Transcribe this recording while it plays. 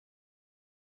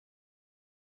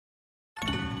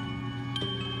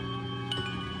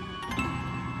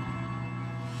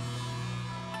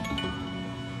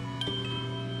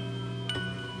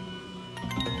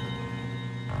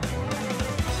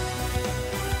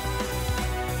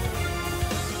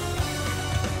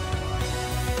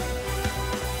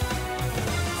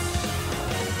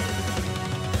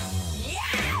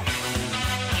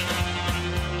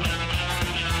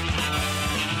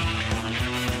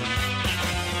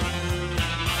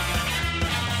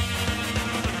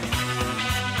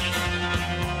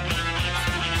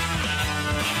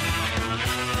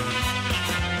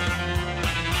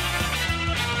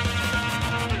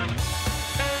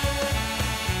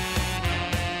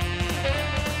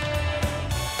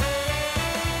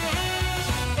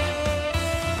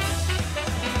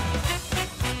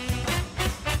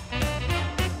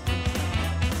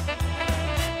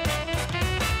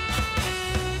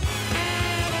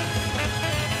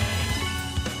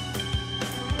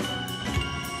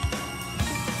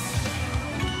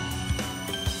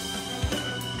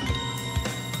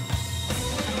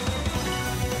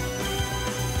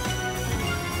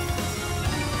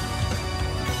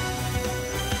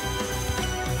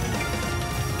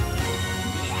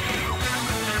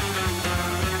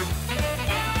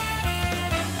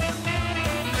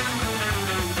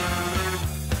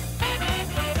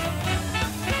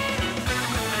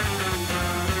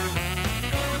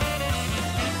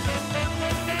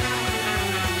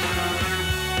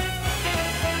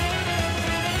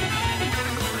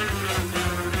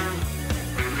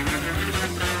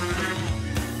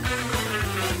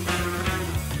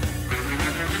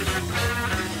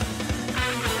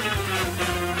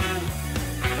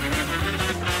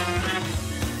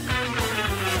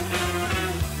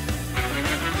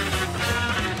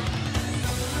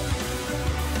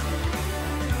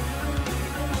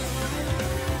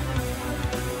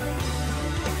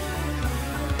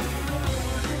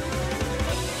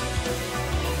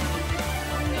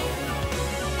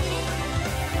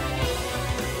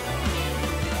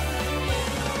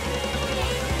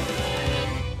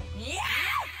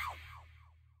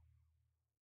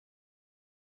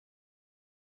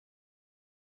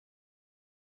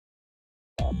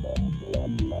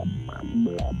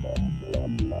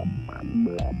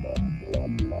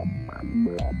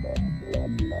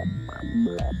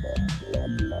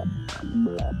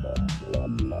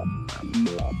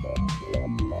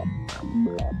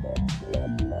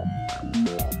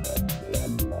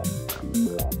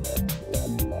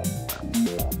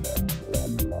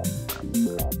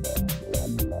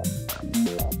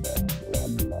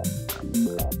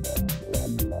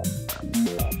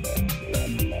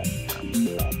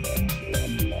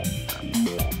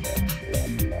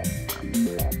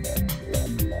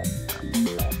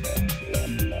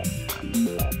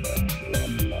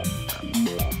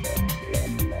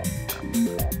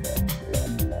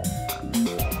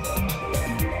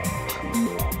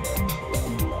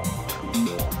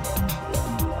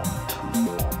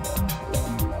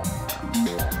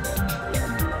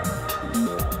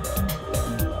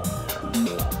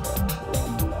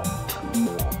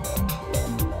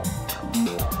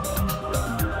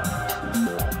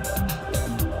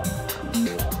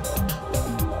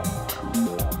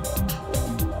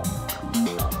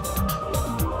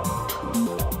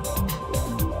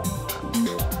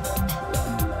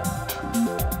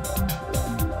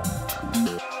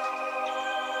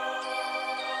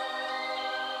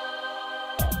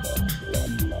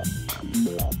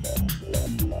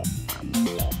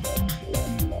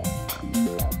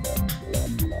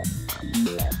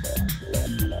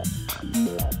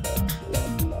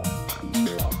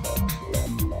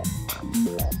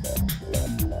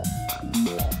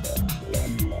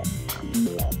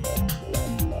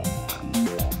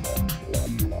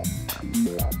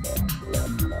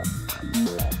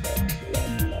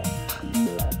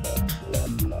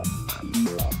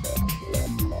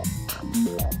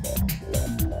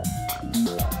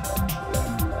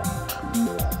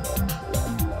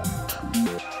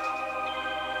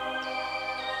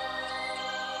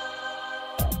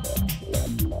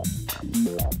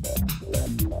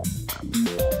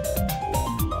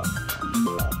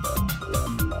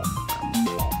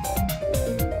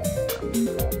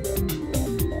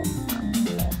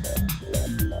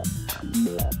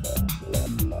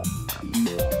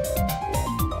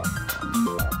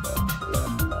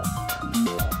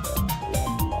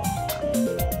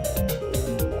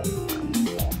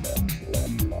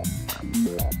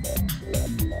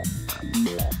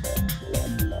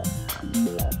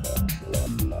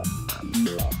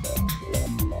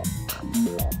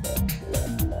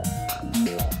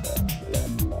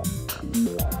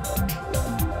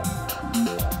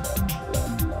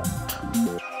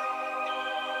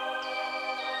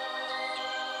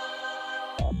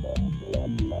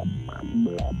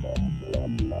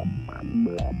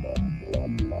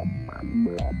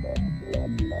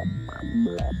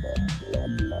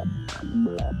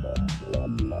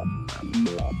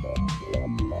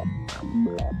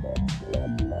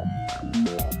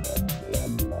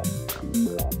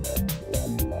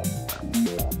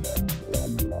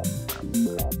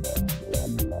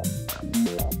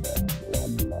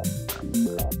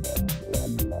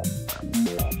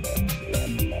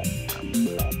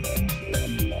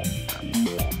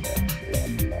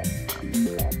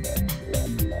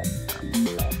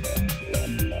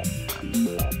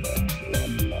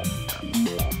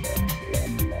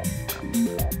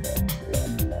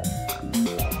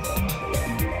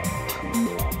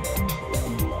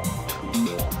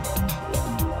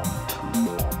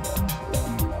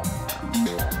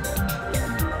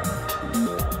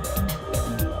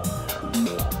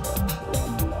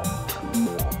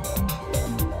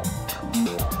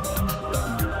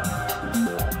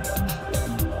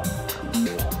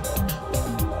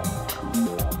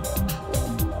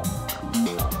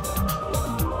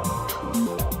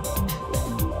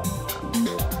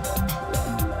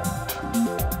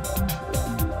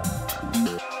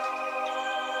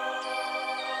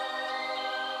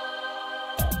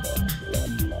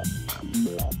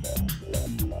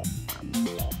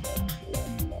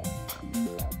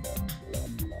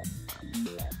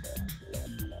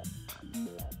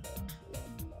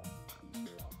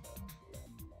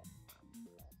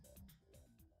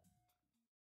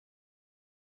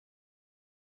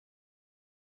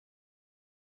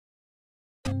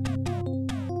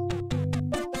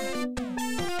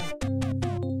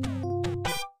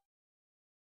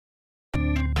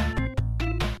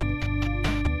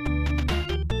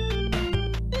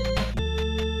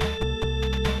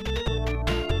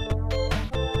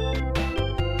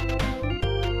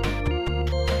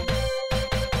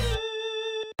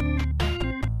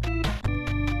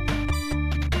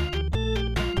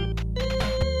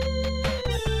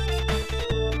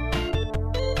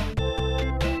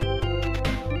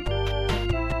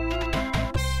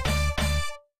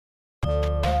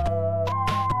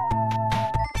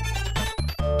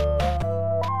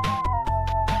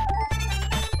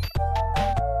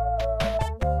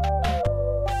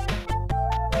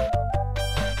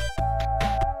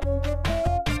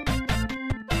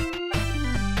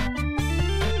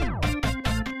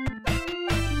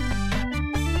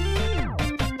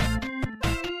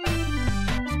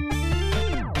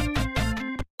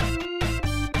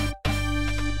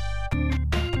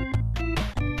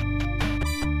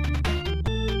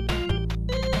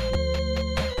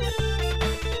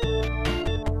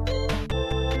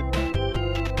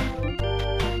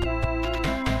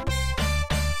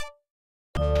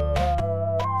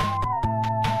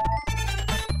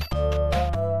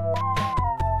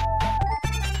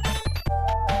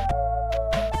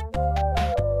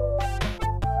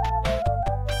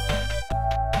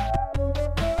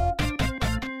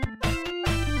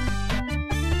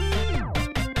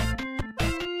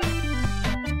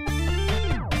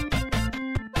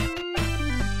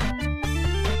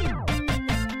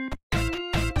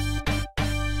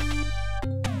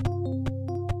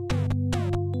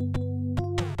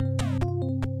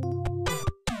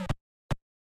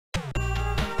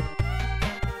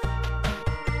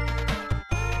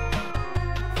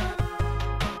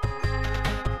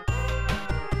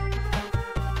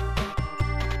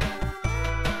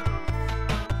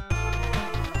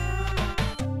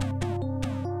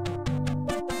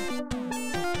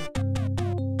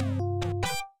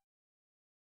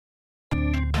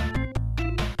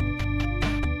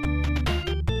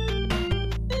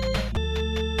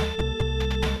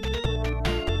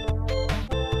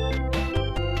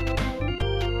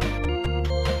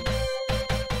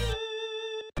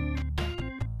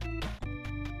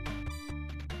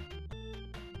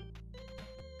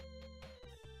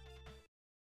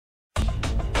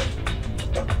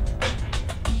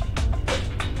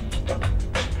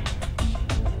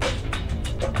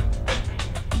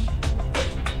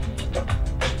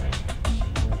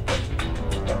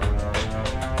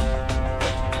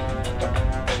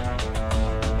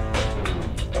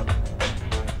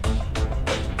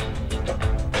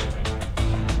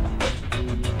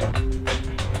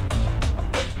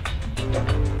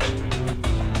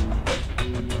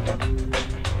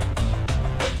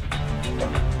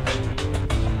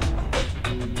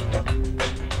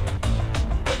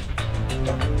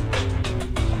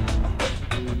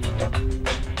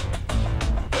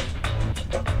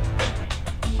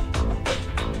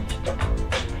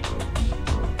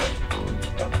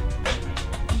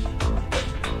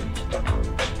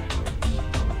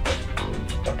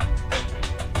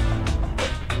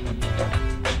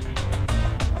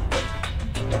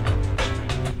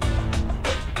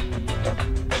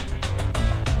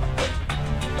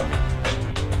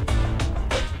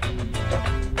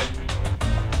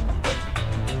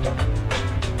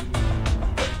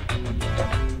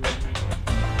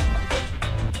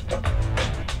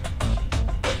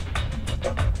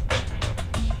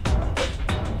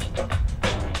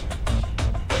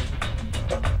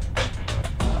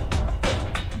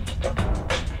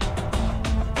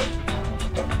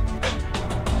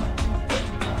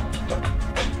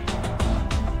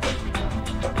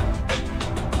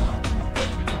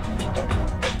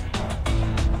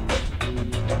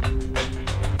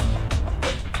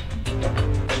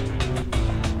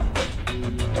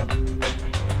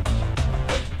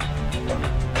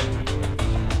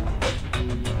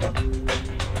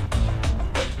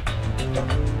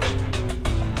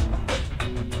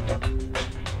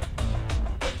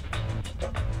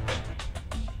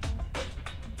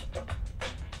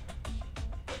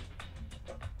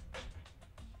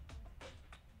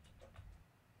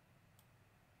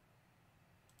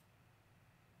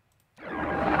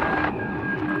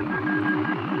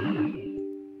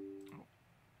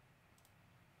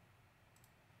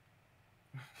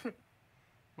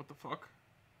fuck?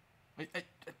 The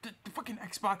fucking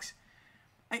Xbox.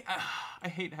 I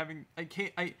hate having. I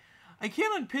can't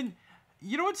unpin.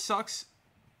 You know what sucks?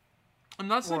 I'm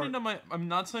not signed into my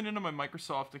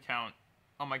Microsoft account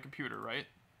on my computer, right?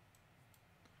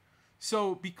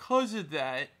 So because of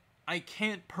that, I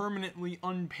can't permanently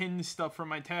unpin stuff from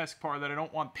my taskbar that I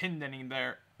don't want pinned that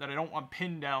I don't want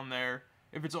pinned down there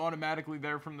if it's automatically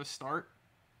there from the start.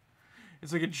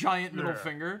 It's like a giant middle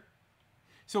finger.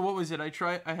 So what was it? I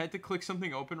had to click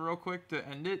something open real quick to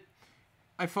end it.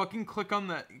 I fucking click on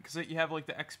that because you have like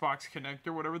the Xbox Connect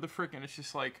or whatever the frick, and it's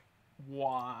just like,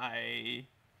 why?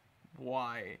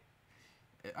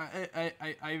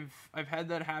 I've had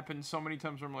that happen so many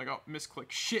times where I'm like, oh,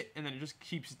 misclick, shit, and then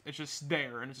it's just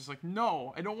there, and it's just like,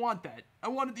 no, I don't want that. I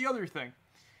wanted the other thing.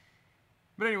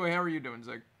 But anyway, how are you doing,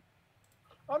 Zig?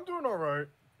 I'm doing all right,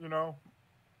 you know.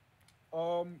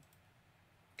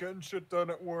 Getting shit done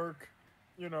at work,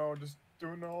 you know, just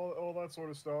doing all that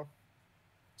sort of stuff.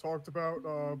 Talked about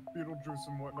Beetlejuice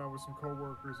and whatnot with some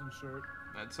coworkers and shit.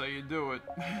 That's how you do it.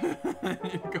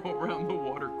 You go around the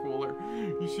water cooler.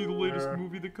 You see the latest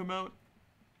movie that come out?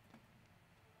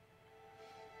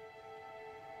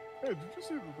 Hey, did you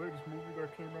see the latest movie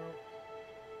that came out?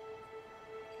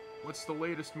 What's the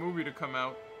latest movie to come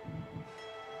out?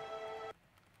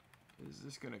 Is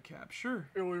this gonna capture?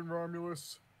 Alien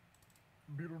Romulus.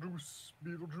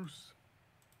 Beetlejuice.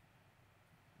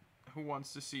 Who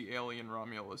wants to see Alien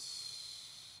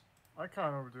Romulus? I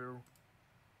kind of do.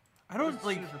 I don't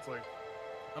like.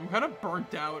 I'm kind of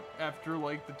burnt out after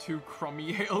like the 2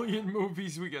 crummy Alien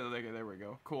movies we get. Okay, there we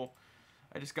go. Cool.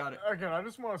 I just got it. Again, I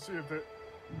just want to see if it,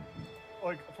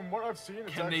 like, from what I've seen,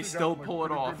 it's can actually they still gotten, pull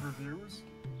it off? Good reviews.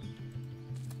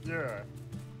 Yeah.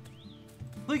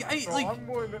 Like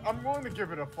I'm willing to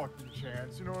give it a fucking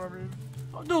chance. You know what I mean?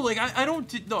 No, like I don't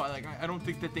think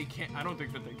that they can't. I don't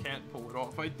think that they can't pull it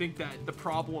off. I think that the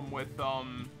problem with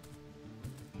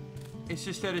it's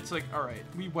just that it's like, all right,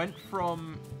 we went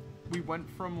from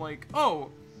like,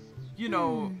 oh, you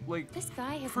know, like this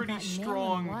guy pretty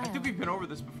strong. I think we've been over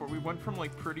this before. We went from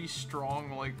like pretty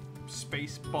strong like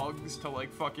space bugs to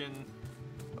like fucking,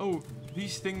 oh,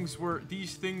 these things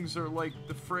are like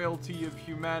the frailty of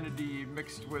humanity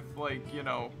mixed with like, you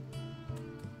know,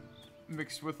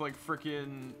 mixed with like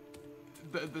frickin'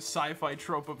 the sci-fi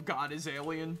trope of God is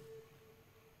alien.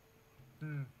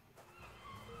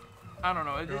 I don't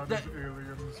know. God is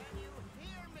aliens.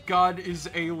 God is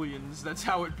aliens. That's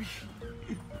how it be.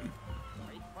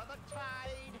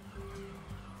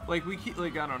 Like we keep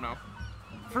like I don't know.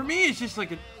 For me, it's just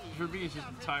like a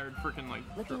tired freaking like.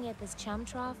 Looking at this chum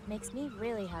trough makes me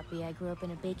really happy. I grew up in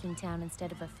a baking town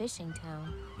instead of a fishing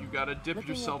town. You gotta dip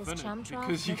yourself in it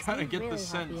because you gotta get the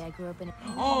scent. I grew up in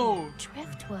a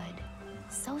driftwood,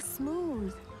 so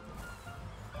smooth.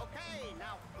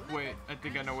 Wait, I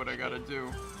think I know what I gotta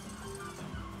do.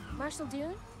 Marshall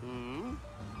Dune? Hmm?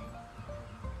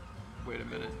 Wait a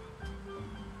minute.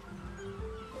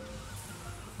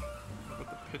 What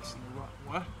the pits and the rot?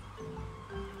 What?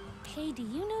 Hey, do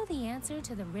you know the answer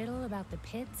to the riddle about the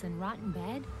pits and rotten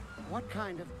bed? What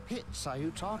kind of pits are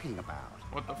you talking about?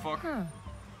 What the fuck? Huh.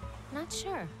 Not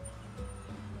sure.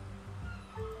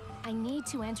 I need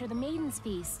to enter the Maiden's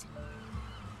Feast.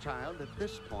 Child, at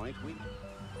this point, we...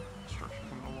 Construction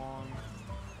coming along.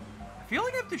 I feel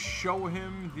like I have to show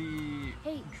him the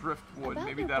driftwood.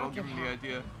 Maybe that'll give him the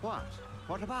idea. What?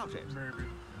 What about it? Maybe.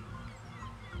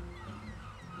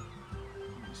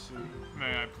 Let me see.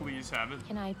 May I please have it?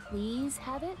 Can I please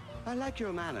have it? I like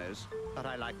your manners, but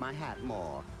I like my hat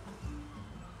more.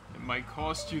 It might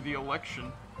cost you the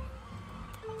election.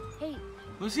 Hey,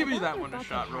 let's give you that one a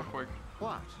shot real quick.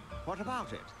 What? What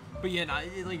about it? But yeah,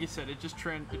 like you said, it just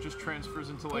transfers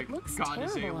into like God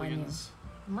is aliens.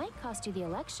 Might cost you the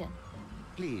election.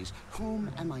 Please, whom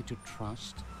am I to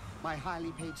trust? My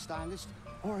highly paid stylist,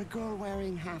 or a girl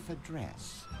wearing half a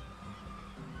dress?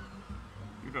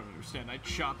 You don't understand. I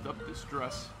chopped up this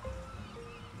dress.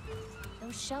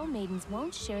 Those shell maidens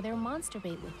won't share their monster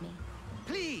bait with me.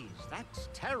 Please, that's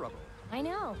terrible. I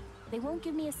know. They won't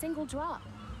give me a single drop.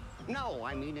 No,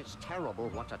 I mean it's terrible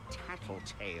what a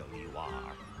tattletale you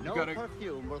are. No gotta...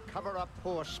 perfume will cover up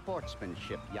poor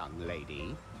sportsmanship, young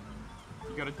lady.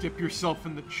 You gotta dip yourself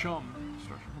in the chum.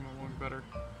 Start coming along better.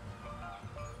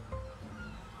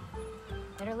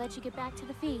 Better let you get back to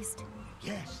the feast.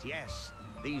 Yes, yes.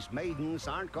 These maidens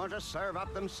aren't going to serve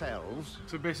up themselves.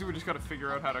 So basically we just gotta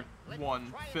figure out how to,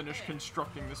 1, finish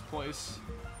constructing this place.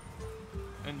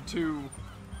 And 2,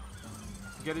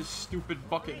 get his stupid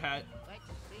bucket hat.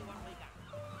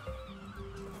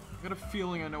 I got a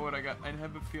feeling I know what I got. I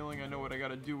have a feeling I know what I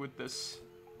gotta do with this.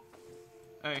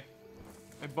 Hey.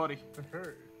 Hey, buddy. Hey.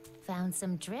 Found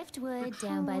some driftwood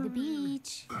down by the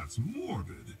beach. That's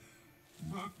morbid.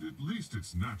 But at least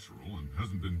it's natural and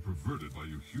hasn't been perverted by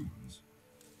you humans.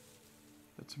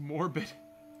 That's morbid.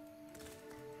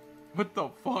 What the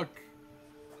fuck?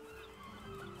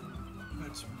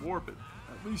 That's morbid.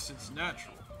 At least it's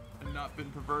natural and not been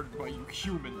perverted by you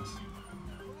humans.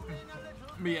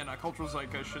 Me and cultural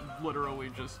zeitgeist should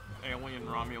literally just alien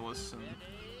Romulus and...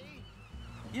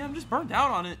 Yeah, I'm just burnt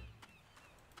out on it.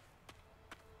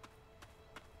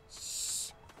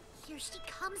 Shh! Here she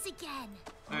comes again.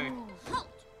 Hey. Halt!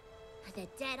 The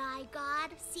Dead-Eye God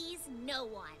sees no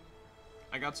one.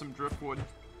 I got some driftwood.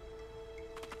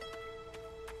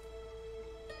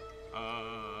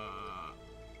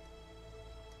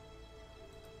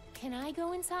 Can I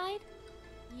go inside?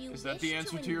 You Is that wish the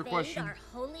answer to your invade question? Our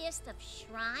holiest of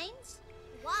shrines?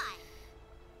 Why?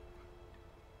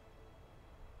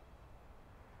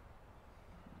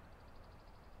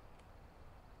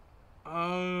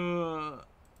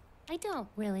 I don't,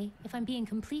 really, if I'm being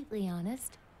completely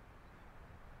honest.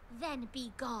 Then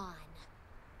be gone.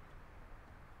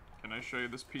 Can I show you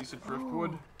this piece of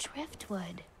driftwood? Oh,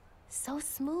 driftwood. So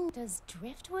smooth. Does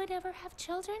driftwood ever have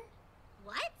children?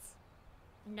 What?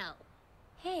 No.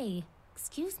 Hey,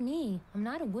 excuse me. I'm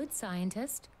not a wood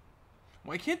scientist.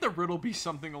 Why can't the riddle be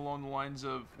something along the lines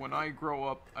of, when I grow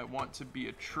up, I want to be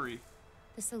a tree?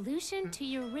 The solution to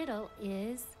your riddle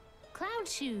is cloud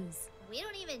shoes. We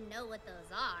don't even know what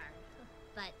those are.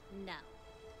 But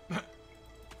no.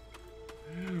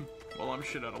 Well, I'm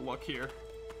shit out of luck here.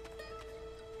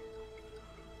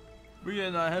 But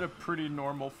yeah, no, I had a pretty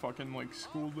normal fucking, like,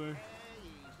 school day.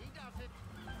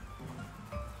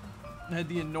 I had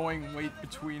the annoying wait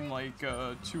between, like,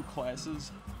 2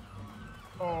 classes.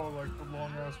 Oh, like the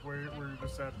long ass wait where you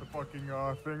just at the fucking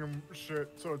thing and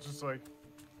shit. So it's just like,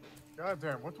 god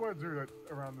damn, what do I do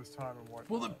around this time and what?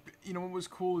 Well, you know what was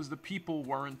cool is the people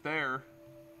weren't there.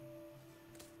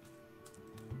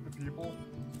 The people?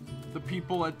 The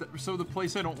people at so the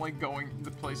place I don't like going,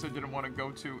 the place I didn't want to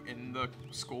go to in the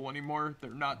school anymore,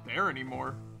 they're not there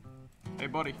anymore. Hey,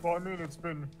 buddy. Well, I mean, it has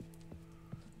been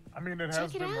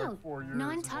Check it out. like 4 years.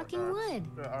 Non-talking and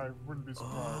whatnot. wood. I wouldn't be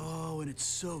surprised. Oh, and it's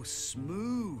so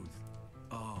smooth.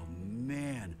 Oh,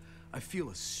 man. I feel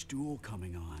a stool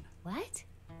coming on. What?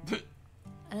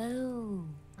 Oh,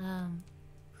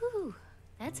 whew,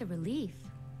 that's a relief.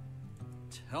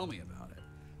 Tell me about it.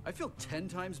 I feel 10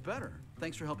 times better.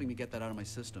 Thanks for helping me get that out of my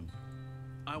system.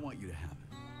 I want you to have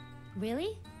it.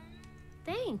 Really?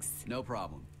 Thanks. No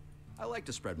problem. I like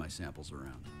to spread my samples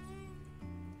around.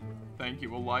 Thank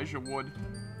you, Elijah Wood.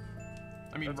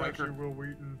 I mean, That's Riker. actually Will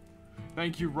Wheaton.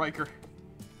 Thank you, Riker.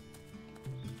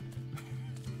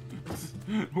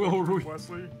 Will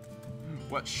Wesley?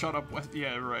 What? Shut up, Wesley.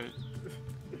 Yeah, right.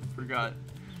 Forgot.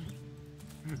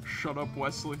 Shut up,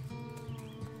 Wesley.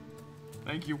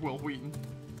 Thank you, Will Wheaton.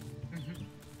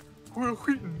 Will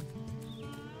Wheaton.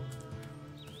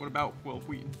 What about Will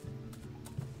Wheaton?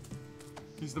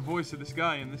 He's the voice of this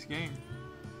guy in this game.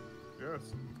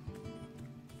 Yes.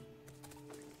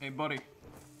 Hey, buddy.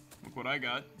 Look what I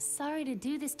got. Sorry to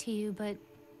do this to you, but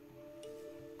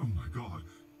Oh my god.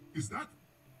 Is that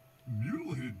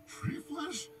mutilated tree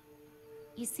flesh?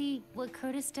 you see, what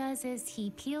Curtis does is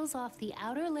he peels off the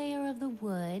outer layer of the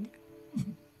wood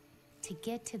to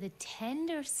get to the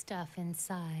tender stuff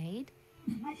inside.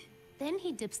 Then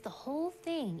he dips the whole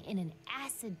thing in an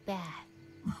acid bath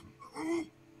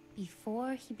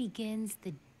before he begins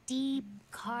the deep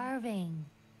carving.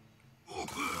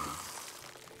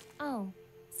 Oh,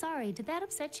 sorry, did that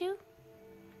upset you?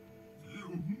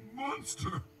 You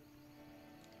monster!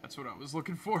 That's what I was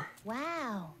looking for.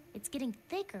 Wow, it's getting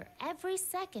thicker every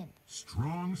second.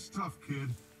 Strong stuff, kid.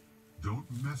 Don't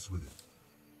mess with it.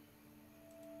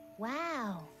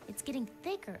 Wow, it's getting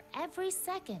thicker every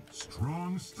second.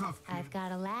 Strong stuff, kid. I've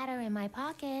got a ladder in my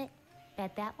pocket.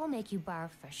 Bet that will make you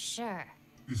barf for sure.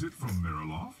 Is it from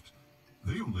Mariloft?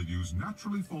 They only use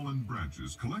naturally fallen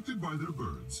branches collected by their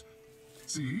birds.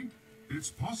 See?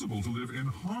 It's possible to live in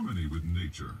harmony with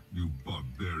nature, you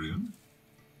barbarian.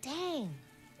 Dang.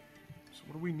 So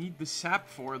what do we need the sap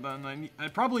for then? I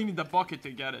probably need the bucket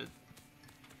to get it.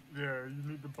 Yeah, you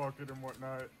need the bucket and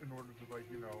whatnot in order to, like,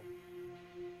 you know.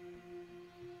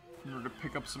 In order to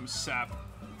pick up some sap.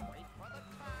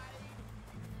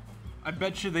 I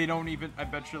bet you they don't even. I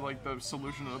bet you, like, the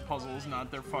solution to the puzzle is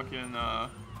not their fucking, Can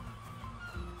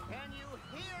you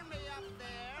hear me up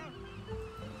there?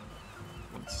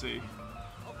 Let's see.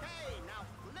 Okay, now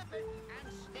flip it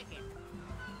and stick it.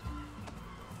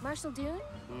 Marshal Dune?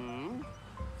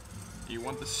 Do you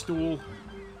want the stool?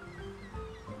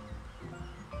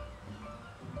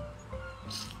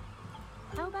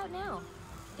 How about now?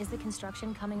 Is the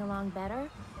construction coming along better?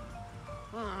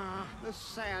 Ah, the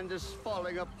sand is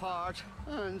falling apart,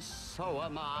 and so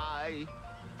am I.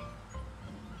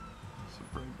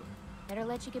 Better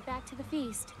let you get back to the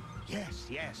feast. Yes,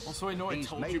 yes. Also, I know I These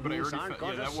told you, but I maidens already aren't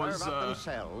found. going Yeah, to serve up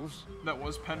themselves. that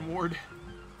was Penward.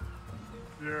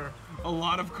 Yeah. A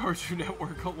lot of Cartoon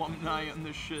Network alumni on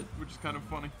this shit, which is kind of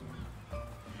funny.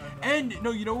 And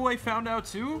no, you know who I found out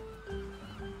too?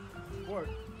 What?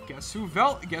 Guess who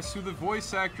the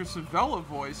voice actress of Vela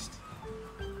voiced?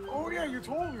 Oh yeah, you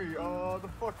told me.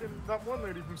 That one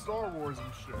lady from Star Wars and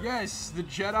shit. Yes, the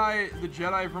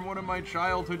Jedi from one of my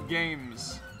childhood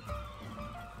games.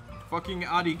 Fucking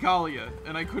Adikalia,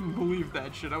 and I couldn't believe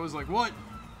that shit. I was like, what?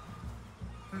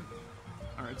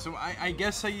 Alright, so I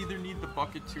guess I either need the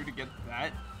bucket 2 to get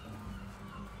that.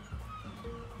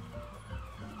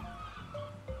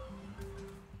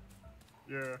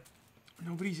 Yeah.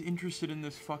 Nobody's interested in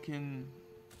this fucking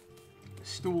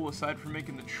stool aside from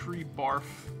making the tree barf.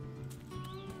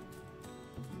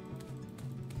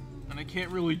 And I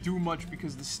can't really do much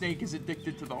because the snake is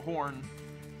addicted to the horn.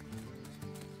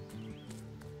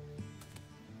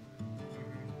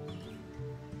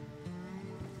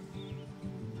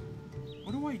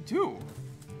 What do I do?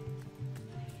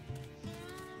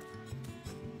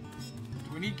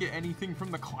 Do we need to get anything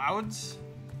from the clouds?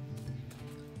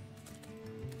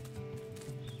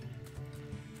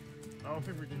 I don't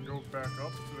think we can go back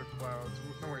up to the clouds.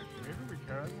 No, wait, maybe we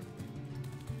can?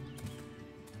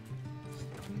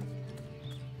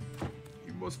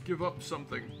 You must give up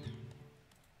something.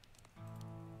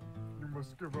 You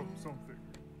must give up something.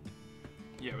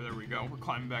 Yeah, there we go. We're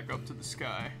climbing back up to the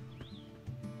sky.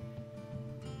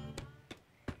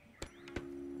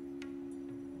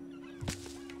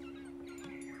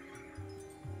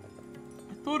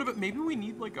 I thought of it, maybe we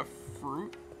need like a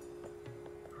fruit.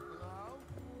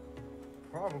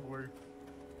 Probably.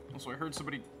 Also, I heard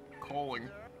somebody calling.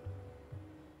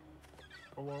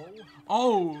 Hello?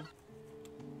 Oh!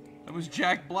 That was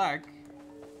Jack Black.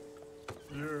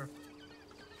 Yeah.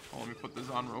 Oh, let me put this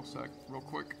on real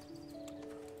quick.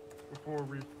 Before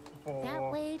we fall That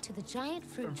off way to the giant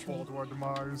fruit and tree. fall to our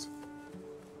demise.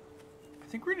 I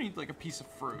think we're gonna need like a piece of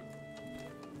fruit.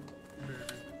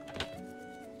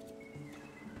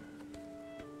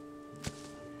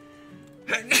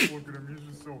 Maybe. Look at him, he's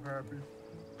just so happy.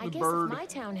 I The guess bird. if my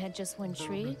town had just one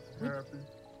tree, we Happy.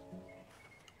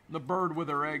 The bird with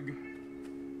her egg.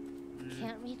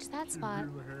 can't reach that He's spot.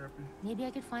 really happy. Maybe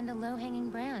I could find a low-hanging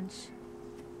branch.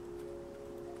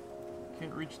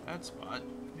 Can't reach that spot.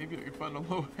 Maybe I can find a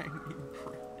low-hanging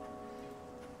fruit.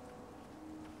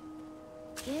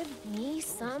 Give me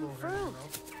some Low hanging fruit. up.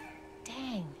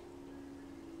 Dang.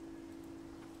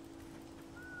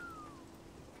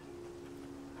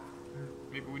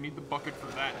 Maybe we need the bucket for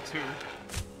that too.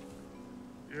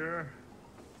 Yeah.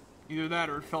 Either that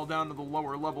or it fell down to the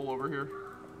lower level over here.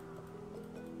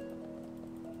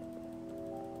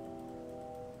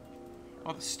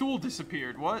 Oh, the stool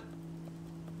disappeared. What?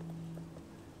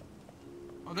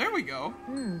 Oh, there we go.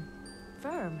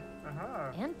 Firm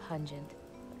Aha. and pungent.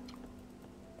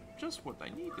 Just what I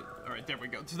needed. All right, there we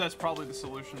go. So that's probably the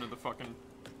solution to the fucking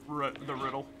the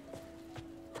riddle.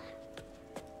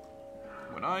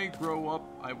 When I grow up,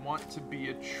 I want to be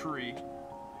a tree.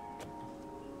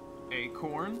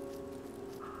 Acorn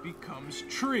becomes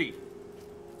tree.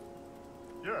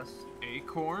 Yes.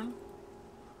 Acorn,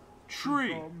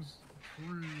 tree. Becomes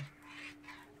tree.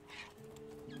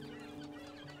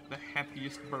 The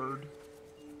happiest bird.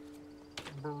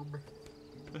 Burb.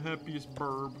 The happiest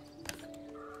burb.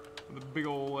 With a big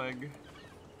ol' egg.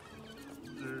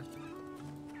 Yeah.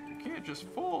 You can't just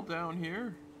fall down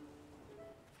here.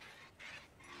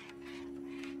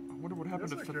 I wonder what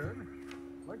happened Yes, I to can.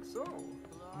 Like so.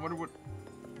 I wonder what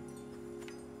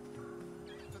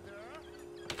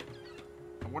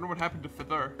happened to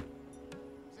Feather.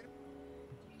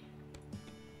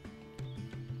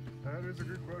 That is a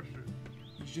good question.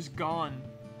 He's just gone.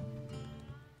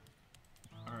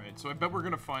 Alright, so I bet we're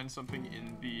gonna find something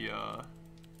in the,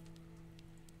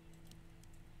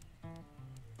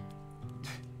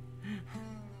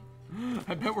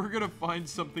 I bet we're gonna find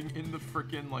something in the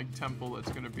frickin', like, temple that's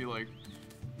gonna be like,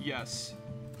 yes.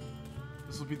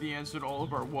 This will be the answer to all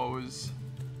of our woes.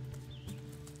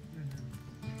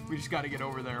 We just gotta get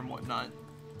over there and whatnot.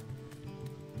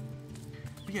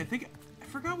 But yeah, I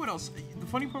forgot what else. The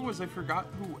funny part was I forgot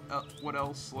what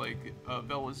else, like,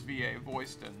 Vela's VA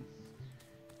voiced in.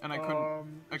 And I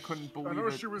couldn't believe it. I know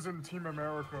she was in Team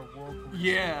America World Police.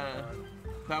 Yeah,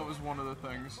 that was one of the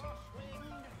things.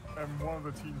 And one of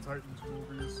the Teen Titans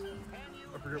movies.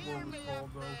 I forget what it was called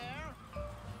though.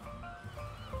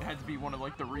 It had to be one of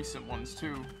like the recent ones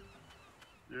too.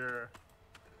 Yeah.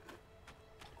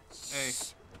 Hey,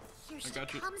 Here I she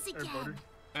got you. comes Hey, again. buddy.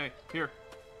 Hey, here.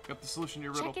 Got the solution to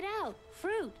your riddle. Check it out.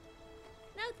 Fruit.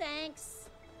 No thanks.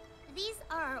 These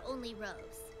are our only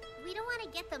rows. We don't want to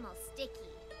get them all sticky.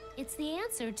 It's the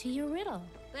answer to your riddle.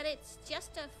 But it's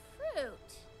just a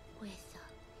fruit with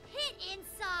a pit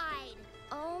inside.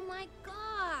 Oh my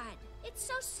god. It's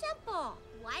so simple.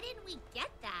 Why didn't we get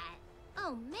that?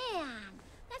 Oh man.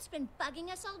 That's been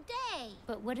bugging us all day.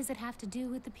 But what does it have to do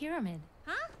with the pyramid?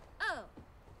 Huh? Oh,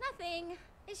 nothing.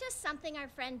 It's just something our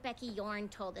friend Becky Yorn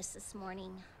told us this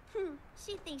morning.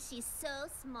 She thinks she's so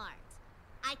smart.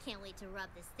 I can't wait to rub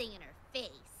this thing in her face.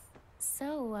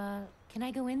 So, can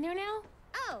I go in there now?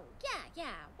 Oh, yeah,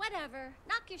 whatever.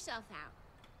 Knock yourself out.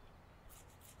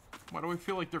 Why do I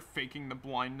feel like they're faking the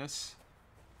blindness?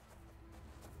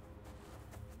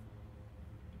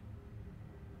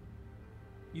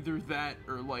 Either that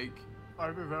or like...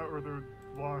 Either that or they're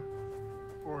blind.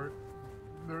 Or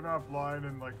they're not blind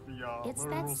in like the It's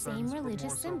literal that same sense, but religious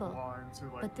more so symbol. blind to,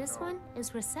 like, But this one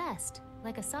is recessed,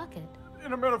 like a socket.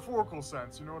 in a metaphorical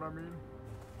sense, you know what I mean?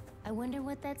 I wonder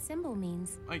what that symbol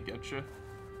means. I getcha.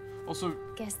 Also,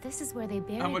 Guess this is where they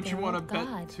buried how much their you want to old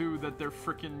bet, god. too, that their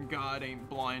frickin' god ain't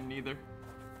blind neither?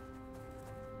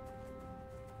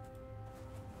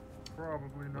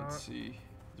 Probably not. Let's see.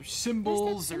 There's There's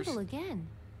symbols, that symbol again.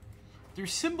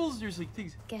 there's symbols, there's like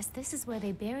things. Guess this is where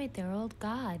they buried their old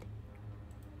god.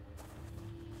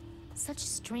 Such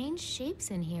strange shapes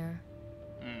in here.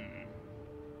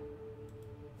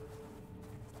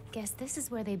 Guess this is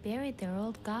where they buried their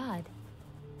old god.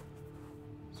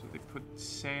 So they put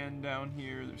sand down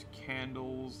here, there's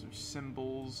candles, there's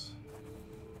symbols.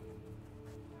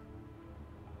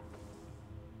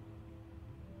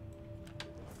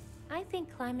 I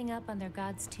think climbing up on their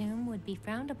god's tomb would be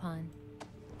frowned upon.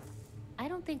 I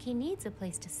don't think he needs a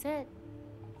place to sit.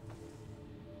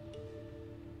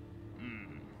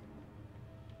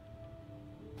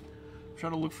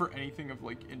 Trying to look for anything of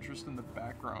like interest in the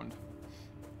background.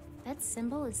 That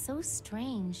symbol is so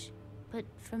strange, but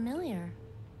familiar.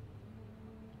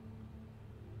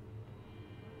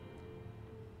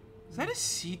 Is that a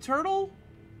sea turtle?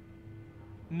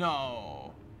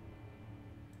 No.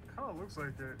 Kind of looks like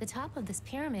it. The top of this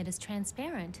pyramid is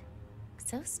transparent.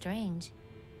 So strange.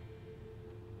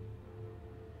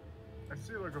 I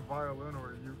see like a violin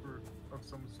or a ukulele of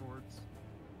some sorts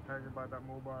hanging by that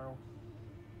mobile.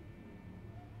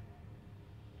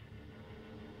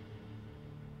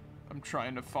 I'm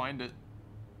trying to find it.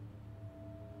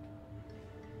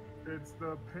 It's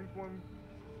the pink one.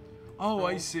 Oh,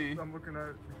 I So, see. I'm looking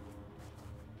at.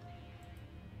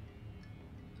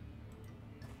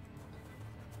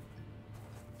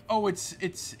 Oh,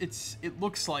 it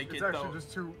looks like It's it actually though.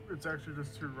 just two. It's actually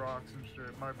just two rocks and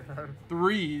shit. My bad.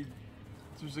 3.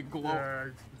 There's a glow. Yeah, I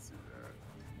can see that.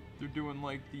 They're doing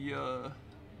like the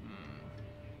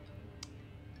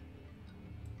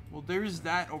Well, there's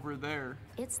that over there.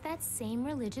 It's that same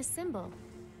religious symbol,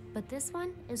 but this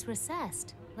one is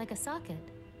recessed, like a socket.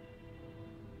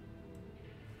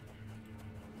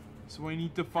 So I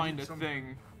need to find a some-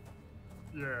 thing.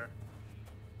 Yeah.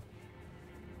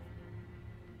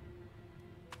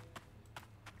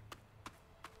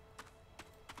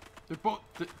 They're both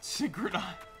synchronized.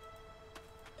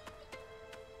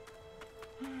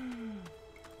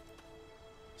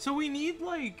 So we need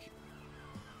like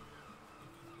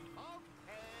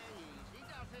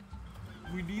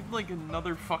we need like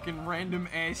another fucking random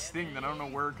ass thing that I don't know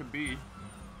where it could be.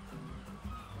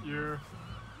 Yeah.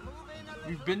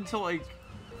 We've been to like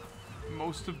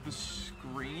most of the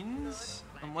screens,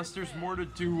 unless there's more to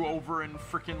do over in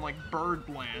frickin' like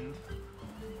Birdland.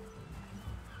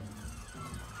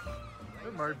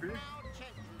 It might be.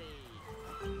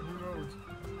 Who knows?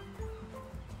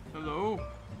 Hello,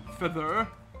 Feather.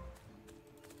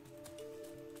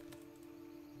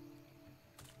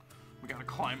 We gotta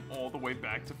climb all the way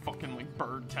back to fucking like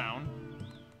Bird Town.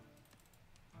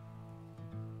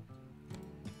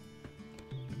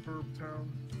 Burb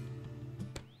Town.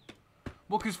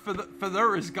 Well, cause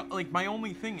Feather is gone. Like my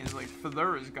only thing is like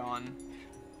Feather is gone.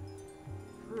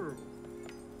 True.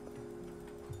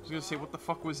 I was gonna say what the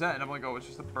fuck was that, and I'm like, oh, it's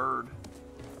just a bird.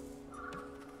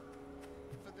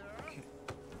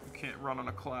 You can't run on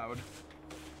a cloud. Is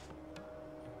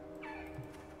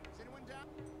anyone down?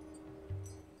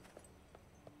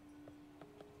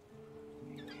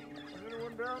 Is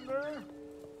anyone down there?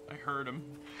 I heard him.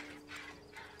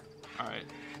 All right,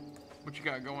 what you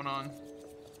got going on?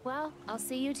 Well, I'll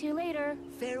see you two later.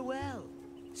 Farewell.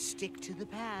 Stick to the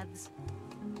paths.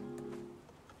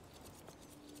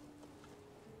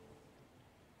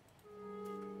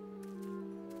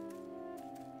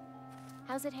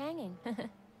 How's it hanging?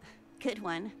 Good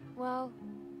one. Well,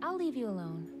 I'll leave you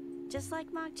alone. Just like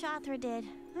Marek1shtar did.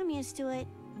 I'm used to it.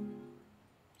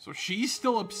 So she's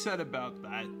still upset about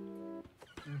that.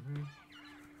 Mm-hmm.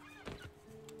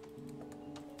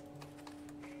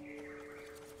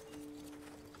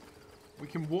 We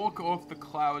can walk off the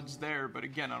clouds there, but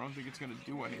again, I don't think it's gonna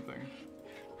do anything.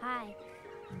 Hi.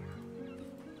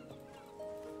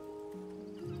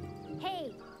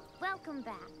 Hey, welcome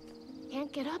back.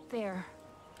 Can't get up there.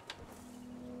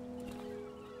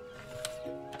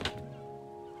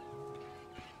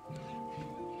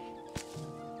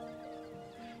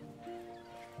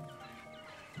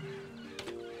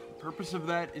 Purpose of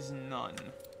that is none.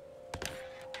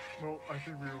 Well, I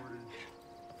think we already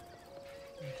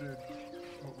did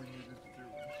what we needed to do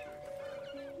and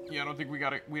shit. Yeah, I don't think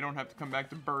we don't have to come back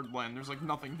to Birdland. There's like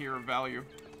nothing here of value.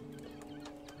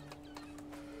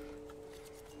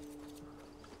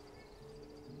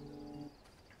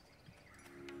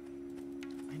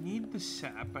 I need the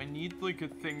sap. I need like a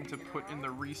thing to put in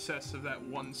the recess of that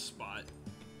one spot.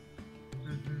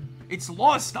 It's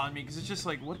lost on me because it's just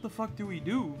like, what the fuck do we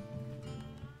do?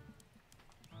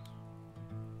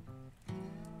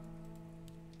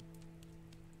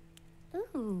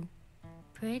 Ooh,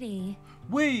 pretty.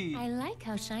 Wait! I like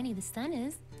how shiny the sun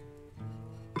is.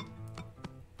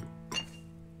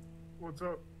 What's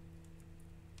up?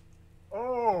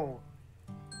 Oh!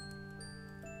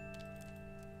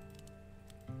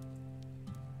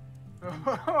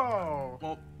 Oh!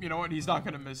 Well, you know what? He's not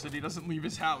gonna miss it. He doesn't leave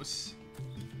his house.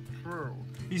 True.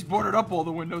 He's boarded up all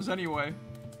the windows anyway.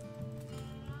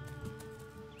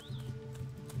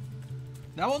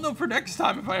 Now I'll know for next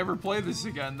time if I ever play this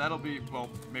again. That'll be, well,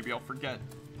 maybe I'll forget.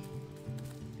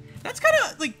 That's kind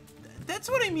of, like, that's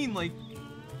what I mean, like,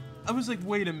 I was like,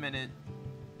 wait a minute.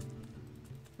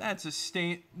 That's a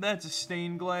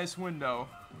stained glass window.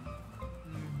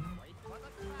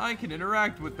 I can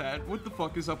interact with that. What the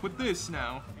fuck is up with this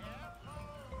now?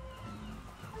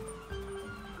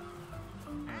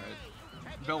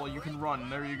 Alright. Bella, you can run.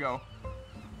 There you go.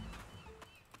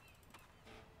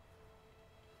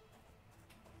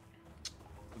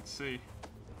 Let's see.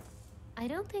 I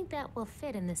don't think that will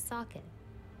fit in this socket.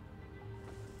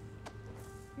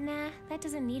 Nah, that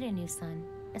doesn't need a new sun.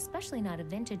 Especially not a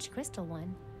vintage crystal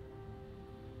one.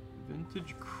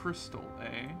 Vintage crystal,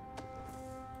 eh?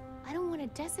 I don't want to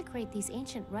desecrate these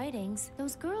ancient writings.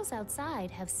 Those girls outside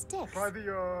have sticks. Try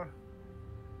the,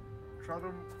 try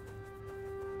them.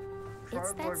 It's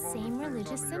like, that one of the same things on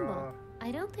religious the, symbol.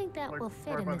 I don't think that like, will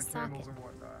fit right in by this the socket. candles and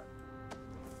whatnot.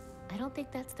 I don't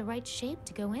think that's the right shape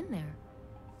to go in there.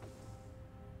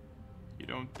 You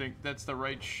don't think that's the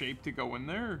right shape to go in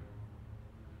there?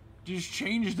 Just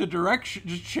change the direction.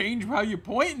 Just change how you're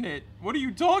pointing it. What are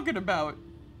you talking about?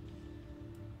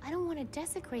 I don't want to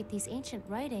desecrate these ancient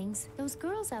writings. Those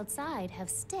girls outside have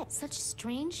sticks. Such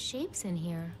strange shapes in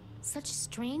here. Such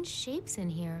strange shapes in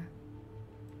here.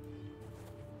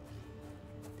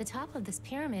 The top of this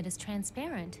pyramid is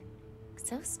transparent.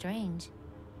 So strange.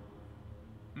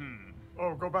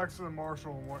 Oh, go back to the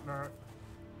marshal and whatnot.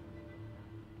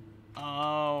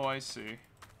 Oh, I see.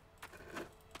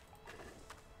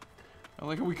 I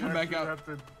like how we come back out.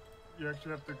 You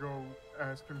actually have to go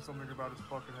ask him something about his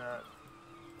bucket hat.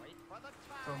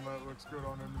 Something that looks good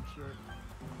on him and shit.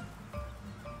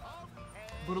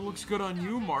 But it looks good on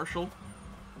you, Marshall.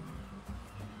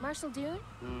 Marshal Dune?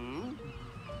 Hmm?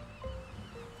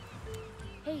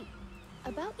 Hey,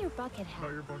 about your bucket hat.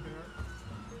 About your bucket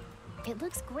hat? It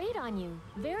looks great on you.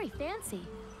 Very fancy.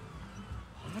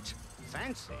 What?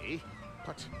 Fancy?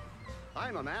 But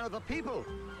I'm a man of the people.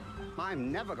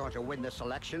 I'm never going to win this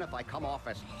election if I come off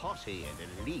as haughty and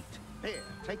elite. Here,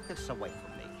 take this away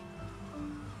from me.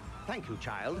 Thank you,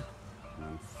 child.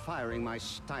 I'm firing my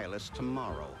stylist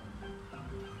tomorrow.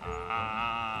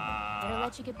 Better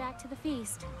let you get back to the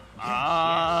feast.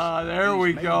 There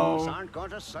we These go. maidens aren't going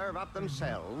to serve up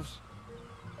themselves.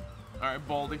 Alright,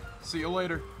 Baldy. See you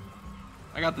later.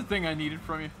 I got the thing I needed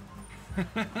from you.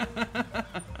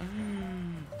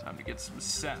 Time to get some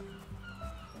sap.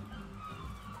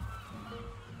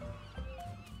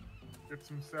 Get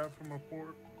some sap from a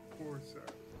poor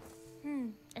sap.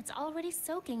 It's already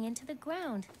soaking into the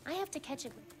ground. I have to catch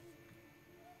it.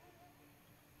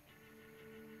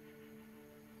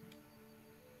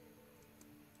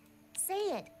 Say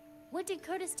it. What did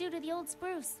Curtis do to the old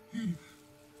spruce?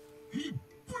 He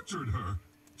butchered her.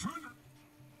 Turned her.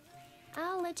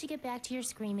 I'll let you get back to your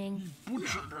screaming.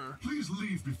 Butchered her. Please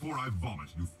leave before I vomit,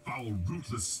 you foul,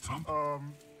 ruthless stump.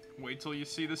 Wait till you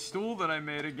see the stool that I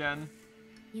made again.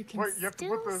 You can Wait, you have to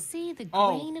still put the- see the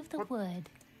Oh, grain of the wood.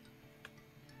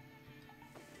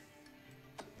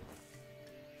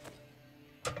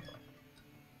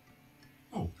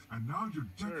 And now you're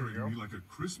decorating me like a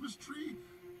Christmas tree?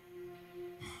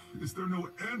 Is there no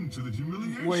end to the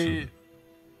humiliation? Wait.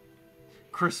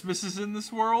 Christmas is in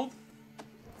this world?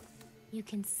 You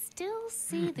can still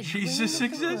see the Jesus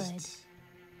gleam of the exists?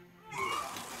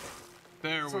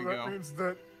 There we So that go. means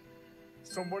that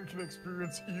someone can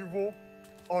experience evil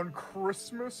on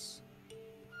Christmas?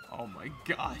 Oh my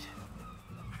god.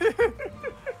 So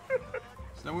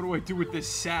now what do I do with this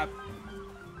sap?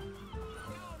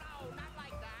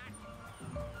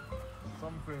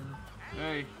 Something.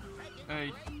 Hey,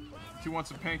 do you want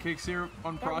some pancakes here,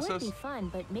 That would unprocessed? be fun,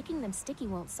 but making them sticky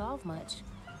won't solve much.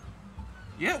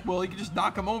 Yeah, well, you can just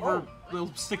knock them over. Oh.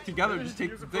 They'll stick together. Maybe Just you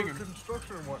take can the use it thing. for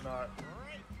construction and whatnot.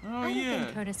 Oh, I don't yeah.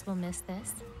 think Curtis will miss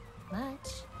this much.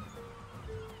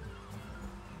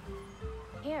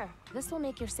 Here, this will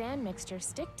make your sand mixture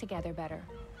stick together better.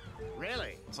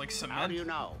 Really? It's like How cement. do you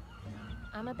know?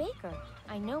 I'm a baker.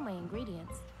 I know my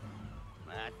ingredients.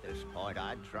 At this point,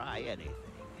 I'd try anything.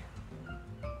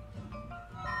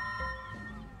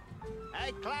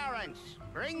 Hey, Clarence,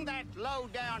 bring that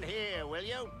load down here, will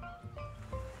you?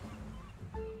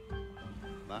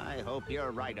 I hope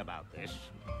you're right about this.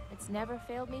 It's never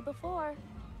failed me before.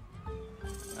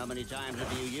 How many times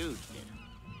have you used it?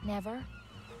 Never.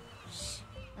 Shh.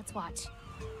 Let's watch.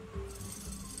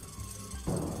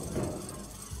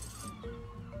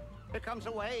 Here comes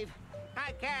a wave.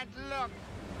 I can't look.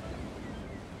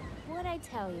 What'd I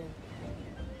tell you?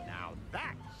 Now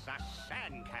that's a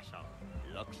sandcastle.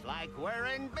 Looks like we're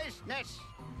in business.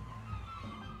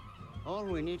 All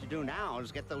we need to do now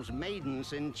is get those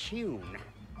maidens in tune.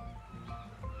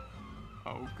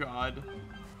 Oh god.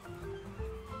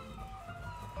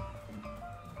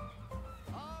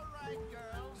 All right,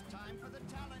 girls, time for the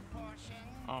talent portion.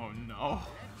 Oh no.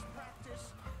 Let's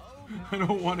practice. I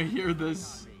don't want to hear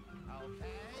this.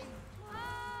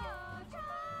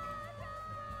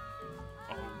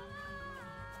 Okay?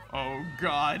 Oh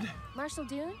god. Marshal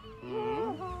Dune?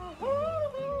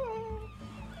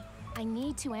 I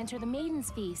need to enter the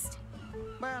Maiden's Feast.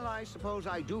 Well, I suppose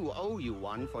I do owe you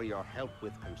one for your help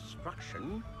with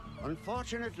construction.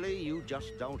 Unfortunately, you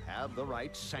just don't have the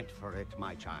right scent for it,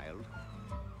 my child.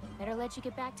 Better let you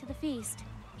get back to the feast.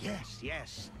 Yes,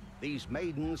 yes. These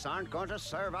maidens aren't going to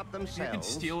serve up You themselves. can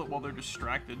steal it while they're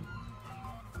distracted.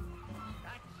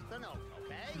 That's the note,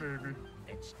 okay? Maybe.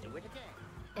 Let's do it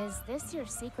again. Is this your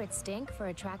secret stink for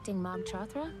attracting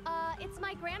Marek1shtar? It's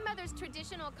my grandmother's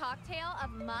traditional cocktail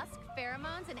of musk,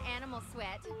 pheromones, and animal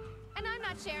sweat. And I'm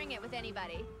not sharing it with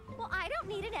anybody. Well, I don't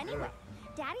need it anyway.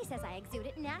 Daddy says I exude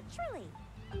it naturally.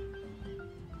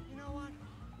 You know what?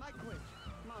 I quit.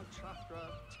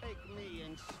 Marek1shtar, take me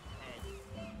instead.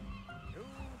 2,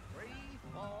 3,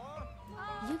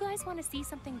 4. You guys want to see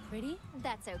something pretty?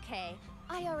 That's okay.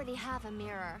 I already have a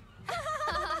mirror.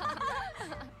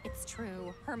 It's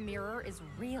true. Her mirror is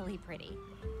really pretty.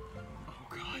 Oh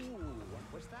god. Ooh,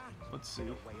 what was that? Let's see.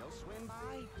 Did a whale swim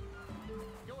by?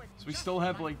 Do it. So we still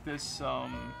have like this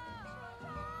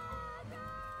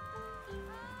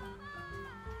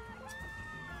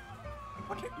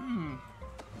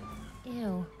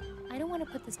Ew. I don't want to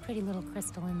put this pretty little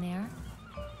crystal in there.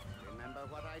 Remember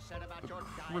what I said about your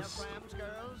crystal. diagrams,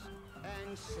 girls?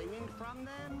 And singing from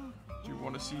them? do you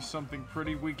want to see something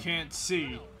pretty we can't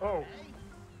see? Oh,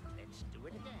 Let's do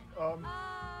it again.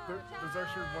 there's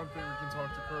actually one thing we can talk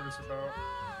to Curtis about.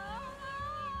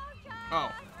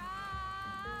 Oh.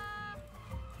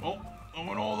 Well, I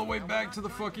went all the way back to the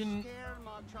fucking...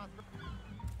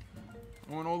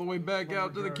 I went all the way back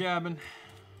out to the cabin.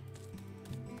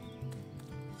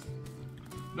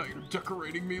 Now you're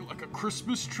decorating me like a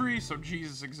Christmas tree, so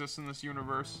Jesus exists in this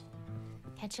universe.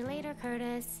 Catch you later,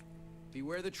 Curtis.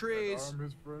 Beware the trees. I'm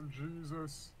his friend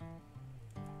Jesus.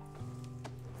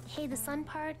 Hey, the sun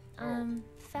part,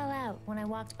 fell out when I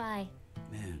walked by.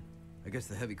 Man, I guess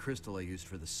the heavy crystal I used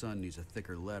for the sun needs a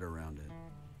thicker lead around it.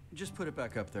 Just put it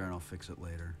back up there and I'll fix it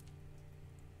later.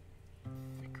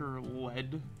 Thicker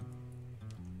lead.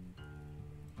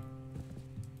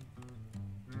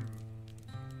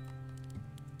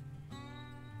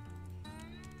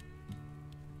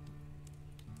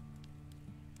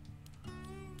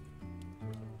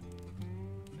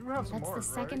 You have some That's the art,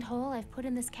 second right? hole I've put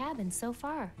in this cabin so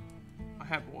far. I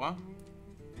have what?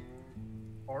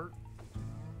 Art?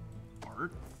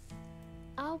 Art?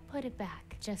 I'll put it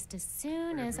back just as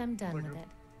soon as I'm done Like with a it.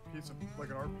 Piece of, like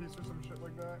an art piece or some shit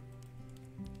like that?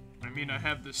 I mean, I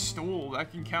have this stool.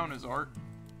 That can count as art.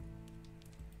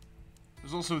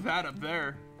 There's also that up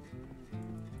there.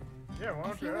 Yeah, why I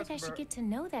don't feel you like ask I should about... get to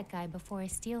know that guy before I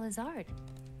steal his art.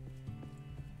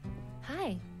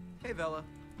 Hi. Hey, Vela.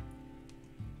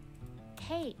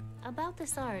 Hey, about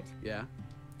this art. Yeah?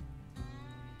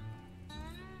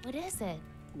 What is it?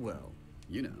 Well,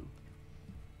 you know.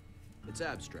 It's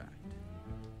abstract.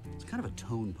 It's kind of a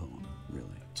tone poem, really.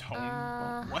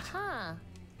 Tone? What? Huh.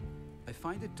 I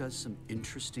find it does some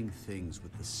interesting things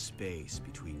with the space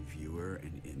between viewer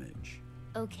and image.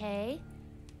 Okay.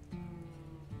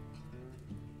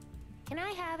 Can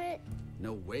I have it?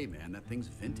 No way, man. That thing's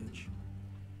vintage.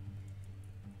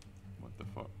 What the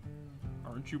fuck?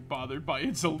 Aren't you bothered by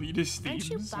its elitist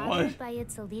themes? Aren't you bothered by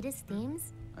its elitist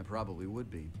themes? I probably would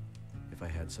be, if I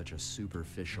had such a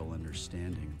superficial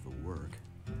understanding of the work.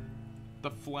 The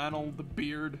flannel, the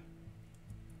beard.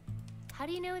 How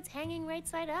do you know it's hanging right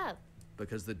side up?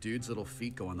 Because the dude's little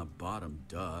feet go on the bottom,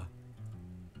 duh.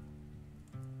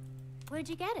 Where'd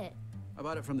you get it? I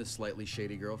bought it from this slightly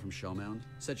shady girl from Shellmound.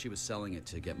 Said she was selling it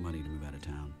to get money to move out of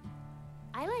town.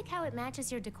 I like how it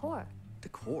matches your decor.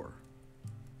 Decor?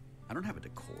 I don't have a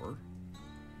decor.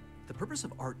 The purpose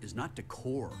of art is not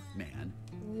decor, man.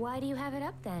 Why do you have it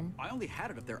up then? I only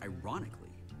had it up there ironically,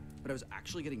 but I was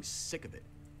actually getting sick of it.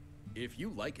 If you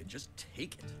like it, just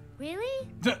take it. Really?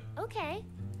 Okay.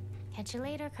 Catch you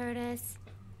later, Curtis.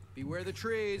 Beware the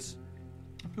trees.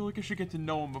 I feel like I should get to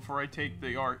know him before I take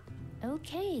the art.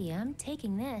 Okay, I'm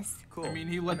taking this. Cool. I mean,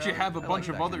 he let you have a bunch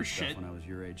of other shit. When I was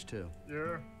your age too.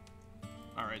 Yeah.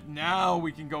 All right, now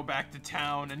we can go back to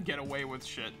town and get away with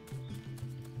shit.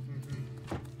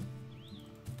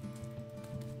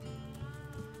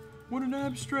 What an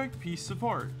abstract piece of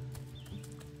art.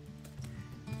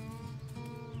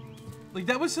 Like,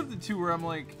 that was something too where I'm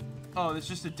like, oh, it's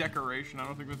just a decoration. I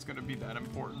don't think that's gonna be that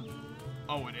important.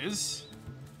 Oh, it is?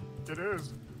 It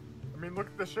is. I mean, look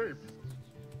at the shape.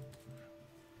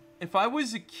 If I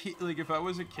was a kid, like, if I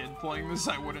was a kid playing this,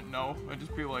 I wouldn't know. I'd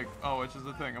just be like, oh, it's just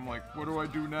a thing. I'm like, what do I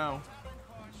do now?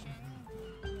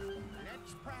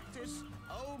 Let's practice.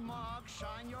 Oh, Mog,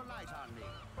 shine your light on me.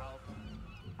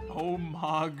 Oh,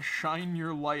 Mog, shine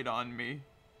your light on me.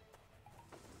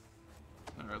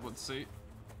 Alright, let's see.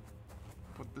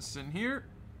 Put this in here.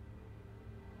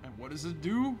 And what does it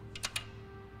do?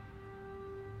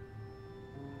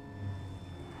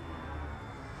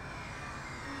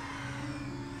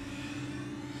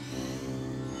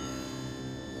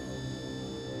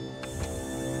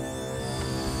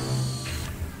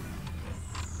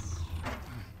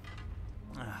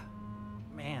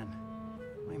 Man,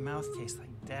 my mouth tastes like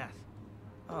death.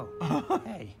 Oh,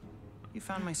 hey, you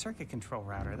found my circuit control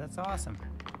router. That's awesome.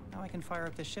 Now I can fire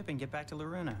up the ship and get back to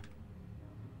Loruna.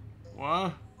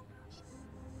 What?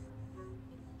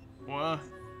 What?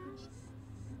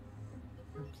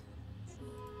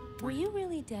 Were you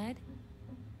really dead?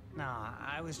 Nah,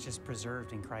 I was just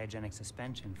preserved in cryogenic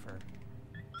suspension for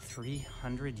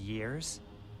 300 years.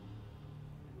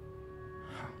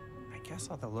 I guess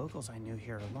all the locals I knew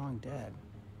here are long dead.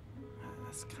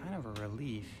 That's kind of a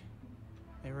relief.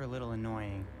 They were a little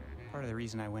annoying. Part of the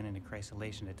reason I went into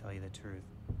crysolation, to tell you the truth.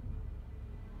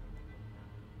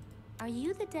 Are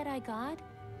you the Deadeye God?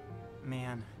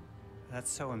 Man,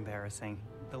 that's so embarrassing.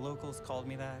 The locals called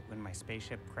me that when my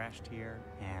spaceship crashed here,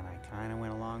 and I kind of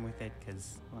went along with it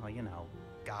because, well, you know,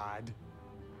 God.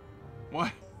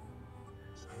 What?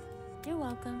 You're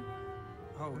welcome.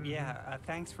 Oh, yeah,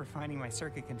 thanks for finding my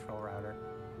circuit control router.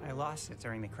 I lost it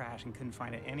during the crash and couldn't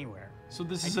find it anywhere. So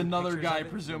this I is took another pictures guy, of it to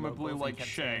the presumably locals and like kept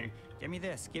Shay. saying, give me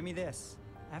this, give me this.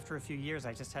 After a few years,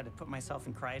 I just had to put myself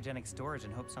in cryogenic storage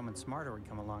and hope someone smarter would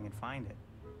come along and find it.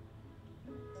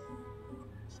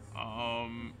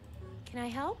 Can I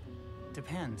help?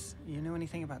 Depends. You know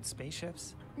anything about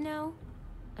spaceships? No.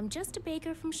 I'm just a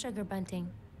baker from Sugar Bunting.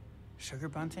 Sugar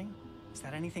Bunting? Is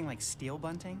that anything like Steel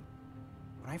Bunting?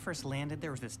 When I first landed,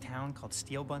 there was this town called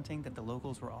Steel Bunting that the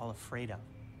locals were all afraid of.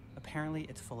 Apparently,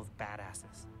 it's full of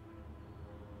badasses.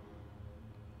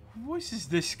 What voice is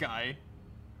this guy?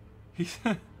 He's...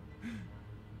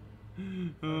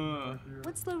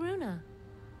 What's Loruna?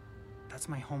 That's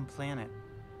my home planet.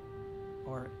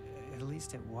 Or at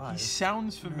least it was. He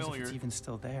sounds Who knows if familiar. it's even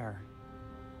still there.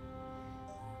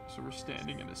 So we're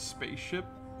standing in a spaceship?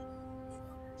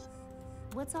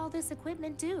 What's all this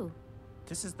equipment do?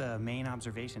 This is the main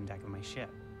observation deck of my ship.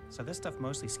 So this stuff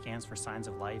mostly scans for signs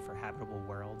of life or habitable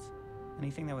worlds.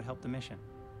 Anything that would help the mission.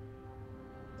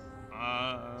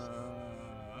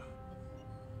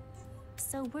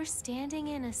 So we're standing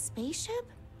in a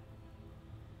spaceship?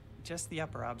 Just the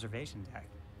upper observation deck.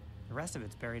 The rest of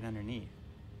it's buried underneath.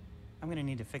 I'm gonna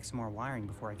need to fix some more wiring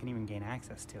before I can even gain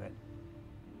access to it.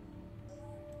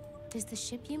 Does the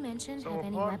ship you mentioned So have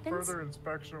any upon weapons? further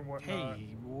inspection and whatnot.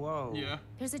 Hey, whoa. Yeah.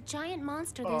 There's a giant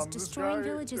monster that's This destroying guy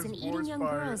villages is and eating voiced young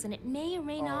by, girls, and it may or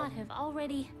may not have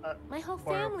already... My whole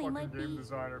by a family fucking might game be...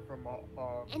 designer from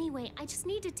Anyway, I just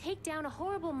need to take down a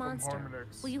horrible monster.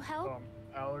 Harmonix. Will you help?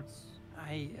 Alex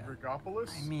Rigopoulos?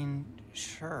 I mean,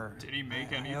 sure. Did he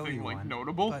make I owe anything you like one,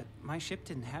 notable? But my ship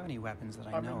didn't have any weapons that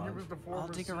I know mean, he of. was the I'll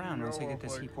former dig around once I CEO get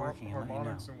this of, heap like, working and let you know.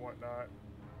 Harmonics and whatnot.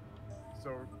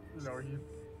 So,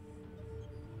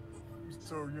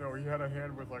 you know, he had a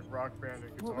hand with like Rock Band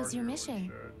and Guitar What was your Hero and mission?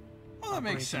 shit. Well, that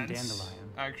makes Operation sense.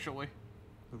 Dandelion. Actually.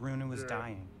 Luna was Yeah.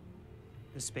 dying.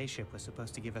 The spaceship was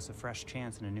supposed to give us a fresh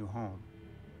chance and a new home.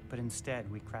 But instead,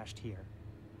 we crashed here.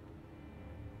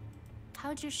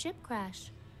 How'd your ship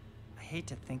crash? I hate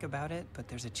to think about it, but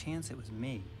there's a chance it was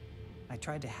me. I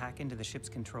tried to hack into the ship's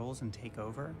controls and take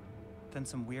over. Then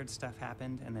some weird stuff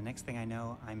happened, and the next thing I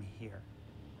know, I'm here.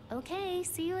 Okay,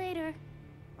 see you later.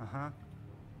 Uh-huh.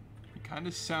 He kind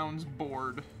of sounds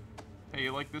bored. Hey,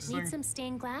 you like this Need thing? some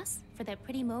stained glass for that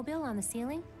pretty mobile on the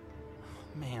ceiling?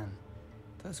 Man,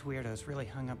 those weirdos really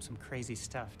hung up some crazy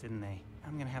stuff, didn't they?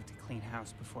 I'm gonna have to clean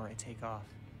house before I take off.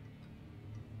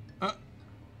 I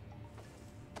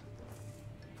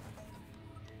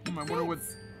wonder what...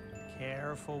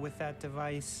 Careful with that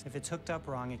device. If it's hooked up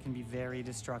wrong, it can be very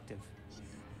destructive.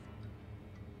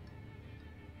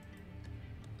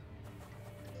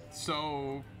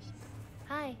 So...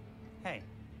 Hi. Hey.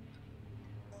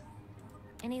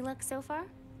 Any luck so far?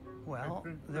 Well,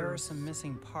 there are some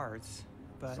missing parts,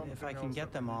 but if I can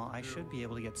get them all, I should be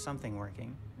able to get something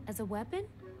working. As a weapon?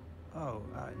 Oh,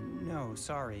 no,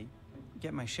 sorry.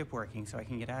 Get my ship working so I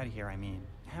can get out of here, I mean.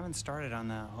 Haven't started on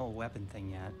the whole weapon thing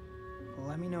yet.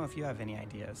 Let me know if you have any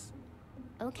ideas.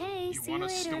 Okay, You see want you a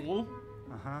later. stool?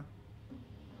 Uh-huh.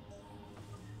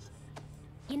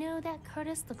 You know, that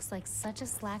Curtis looks like such a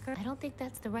slacker. I don't think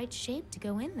that's the right shape to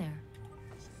go in there.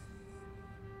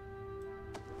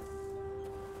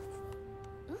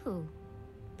 Ooh,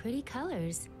 pretty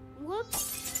colors.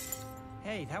 Whoops.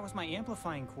 Hey, that was my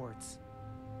amplifying quartz.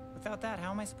 Without that,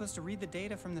 how am I supposed to read the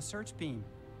data from the search beam?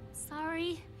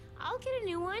 Sorry, I'll get a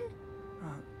new one.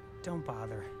 Don't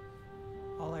bother.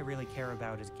 All I really care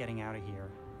about is getting out of here,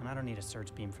 and I don't need a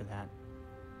search beam for that.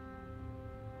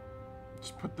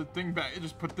 Just put the thing back.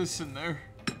 Just put this in there.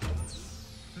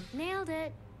 Nailed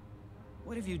it.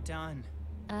 What have you done?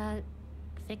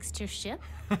 Fixed your ship?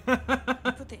 You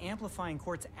put the amplifying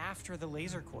quartz after the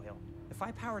laser coil. If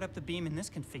I powered up the beam in this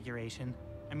configuration,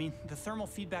 I mean, the thermal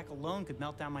feedback alone could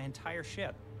melt down my entire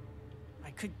ship.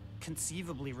 I could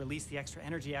conceivably release the extra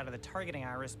energy out of the targeting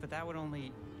iris, but that would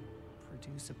only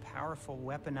produce a powerful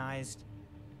weaponized...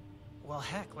 Well,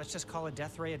 heck, let's just call a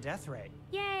death ray a death ray.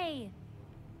 Yay!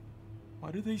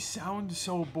 Why do they sound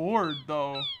so bored,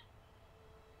 though?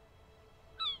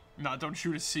 Nah, don't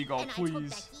shoot a seagull, And I told please.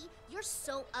 Becky, you're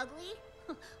so ugly.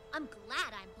 I'm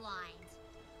glad I'm blind.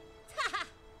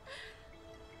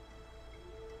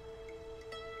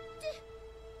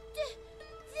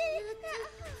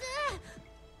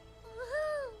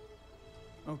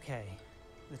 Okay,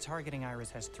 the targeting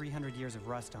iris has 300 years of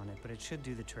rust on it, but it should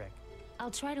do the trick.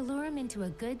 I'll try to lure him into a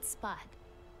good spot.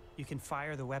 You can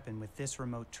fire the weapon with this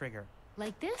remote trigger.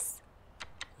 Like this?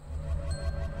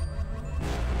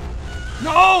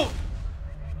 No!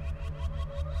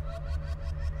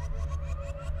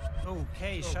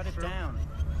 Okay, shut it down.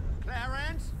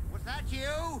 Clarence, was that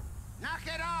you? Knock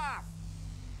it off!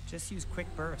 Just use quick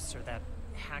bursts, or that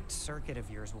hacked circuit of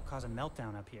yours will cause a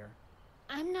meltdown up here.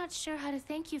 I'm not sure how to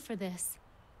thank you for this.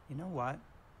 You know what?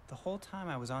 The whole time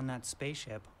I was on that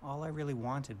spaceship, all I really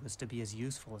wanted was to be as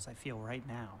useful as I feel right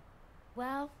now.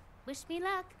 Well, wish me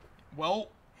luck. Well...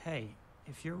 Hey,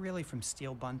 if you're really from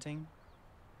Steel Bunting,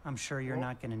 I'm sure you're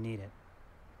not gonna need it.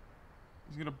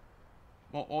 He's gonna...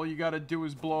 Well, all you gotta do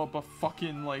is blow up a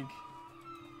fucking, like...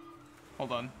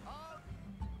 Hold on.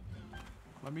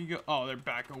 Let me go... Oh, they're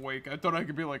back awake. I thought I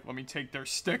could be like, let me take their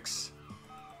sticks.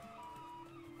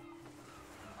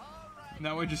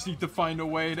 Now I just need to find a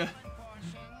way to...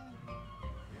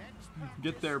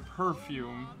 get their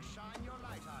perfume.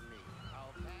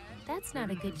 That's not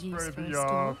a good use Spray for a the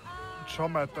stool.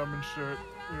 chum at them and shit.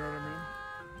 You know what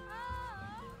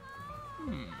I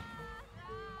mean?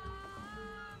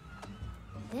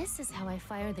 This is how I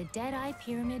fire the Dead-Eye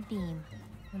Pyramid Beam,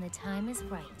 when the time is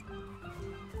right.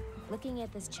 Looking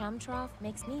at this chum trough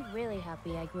makes me really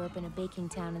happy I grew up in a baking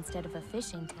town instead of a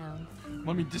fishing town.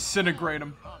 Let me disintegrate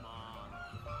him.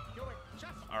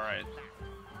 Alright.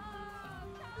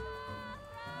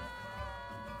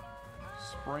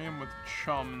 Spray him with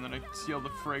chum and then exhale the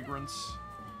fragrance.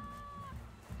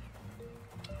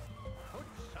 Put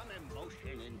some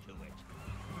emotion into it.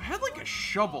 I had like a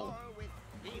shovel. With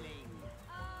feeling.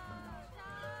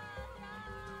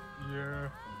 Yeah.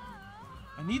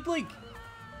 I need like...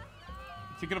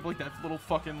 Thinking of like that little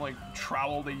fucking like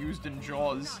trowel they used in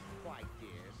Jaws. Not quite,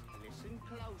 dears. Listen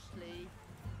closely.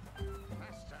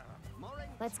 Faster.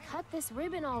 Let's cut this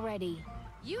ribbon already.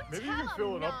 You Maybe you tell can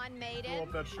fill him, it up. non-maiden. Fill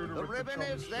up that shooter The with ribbon the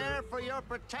chum is shit. there for your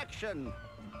protection.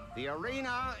 The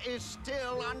arena is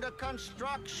still under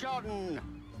construction.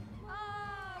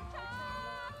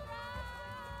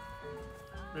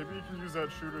 Maybe you can use that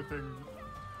shooter thing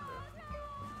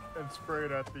and spray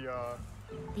it at the,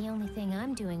 The only thing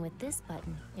I'm doing with this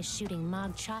button is shooting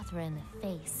Marek1shtar in the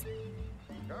face.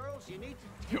 Girls, you need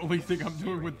to... The only thing I'm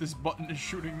doing with this button is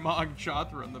shooting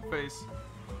Marek1shtar in the face.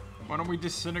 Why don't we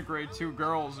disintegrate two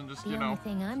girls and just, The you only know...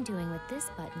 thing I'm doing with this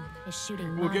button is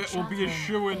shooting We'll be a Marek1shtar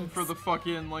shoo-in for the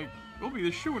fucking, like... We'll be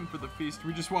the shoo-in for the feast.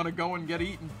 We just want to go and get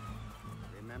eaten.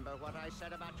 Remember what I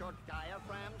said about your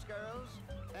diaphragms, girls?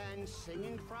 And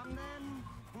singing from them?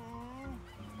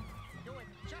 Do it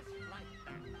just like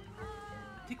that.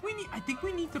 I think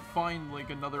we need to find, like,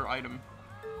 another item.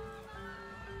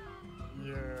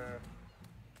 yeah.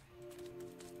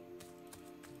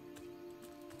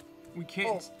 We can't...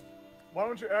 Oh, why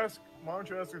don't you ask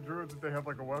the druids if they have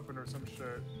like a weapon or some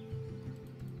shit?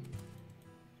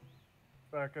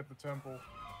 Back at the temple.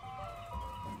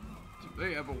 Do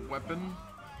they have a weapon?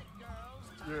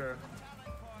 Yeah.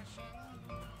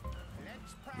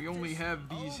 We only have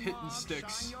these hitting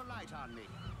sticks.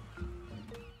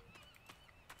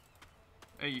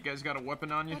 Hey, you guys got a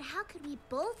weapon on you? But how could we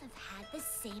both have had the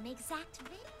same exact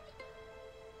thing?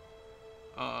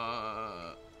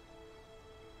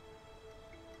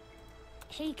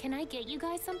 Hey, can I get you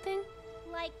guys something?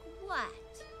 Like what?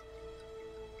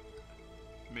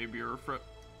 Maybe a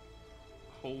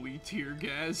holy tear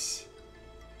gas.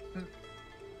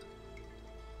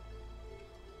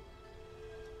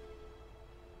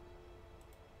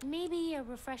 Maybe a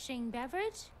refreshing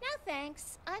beverage? No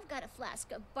thanks. I've got a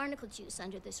flask of barnacle juice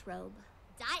under this robe.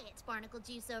 Diet barnacle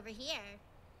juice over here.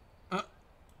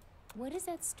 What is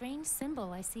that strange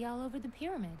symbol I see all over the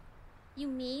pyramid? You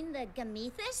mean the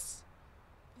Gamethus?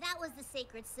 That was the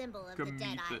sacred symbol of the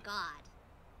Dead-Eye God.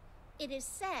 It is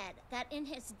said that in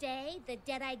his day, the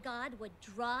Dead-Eye God would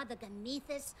draw the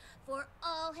Gamethus for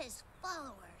all his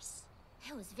followers.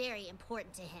 It was very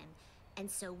important to him,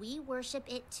 and so we worship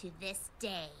it to this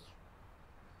day.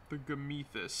 The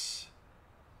Gamethus.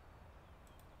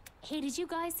 Hey, did you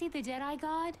guys see the Dead-Eye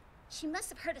God? She must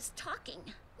have heard us talking.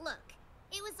 Look,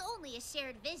 it was only a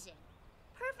shared vision.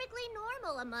 Perfectly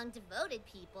normal among devoted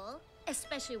people,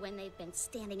 especially when they've been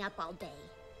standing up all day.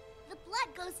 The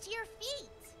blood goes to your feet.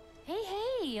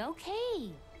 Hey,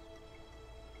 okay.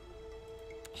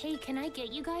 Hey, can I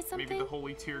get you guys something? Maybe the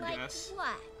holy tear Like gas.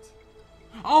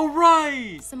 what? All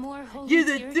right. Some more holy Yeah,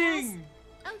 tear the gas? thing.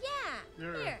 Oh yeah,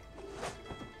 Yeah. here.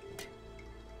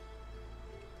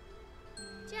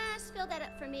 Just fill that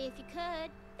up for me if you could.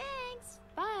 Thanks.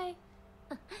 Bye.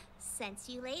 Sense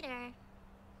you later.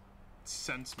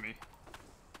 Sense me.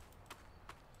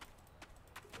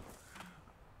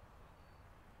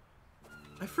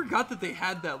 I forgot that they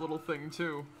had that little thing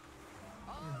too.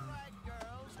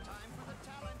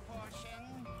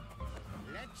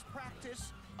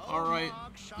 Alright,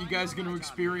 you guys gonna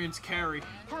experience carry.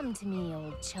 Come to me,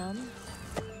 old chum.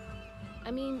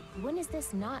 I mean, when is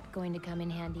this not going to come in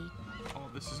handy? Oh,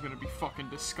 this is gonna be fucking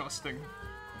disgusting.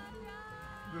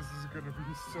 This is gonna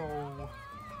be so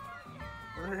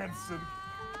rancid.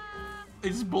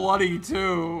 It's bloody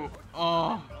too.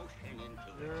 Oh.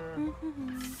 Yeah.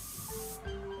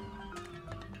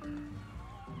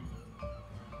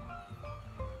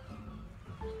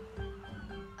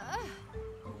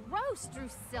 Gross,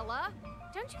 Drusilla.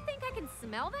 Don't you think I can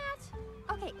smell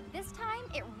that? Okay, this time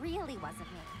it really wasn't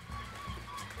me.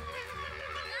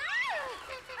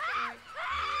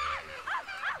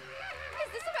 Is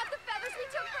this about the feathers we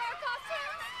took for our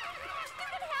costumes? You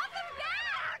can have them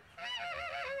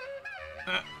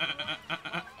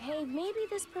back! Hey, maybe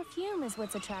this perfume is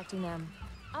what's attracting them.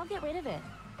 I'll get rid of it.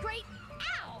 Great!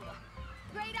 Ow!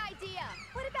 Great idea!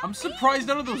 What about I'm surprised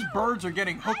none of those birds are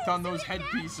getting hooked on those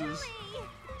headpieces.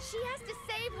 She has to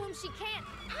save whom she can't.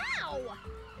 Ow!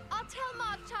 I'll tell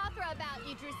Marek1shtar about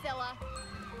you, Drusilla.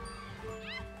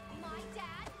 My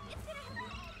dad is gonna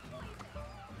have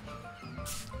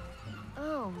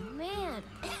Oh, man.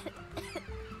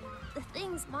 The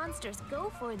things monsters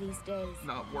go for these days.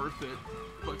 Not worth it.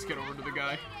 Let's get over to the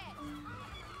guy.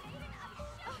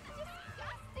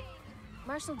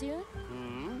 Marshal Dune?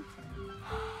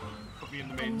 Put me in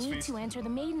the I maiden's need feast. to enter the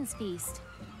Maiden's Feast.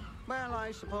 Well,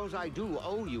 I suppose I do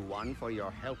owe you one for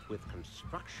your help with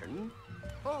construction.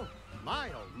 Oh, my.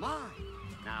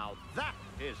 Now that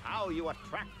is how you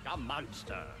attract a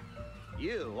monster.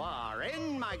 You are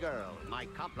in, my girl. My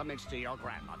compliments to your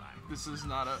grandmother. This is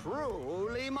not a...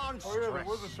 Truly monstrous. Oh yeah, there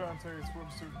was a Shantae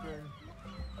swimsuit thing.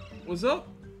 What's up?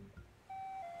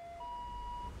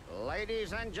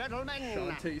 Ladies and gentlemen,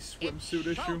 Shantae's swimsuit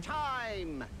it's issue.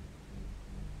 showtime!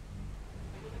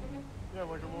 Yeah,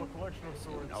 like a little collection of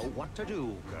swords. You know what to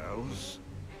do, girls.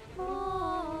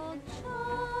 All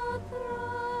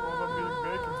them being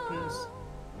Bacon's piece.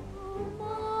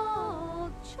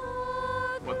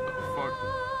 What the fuck?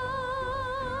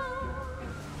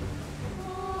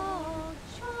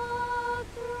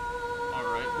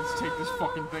 Alright, let's take this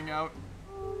fucking thing out.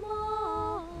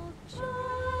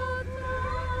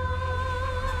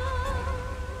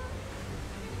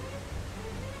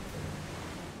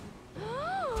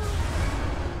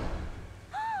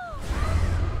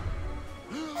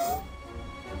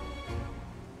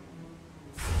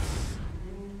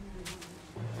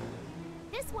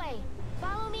 This way.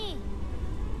 Follow me.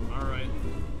 Alright.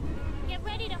 Get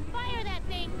ready to fire that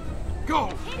thing. Go!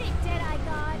 Hit it, Deadeye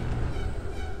God.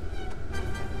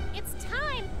 It's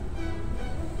time.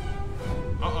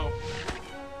 Uh-oh.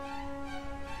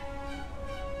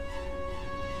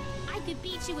 I could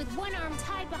beat you with one arm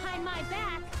tied behind my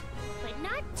back, but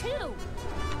not two.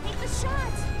 Take the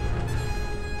shot.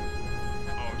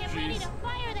 Oh, Get ready jeez. to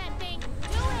fire that thing. Do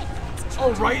it.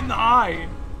 Oh, right in the eye.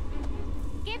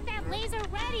 Get that laser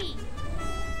ready.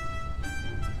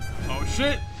 Oh,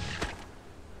 shit.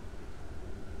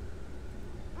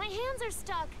 My hands are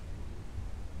stuck.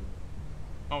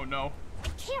 Oh, no. I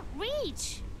can't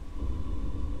reach.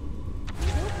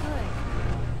 So good.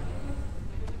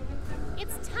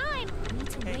 It's time. I need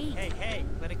to wait. Hey,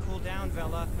 let it cool down,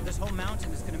 Vela. Or this whole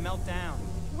mountain is gonna melt down.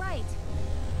 Right.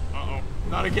 Uh-oh.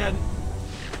 Not again.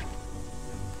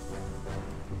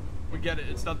 We get it.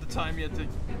 It's not the time yet to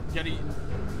get eaten.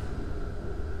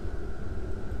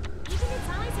 Even its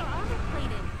eyes are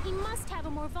armor-plated. He must have a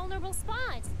more vulnerable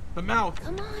spot. The mouth.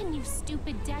 Come on, you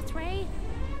stupid death ray.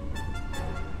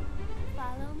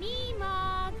 Follow me,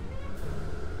 Mog.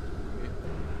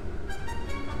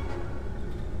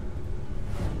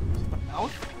 The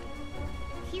mouth?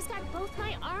 He's got both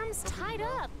my arms tied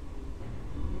up.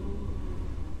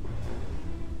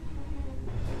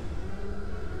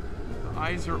 The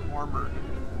eyes are armored.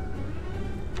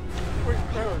 Wait,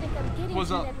 I don't think I'm getting What's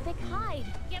through up? that thick hide.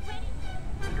 Get ready.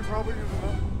 you could probably use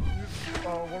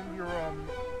one of your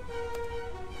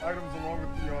items along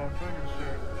with the thing and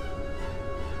shit.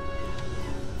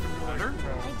 Better?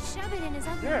 I'd shove it in his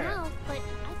ugly Yeah. mouth, but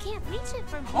I can't reach it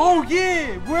from here. Oh,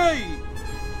 yeah, right.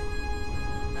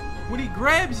 When he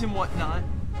grabs and whatnot.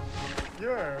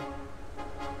 Yeah.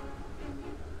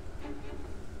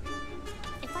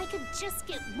 If I could just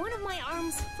get one of my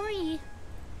arms free,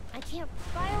 I can't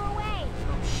fire away.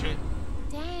 Oh, shit.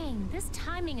 Dang, this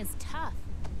timing is tough.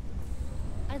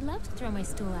 I'd love to throw my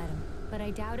stool at him, but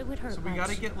I doubt it would hurt So we much.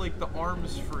 gotta get, like, the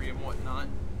arms free and whatnot.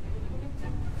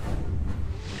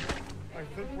 I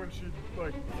think when she,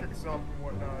 like, kicks up and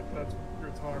whatnot, that's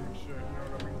your time and shit, you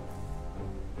know what I mean?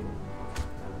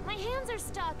 My hands are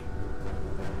stuck.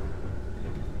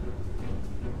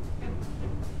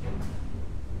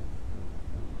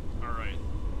 Alright.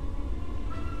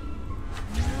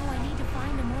 No, I need to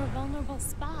find a more vulnerable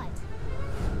spot.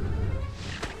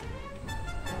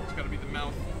 It's gotta be the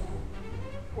mouth.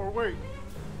 Or wait,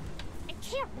 I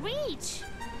can't reach.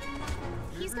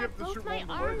 He's maybe you got have to both shoot my one of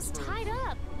the legs arms first. tied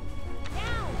up.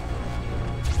 Now,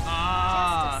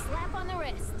 Ah. just a slap on the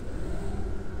wrist.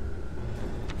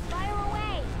 Fire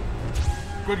away.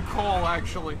 Good call,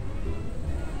 actually.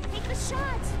 Take the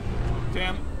shot.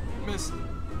 Damn. Missed.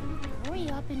 Hurry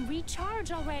up and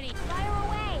recharge already. Fire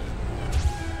away.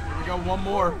 Here we go, one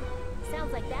more.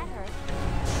 Sounds like that hurt.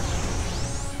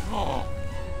 Oh.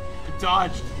 It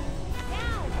dodged.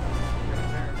 Now.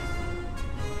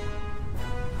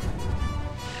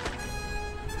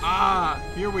 Ah,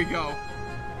 here we go.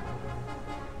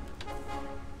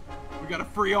 We got a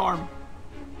free arm.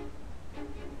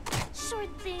 Short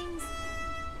things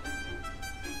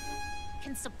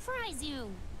can surprise you.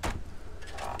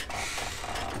 Ha!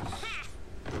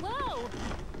 Whoa!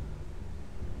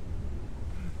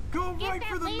 Go Get right that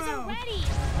for the laser mouth. ready.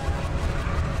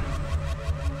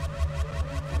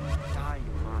 Die,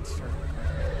 you monster.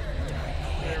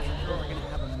 there we go. We're gonna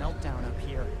have a meltdown up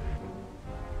here.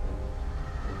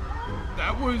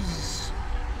 That was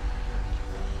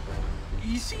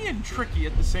easy and tricky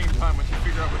at the same time once you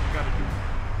figure out what you gotta do.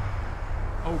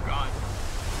 Oh god.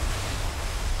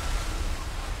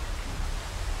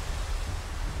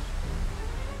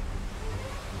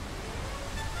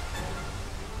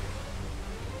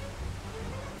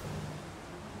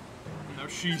 Now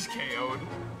she's KO'd.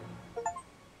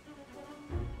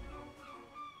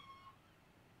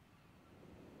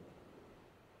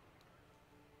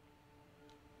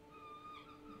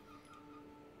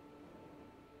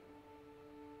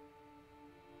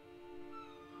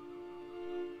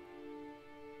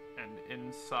 find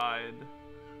inside.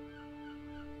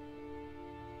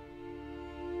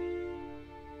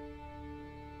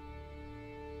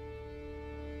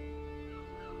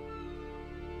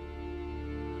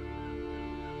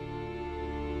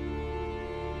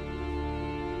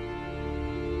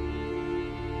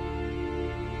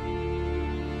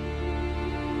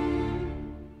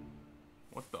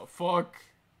 What the fuck?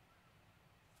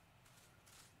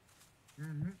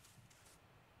 Mm-hmm.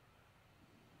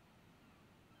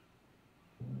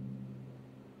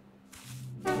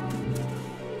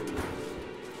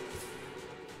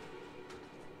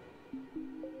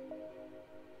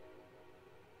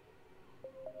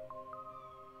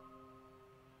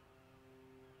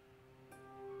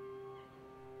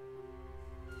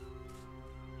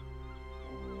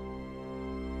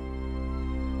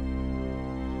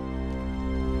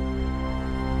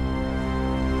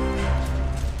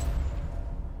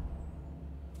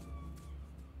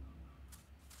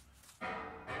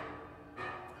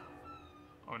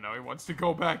 Oh no, he wants to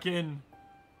go back in.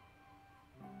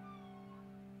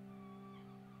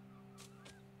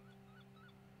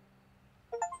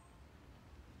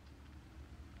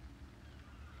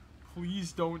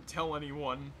 Please don't tell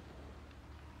anyone.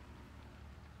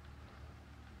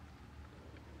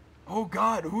 Oh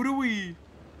god, who do we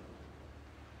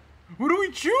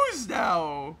choose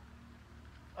now?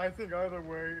 I think either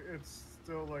way, it's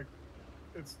still like,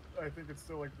 I think it's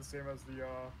still like the same as the,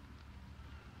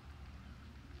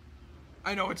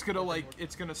 I know it's gonna like,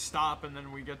 it's gonna stop and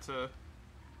then we get to...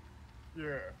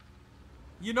 Yeah.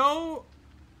 You know,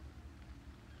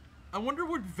 I wonder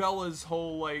what Vela's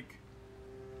whole, like,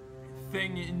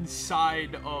 thing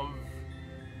inside of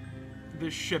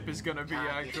this ship is gonna be,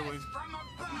 actually.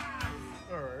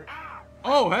 Alright.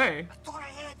 Oh, hey! I thought I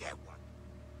had that one.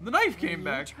 The knife Were came you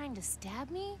back. trying to stab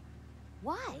me?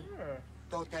 Why? Yeah.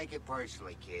 Don't take it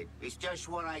personally, kid. It's just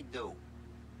what I do.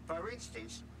 For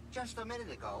instance, just a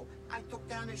minute ago, I took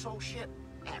down this whole ship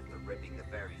after ripping the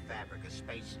very fabric of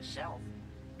space itself.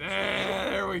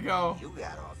 There we go. You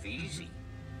got off easy.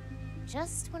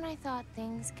 Just when I thought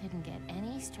things couldn't get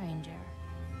any stranger.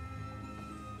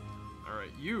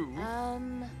 Alright, you.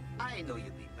 I knew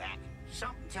you'd be back.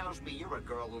 Something tells me you're a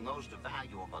girl who knows the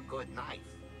value of a good knife.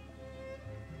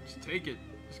 Just take it.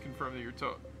 Just confirm that you're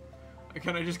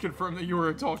Can I just confirm that you were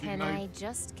a talking Can knife? I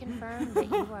just confirm that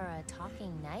you are a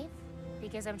talking knife?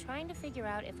 Because I'm trying to figure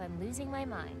out if I'm losing my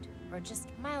mind or just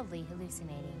mildly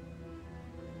hallucinating.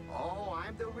 Oh,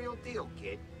 I'm the real deal,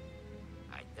 kid.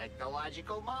 A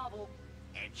technological marvel.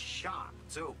 And sharp,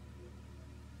 too.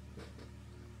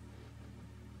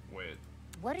 Wait.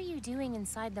 What are you doing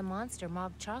inside the monster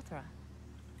Marek1shtar?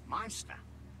 Monster?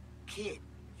 Kid,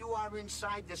 you are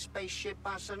inside the spaceship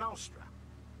Marek1shtar.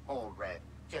 Or,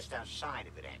 just outside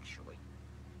of it, actually.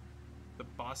 The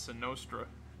Bossa Nostra.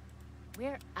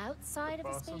 We're outside of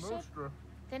the spaceship? Nostra.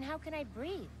 Then how can I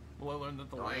breathe? Well, I learned that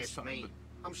the Don't last ask time, me.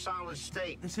 but I'm solid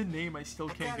state. there's a name I still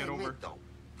can't gotta get over. admit, though,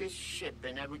 this ship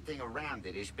and everything around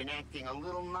it has been acting a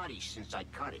little nutty since I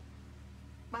cut it.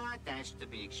 But that's to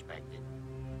be expected.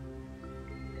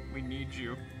 We need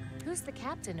you. Who's the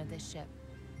captain of this ship?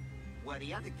 Well,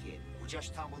 the other kid who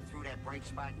just tumbled through that bright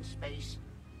spot in space,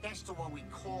 that's the one we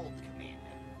called Commander.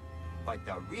 But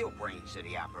the real brains of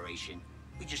the operation,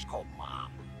 we just call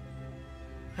Mom.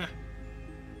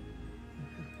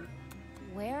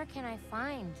 Where can I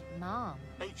find Mom?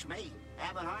 Beats me.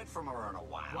 Haven't heard from her in a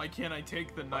while. Why can't I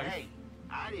take the But knife? hey,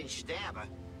 I didn't stab her.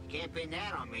 Can't pin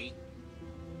that on me.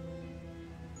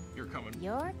 You're coming.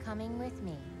 You're coming with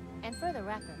me. And for the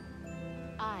record,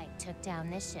 I took down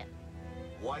this ship.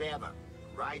 Whatever.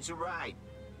 Ride's a ride.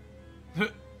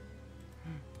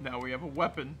 Now we have a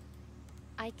weapon.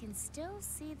 I can still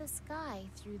see the sky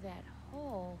through that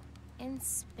hole in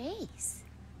space.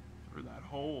 Through that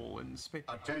hole in space.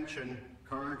 Attention,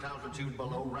 current altitude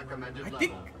below recommended I level.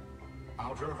 think-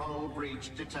 Outer hull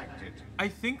breach detected. I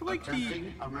think like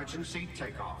Attempting emergency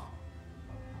takeoff.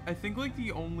 I think like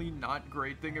the only not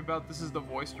great thing about this is the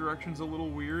voice direction's a little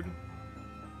weird.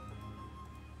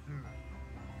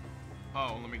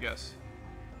 Oh, let me guess.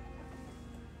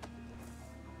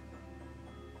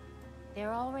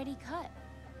 They're already cut.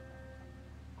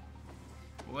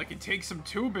 Well, I can take some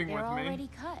tubing They're with already me.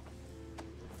 cut.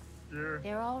 Yeah.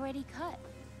 They're already cut.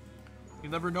 You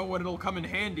never know when it'll come in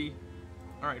handy.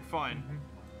 Alright, fine.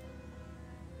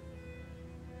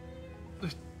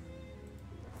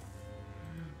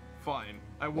 Fine.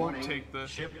 I won't Warning, take the...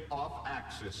 ship off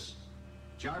axis.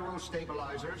 Gyro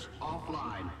stabilizers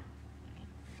offline.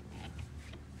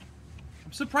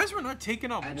 I'm surprised we're not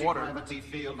taking up water. Anti-gravity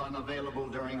field unavailable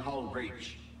during hull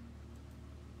breach.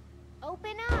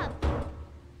 Open up!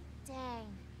 Dang,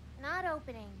 not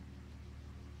opening.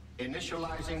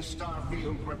 Initializing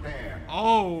starfield repair.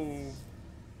 Oh.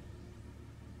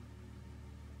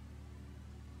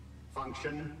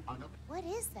 Function on. What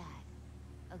is that?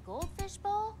 A goldfish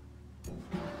bowl?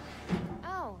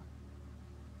 Oh.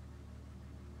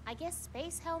 I guess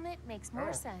space helmet makes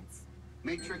more sense.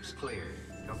 Matrix cleared.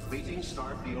 Completing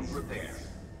starfield repair.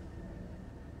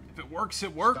 If it works,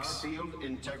 it works. Starfield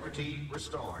integrity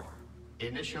restored.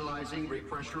 Initializing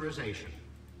repressurization.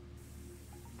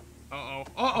 Uh-oh.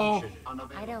 Uh-oh.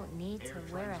 I don't need to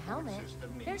wear a helmet.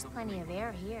 There's plenty of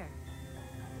air here.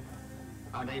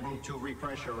 Unable to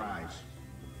repressurize.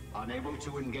 Unable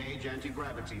to engage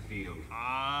anti-gravity field.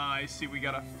 Ah, I see. We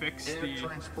gotta fix Air the...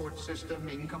 transport system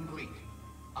incomplete.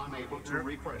 Unable to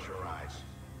repressurize.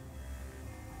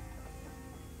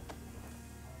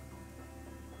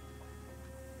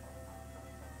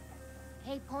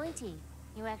 Hey, Pointy,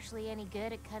 you actually any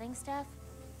good at cutting stuff?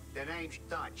 The name's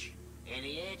Dutch. And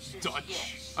the answer's Dutch.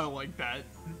 yes. I like that.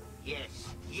 Yes,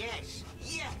 yes,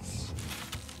 yes!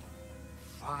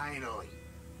 Finally.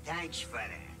 Thanks for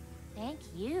that. Thank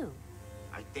you.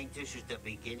 I think this is the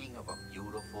beginning of a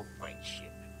beautiful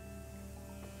friendship.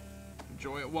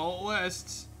 Enjoy it while it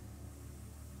lasts.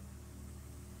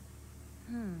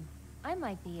 I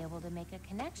might be able to make a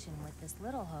connection with this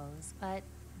little hose, but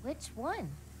which one?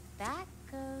 That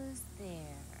goes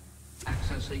there.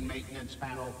 Accessing maintenance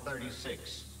panel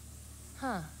 36.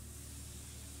 Huh.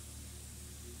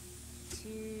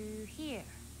 To here.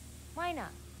 Why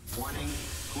not? Warning,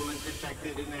 coolant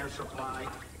detected in air supply.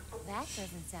 That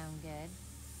doesn't sound good.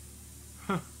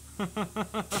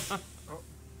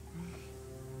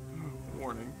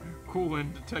 Warning.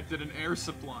 Coolant detected in air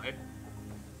supply.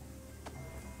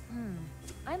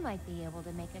 I might be able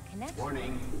to make a connection.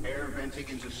 Warning, air venting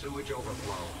into sewage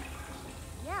overflow.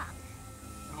 Yeah.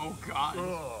 Oh, God.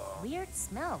 Weird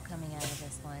smell coming out of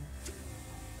this one.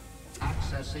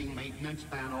 Accessing maintenance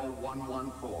panel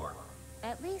 114.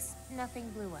 At least nothing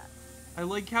blew up. I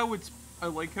like how it's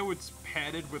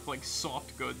padded with, like,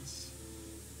 soft goods.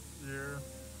 Yeah.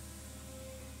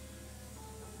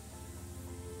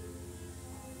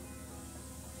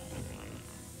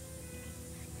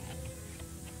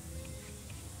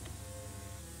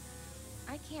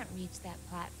 I can't reach that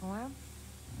platform.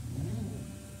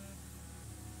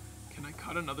 Can I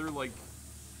cut another, like...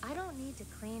 I don't need to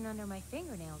clean under my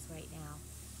fingernails right now.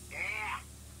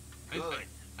 Yeah. Good.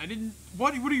 I didn't...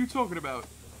 What are you talking about?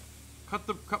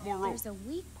 Cut more rope. There's a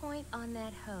weak point on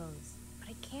that hose, but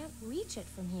I can't reach it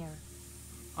from here.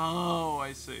 Oh,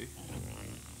 I see.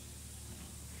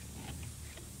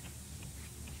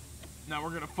 Now we're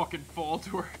gonna fucking fall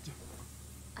to our...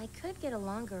 I could get a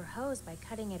longer hose by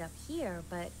cutting it up here,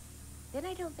 but then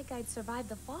I don't think I'd survive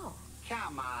the fall.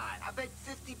 Come on. I bet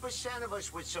 50% of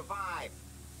us would survive.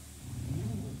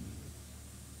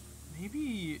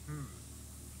 Maybe...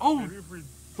 Oh, Maybe if we...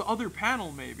 the other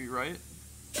panel maybe, right?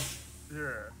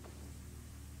 Yeah.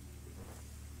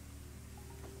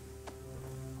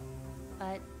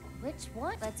 But which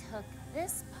one? Let's hook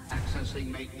this part. Accessing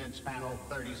maintenance panel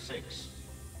 36.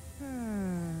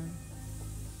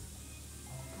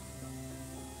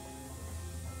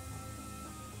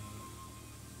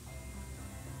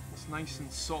 It's nice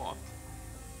and soft.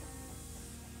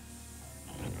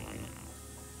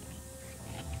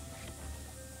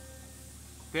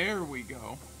 There we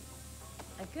go.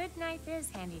 A good knife is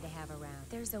handy to have around.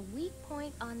 There's a weak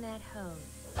point on that hose.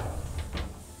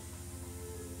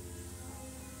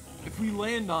 If we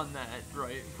land on that,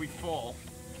 right, if we fall,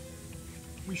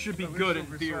 we should be At least good in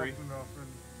it'll be theory. soft enough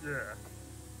and, yeah.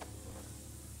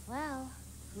 Well,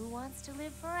 who wants to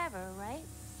live forever, right?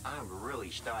 I'm really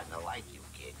starting to like you,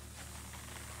 kid.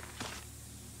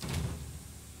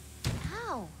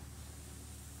 Ow!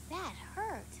 That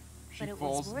hurt. She But it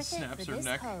falls was and worth it snaps for her this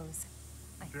neck. hose.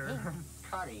 I think.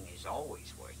 Cutting is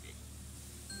always worth it.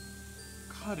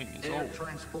 Cutting is Air old.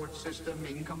 transport system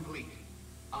incomplete.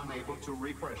 Unable to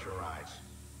repressurize.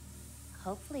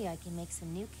 Hopefully I can make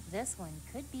some new... This one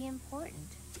could be important.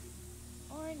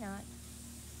 Or not.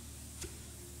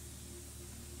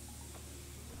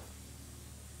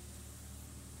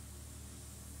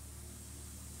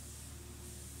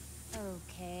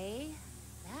 Okay.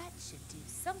 That should do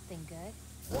something good.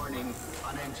 Warning,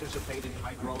 unanticipated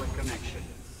hydraulic connection.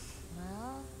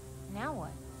 Well, now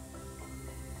what?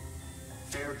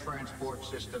 Air transport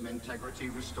system integrity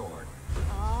restored.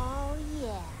 Oh,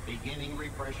 yeah. Beginning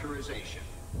repressurization.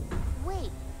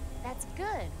 Wait, that's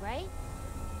good, right?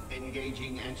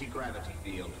 Engaging anti-gravity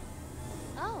field.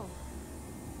 Oh,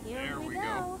 here There we we go.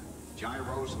 go.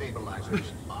 Gyro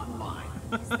stabilizers online.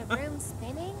 Is the room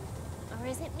spinning? Or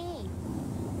is it me?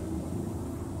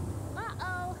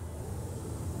 Uh-oh.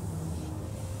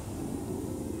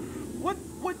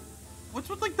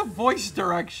 the voice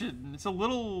direction. It's a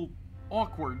little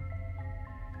awkward.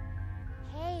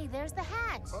 Hey, there's the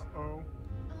hatch. Uh-oh.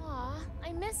 Aw,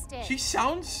 I missed it. She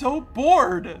sounds so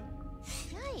bored.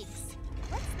 Yikes.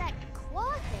 What's that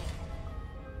claw thing?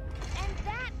 And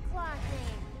that claw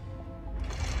thing.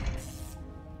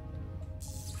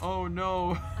 Oh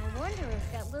no. I wonder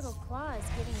if that little claw is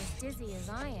getting as dizzy as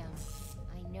I am.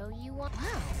 I know you want.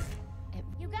 Wow.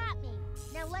 You got me.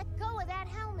 Now let go of that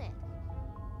helmet.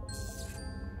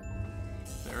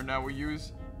 There, now we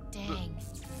use. Dang.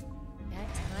 That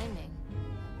timing.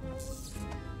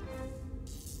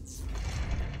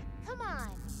 Come on.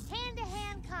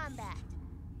 Hand-to-hand combat.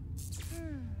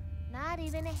 Not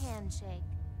even a handshake.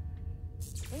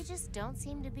 They just don't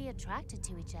seem to be attracted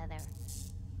to each other.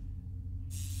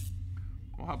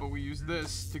 Well, how about we use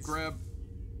this to grab.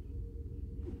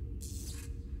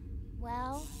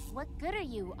 Well, what good are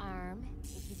you, arm,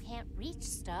 if you can't reach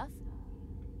stuff?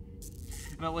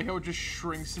 And I like how it just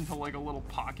shrinks into like a little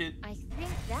pocket. I think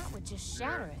that would just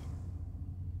shatter it.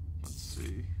 Let's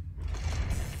see.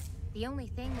 The only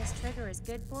thing this trigger is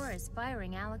good for is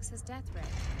firing Alex's death ray.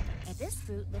 And this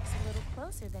boot looks a little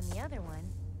closer than the other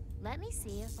one. Let me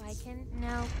see if I can...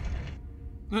 No.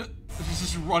 She's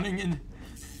just running in.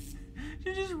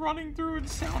 She's just running through and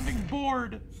sounding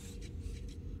bored.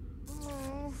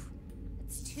 Oh,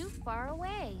 it's too far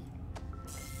away.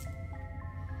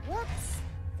 Whoops.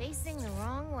 Facing the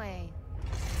wrong way.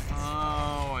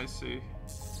 Oh, I see.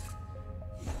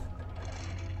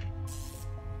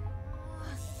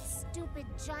 Stupid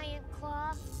giant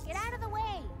claw. Get out of the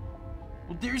way.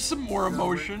 Well, there's some more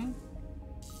emotion.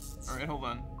 Alright, hold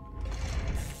on.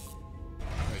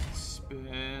 Alright,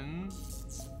 spin.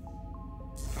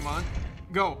 Come on.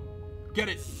 Go. Get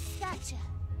it. Gotcha.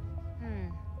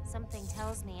 Something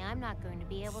tells me I'm not going to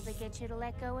be able to get you to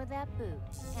let go of that boot,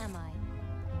 am I?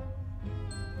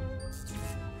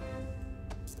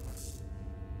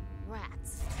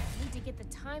 Rats. Need to get the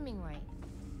timing right.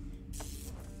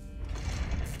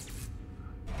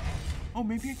 Oh,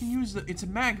 maybe I can use the. It's a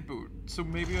mag boot, so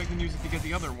maybe I can use it to get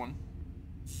the other one.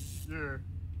 Yeah.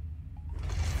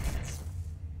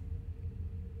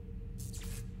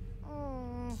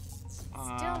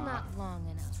 Still not long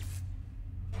enough.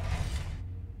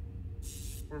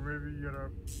 Or maybe you gotta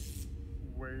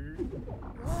wait.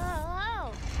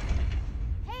 Whoa!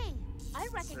 Hey, I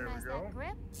recognize go. that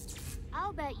grip.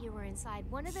 I'll bet you were inside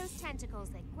one of those tentacles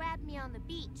that grabbed me on the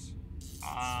beach.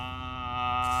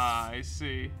 Ah, I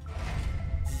see.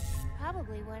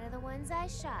 Probably one of the ones I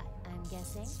shot, I'm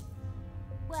guessing.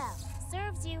 Well,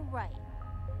 serves you right.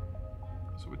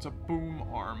 So it's a boom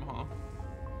arm, huh?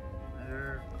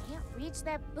 Yeah. Can't reach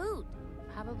that boot.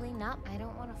 Probably not. I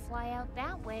don't want to fly out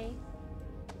that way.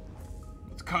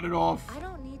 Let's cut it off. I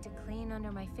don't need to clean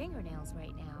under my fingernails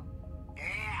right now.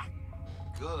 Yeah.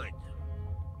 Good.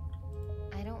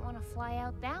 I don't want to fly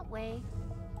out that way.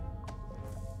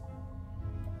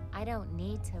 I don't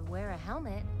need to wear a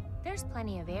helmet. There's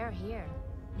plenty of air here.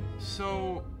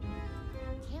 So...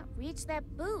 Can't reach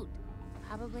that boot.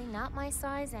 Probably not my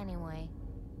size anyway.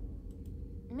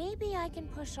 Maybe I can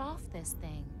push off this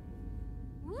thing.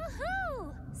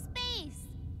 Woohoo!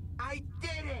 Space! I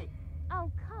did it!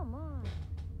 Oh, come on.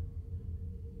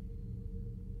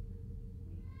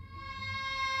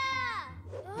 Ah!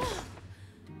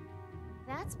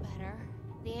 That's better.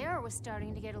 The air was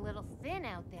starting to get a little thin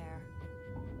out there.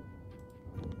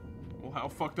 Well, how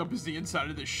fucked up is the inside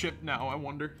of this ship now, I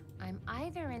wonder? I'm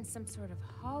either in some sort of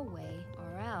hallway,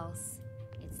 or else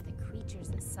it's the creature's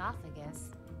esophagus.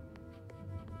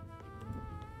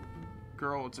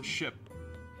 Girl, it's a ship.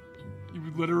 You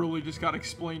literally just got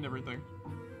explained everything.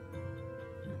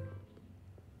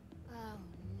 Oh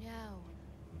no.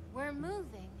 We're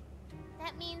moving.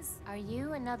 That means... Are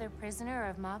you another prisoner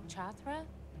of Marek1shtar?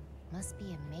 Must be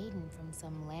a maiden from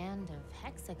some land of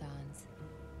hexagons.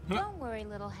 Don't worry,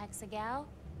 little hexagal.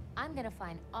 I'm gonna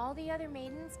find all the other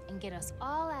maidens and get us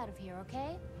all out of here,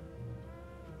 okay?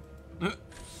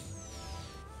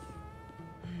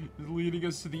 Leading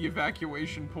us to the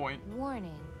evacuation point.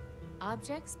 Warning.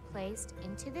 Objects placed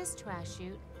into this trash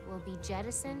chute will be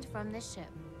jettisoned from the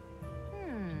ship.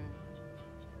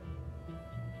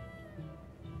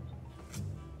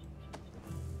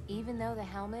 Even though the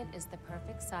helmet is the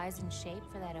perfect size and shape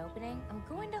for that opening, I'm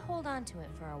going to hold on to it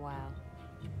for a while.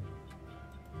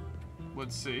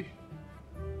 Let's see.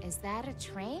 Is that a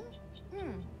train?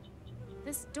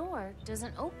 This door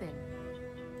doesn't open.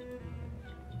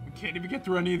 We can't even get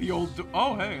through any of the old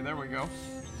oh, hey, there we go.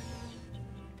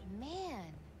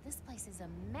 Man, this place is a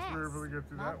mess. We're able to get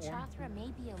through that one. Marek1shtar may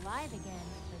be alive again,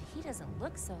 but he doesn't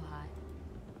look so hot.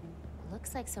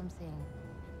 Looks like something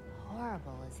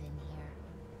horrible is in here.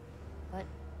 But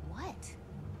what?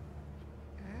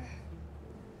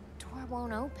 Door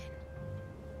won't open.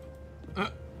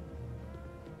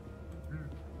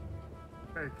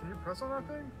 Hey, can you press on that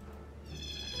thing?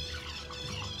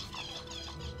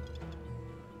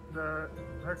 The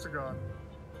hexagon.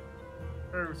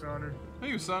 Hey, Usani.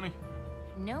 Hey, Usani.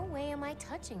 No way am I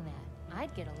touching that.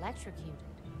 I'd get electrocuted.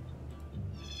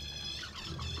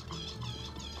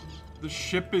 The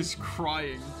ship is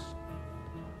crying.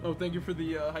 Oh, thank you for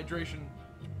the hydration.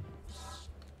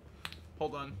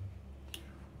 Hold on.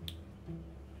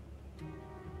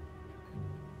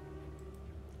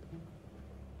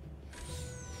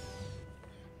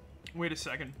 Wait a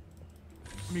second.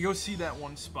 Let me go see that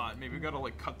one spot. Maybe we gotta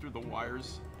like cut through the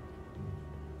wires.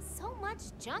 So much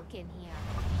junk in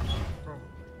here.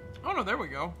 Oh no, there we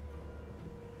go.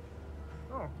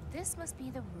 Oh. This must be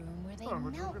the room where they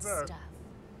look melt at that. stuff.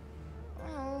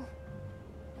 Oh,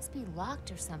 must be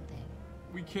locked or something.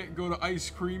 We can't go to Ice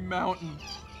Cream Mountain.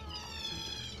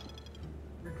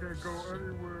 We can't go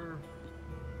anywhere.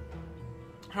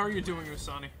 How are you doing,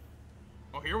 Usani?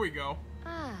 Oh, here we go.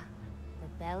 Ah, the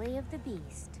belly of the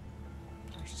beast.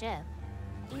 Or ship.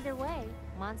 Either way,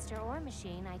 monster or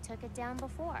machine, I took it down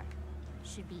before.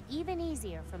 Should be even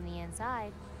easier from the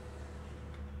inside.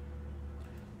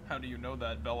 How do you know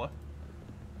that, Bella?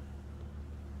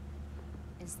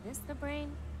 Is this the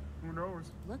brain? Who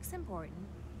knows? Looks important,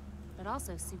 but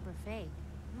also super fake.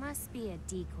 Must be a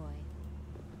decoy.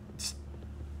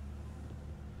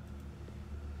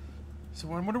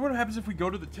 So I wonder what happens if we go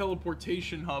to the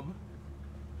teleportation hub.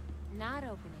 Not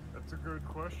opening. That's a good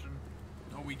question.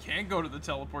 No, we can't go to the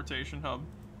teleportation hub.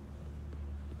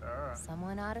 Ah.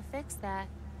 Someone ought to fix that.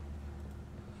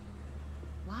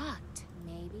 Locked,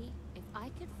 maybe. If I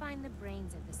could find the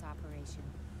brains of this operation,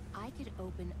 I could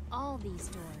open all these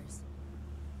doors.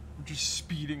 We're just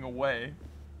speeding away.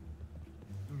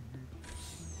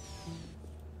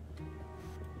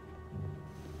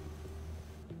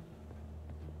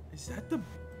 Is that the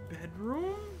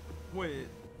bedroom? Wait.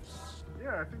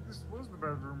 Yeah, I think this was the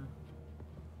bedroom.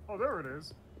 Oh, there it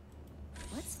is.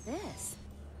 What's this?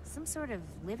 Some sort of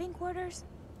living quarters?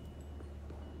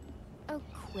 Oh,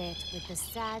 quit with the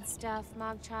sad stuff,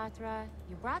 Marek1shtar.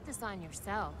 You brought this on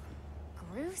yourself.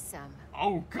 Gruesome.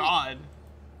 Oh, God.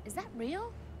 Is that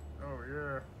real? Oh,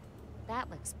 yeah. That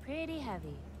looks pretty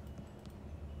heavy.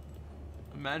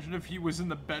 Imagine if he was in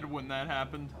the bed when that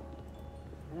happened.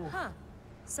 Oof. Huh.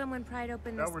 Someone pried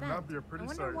open That this would vent. not be a pretty I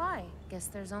wonder sight. why. Guess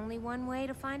there's only one way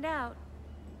to find out.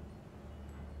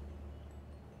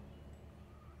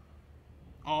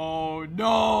 Oh,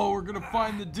 no. We're gonna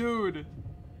find the dude.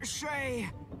 Shay,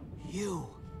 you.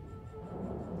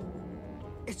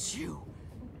 It's you.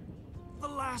 The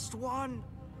last one.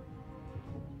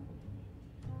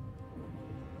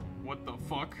 What the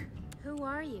fuck? Who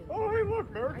are you? Oh, hey,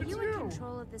 look, Marek, Are it's you you. in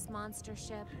control of this monster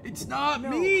ship? It's not No,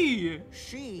 me.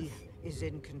 She is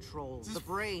in control. The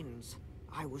brains.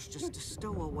 I was just a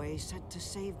stowaway sent to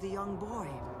save the young boy.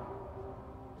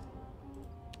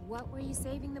 What were you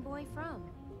saving the boy from?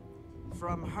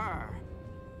 From her.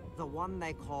 The one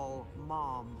they call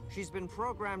Mom. She's been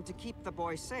programmed to keep the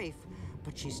boy safe,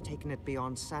 but she's taken it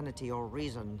beyond sanity or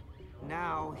reason.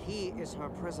 Now he is her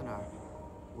prisoner.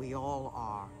 We all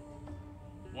are.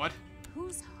 What?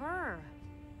 Who's her?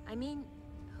 I mean,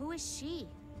 who is she?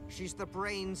 She's the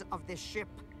brains of this ship.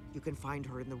 You can find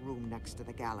her in the room next to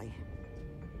the galley.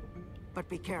 But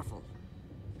be careful.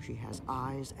 She has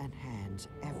eyes and hands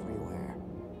everywhere.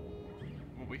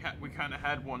 Well, we kind of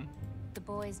had one. The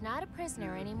boy's not a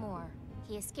prisoner anymore.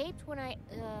 He escaped when I,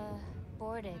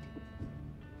 boarded.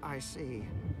 I see.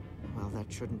 Well,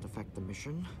 that shouldn't affect the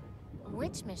mission.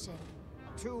 Which mission?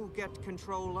 To get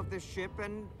control of this ship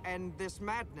and end this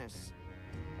madness.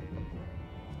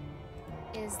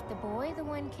 Is the boy the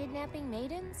one kidnapping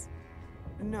maidens?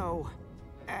 No.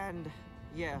 And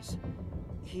yes,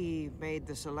 he made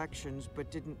the selections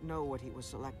but didn't know what he was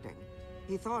selecting.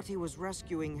 He thought he was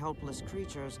rescuing helpless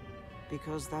creatures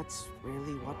because that's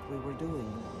really what we were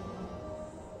doing.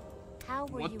 How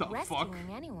were What you the rescuing fuck?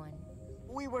 anyone?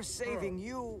 We were saving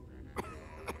you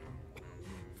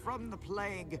from the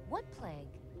plague. What plague?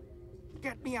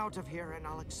 Get me out of here and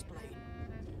I'll explain.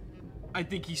 I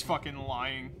think he's fucking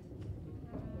lying.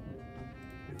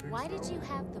 Why did you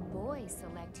have the boy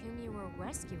select whom you were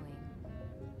rescuing?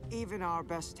 Even our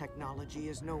best technology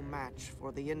is no match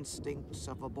for the instincts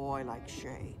of a boy like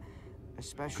Shay.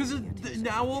 Especially Because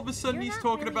now all of a sudden You're he's not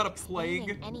talking really about a explaining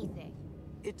plague. Anything.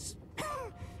 It's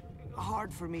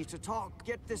hard for me to talk.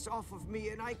 Get this off of me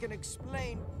and I can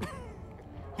explain.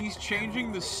 He's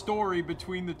changing the story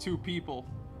between the two people.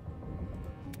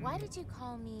 Why did you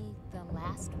call me the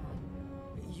last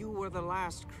one? You were the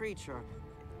last creature,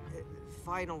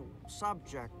 final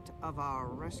subject of our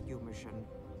rescue mission.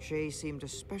 Shay seemed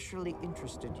especially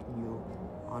interested in you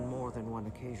on more than one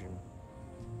occasion.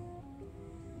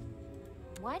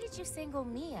 Why did you single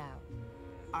me out?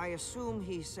 I assume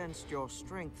he sensed your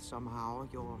strength somehow,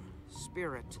 your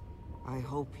spirit. I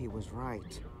hope he was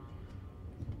right.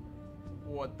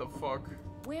 What the fuck?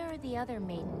 Where are the other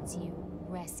maidens you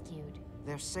rescued?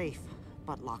 They're safe,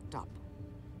 but locked up.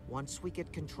 Once we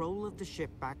get control of the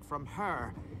ship back from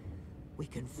her, we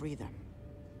can free them.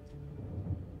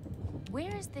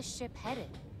 Where is this ship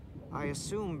headed? I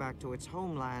assume back to its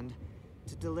homeland,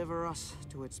 to deliver us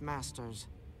to its masters.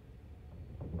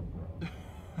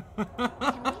 Can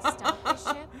we stop the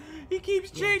ship? He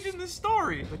keeps changing the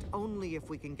story. But only if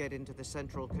we can get into the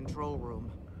central control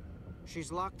room.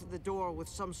 She's locked the door with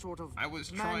some sort of I was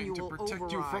trying to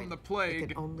protect you from the plague. It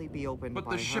can only be opened but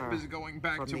by the ship her is going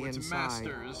back from to the its inside.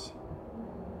 masters.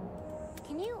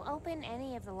 Can you open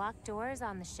any of the locked doors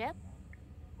on the ship?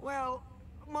 Well,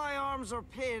 my arms are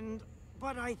pinned,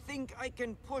 but I think I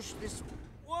can push this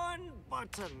one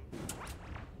button.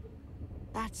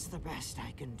 That's the best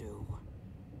I can do.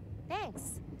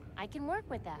 Thanks. I can work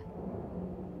with that.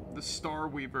 The Star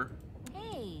Weaver.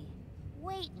 Hey,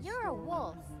 wait, you're a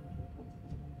wolf.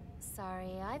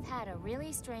 Sorry, I've had a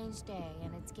really strange day,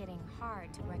 and it's getting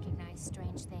hard to recognize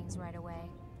strange things right away.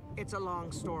 It's a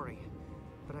long story,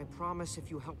 but I promise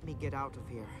if you help me get out of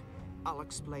here, I'll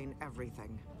explain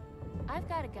everything. I've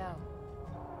got to go.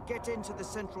 Get into the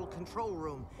central control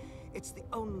room. It's the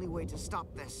only way to stop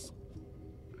this.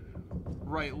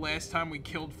 Right, last time we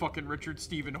killed fucking Richard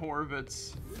Steven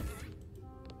Horvitz.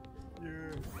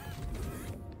 Yeah.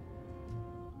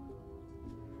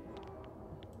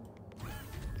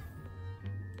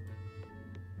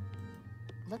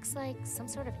 Looks like some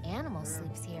sort of animal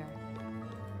sleeps here.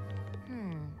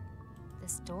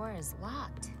 This door is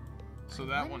locked. So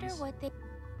that I wonder one's... what they...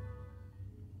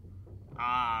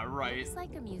 Ah, right. Looks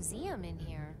like a museum in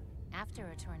here after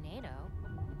a tornado.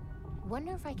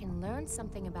 Wonder if I can learn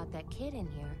something about that kid in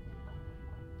here.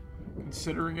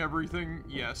 Considering everything,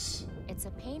 yes. It's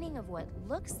a painting of what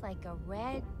looks like a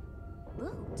red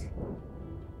boot.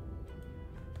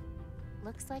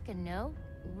 Looks like a note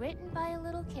written by a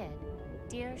little kid.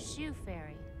 Dear Shoe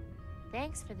Fairy,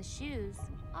 thanks for the shoes.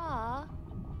 Aw,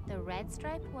 the red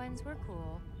striped ones were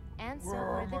cool, and so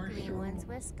were the green ones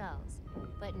with skulls.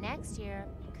 But next year,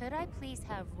 could I please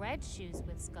have red shoes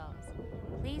with skulls?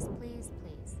 Please, please,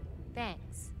 please.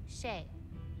 Thanks, Shay.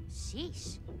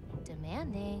 Sheesh,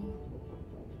 demanding.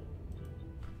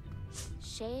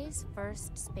 Shay's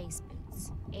first space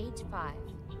boots, age 5.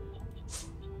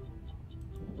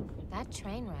 That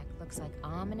train wreck looks like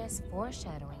ominous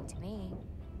foreshadowing to me.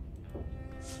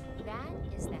 That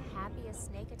is the happiest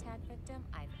snake attack victim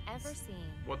I've ever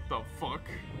seen. What the fuck?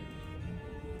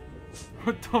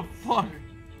 What the fuck?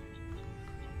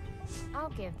 I'll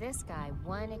give this guy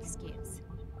one excuse.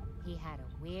 He had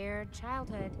a weird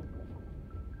childhood.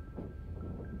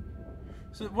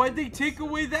 So why'd they take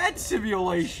away that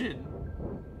simulation?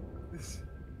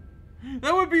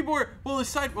 That would be more... Well,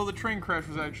 the train crash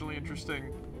was actually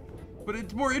interesting. But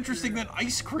it's more interesting than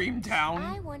Ice Cream Town.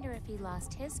 I wonder if he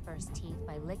lost his first teeth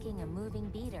by licking a moving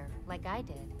beater, like I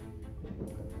did.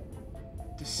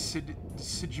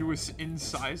 Deciduous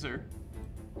incisor.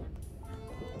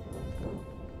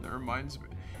 That reminds me.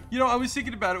 You know, I was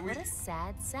thinking about it. What a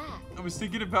sad sack. I was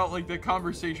thinking about, like, the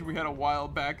conversation we had a while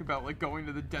back about, like, going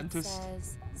to the dentist. It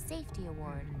says, Safety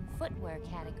Award, Footwear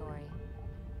category.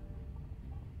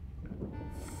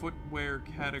 Footwear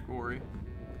category.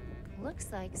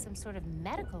 Looks like some sort of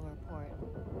medical report.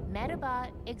 Metabot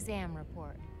exam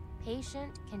report.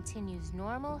 Patient continues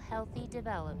normal, healthy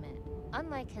development.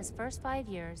 Unlike his first 5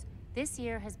 years, this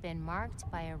year has been marked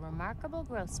by a remarkable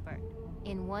growth spurt.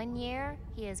 In 1 year,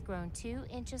 he has grown 2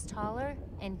 inches taller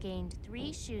and gained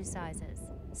 3 shoe sizes.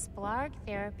 Splarg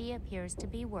therapy appears to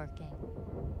be working.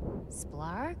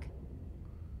 Splarg?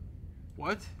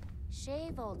 What? Shea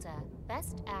Volta,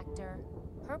 Best Actor,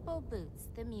 Purple Boots,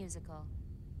 the musical.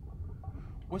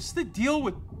 What's the deal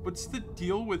with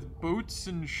boots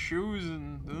and shoes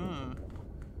and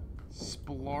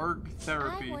Splarg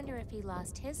therapy? I wonder if he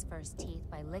lost his first teeth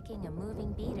by licking a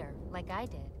moving beater, like I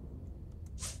did.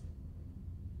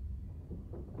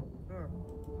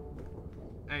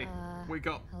 Hey, wake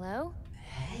up. Hello?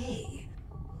 Hey,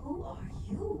 who are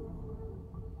you?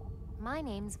 My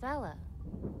name's Vela.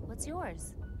 What's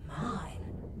yours? Mine?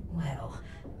 Well,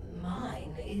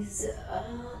 mine is,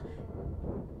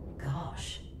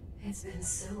 gosh, it's been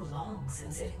so long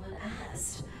since anyone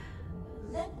asked.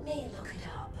 Let me look it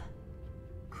up.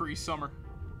 Cree Summer.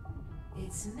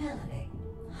 It's Melanie.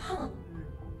 Huh.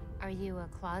 Are you a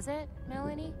closet,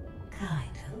 Melanie?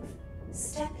 Kind of.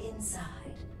 Step inside.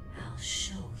 I'll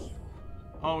show you.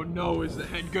 Oh no, is the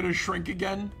head gonna shrink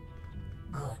again?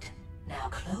 Good. Now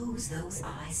close those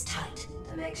eyes tight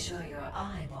to make sure your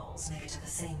eyeballs make it to the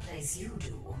same place you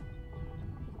do.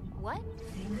 What?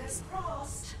 Fingers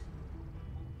crossed.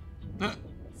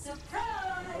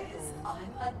 Surprise!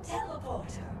 I'm a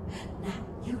teleporter. Now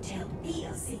you tell me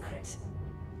a secret.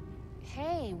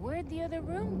 Hey, where'd the other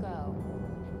room go?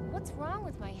 What's wrong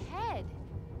with my head?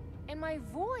 And my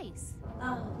voice?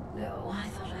 Oh, no, I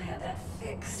thought I had that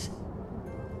fixed.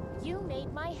 You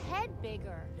made my head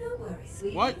bigger. Don't worry,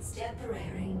 sweetie. What? It's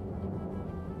temporary.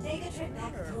 Take a trip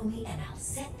back through me and I'll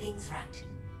set things right.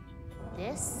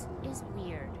 This is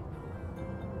weird.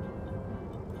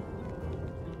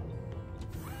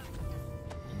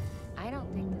 I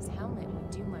don't think this helmet would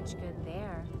do much good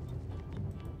there.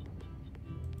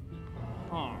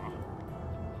 Huh.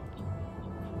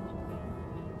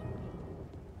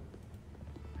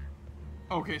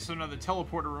 Okay, so now the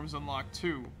teleporter room's unlocked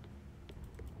too.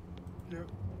 Yep.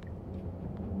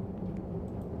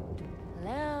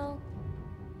 Hello?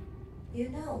 You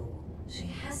know, she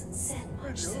hasn't said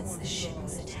much since the ship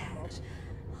was attacked.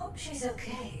 Hope she's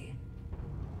okay.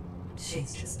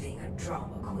 She's just being a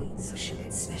drama queen, so she'll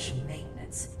get special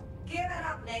maintenance. Give it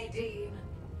up, Nadine.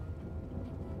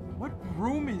 What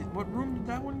room did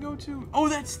that one go to? Oh,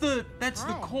 that's the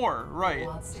core, right?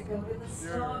 Wants to go to the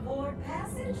starboard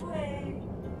passageway.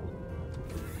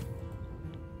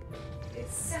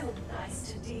 It's so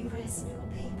nice to de-risk new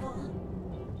people.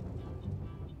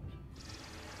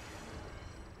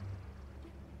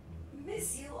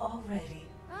 Miss you already.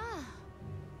 Ah,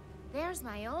 there's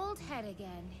my old head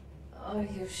again. Are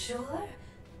you sure?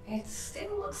 It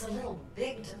still looks a little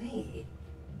big to me.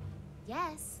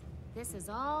 Yes, this is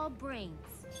all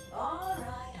brains. All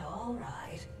right, all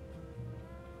right.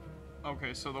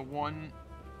 Okay, so the one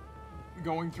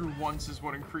going through once is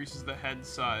what increases the head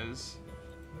size.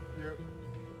 Yep.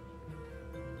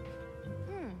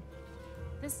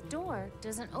 This door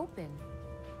doesn't open.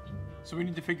 So we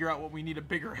need to figure out what we need a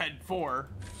bigger head for.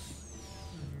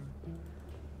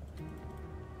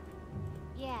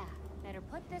 Yeah, better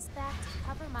put this back to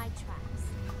cover my tracks.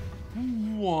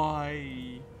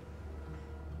 Why?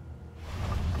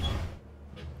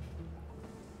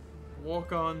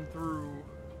 Walk on through.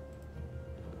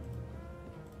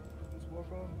 Just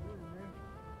walk on through,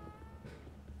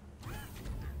 man.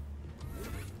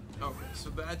 Okay,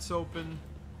 so that's open.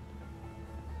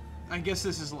 I guess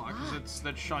this is locked because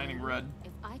that's shining red.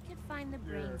 If I could find the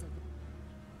brains of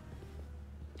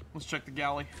Let's check the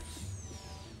galley.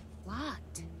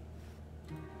 locked.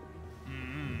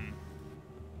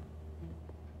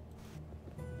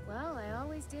 Well, I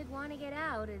always did want to get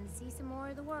out and see some more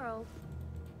of the world.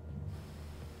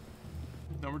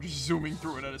 Now we're just zooming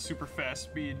through it at a super fast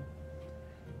speed.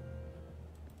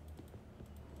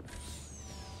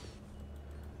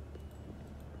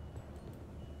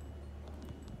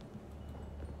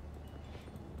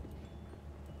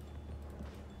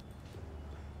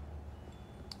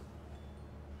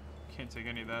 Can't take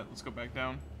any of that. Let's go back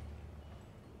down.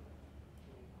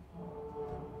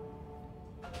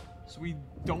 So we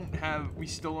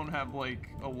still don't have like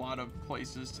a lot of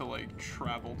places to like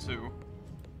travel to.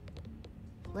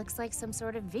 Looks like some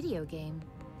sort of video game.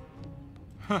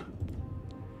 Huh.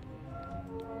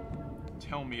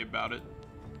 Tell me about it.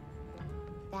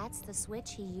 That's the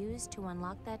switch he used to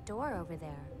unlock that door over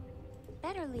there.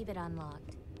 Better leave it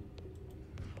unlocked.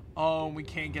 Oh, we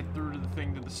can't get through to the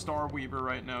thing to the Star Weaver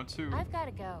right now, too. I've got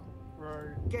to go.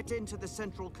 Right. Get into the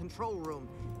central control room.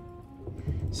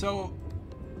 So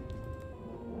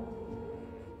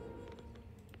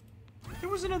there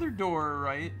was another door,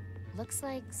 right? Looks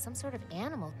like some sort of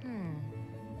animal.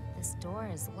 This door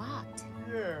is locked.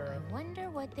 Yeah. I wonder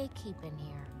what they keep in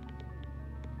here.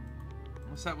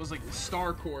 Unless that was like the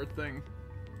Star Core thing.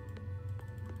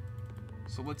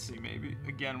 So let's see, maybe.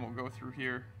 Again, we'll go through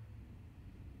here.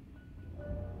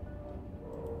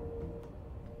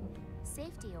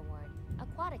 Safety Award,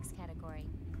 Aquatics category.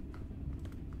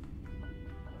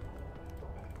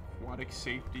 Aquatic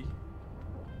safety.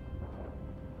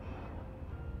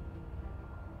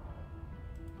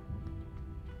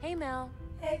 Hey, Mel.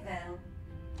 Hey, Val.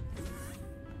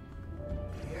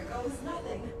 Here goes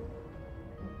nothing.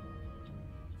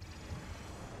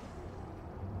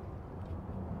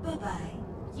 Bye-bye.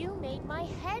 You made my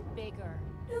head bigger.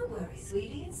 Don't worry,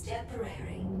 sweetie. It's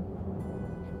temporary.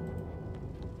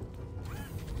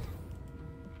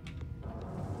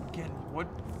 Again, what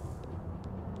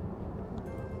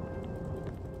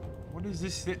What is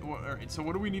this? Alright, so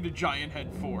what do we need a giant head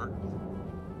for?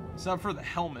 It's not for the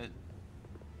helmet.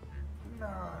 Nah,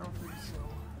 I don't think so.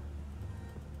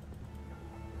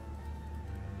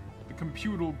 The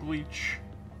computer glitch.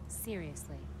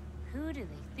 Seriously, who do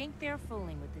they think they're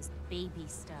fooling with this baby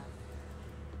stuff?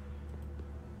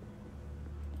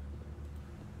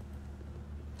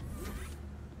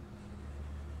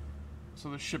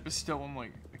 So the ship is still in,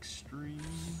 like, extreme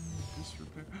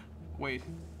disrepair. Wait.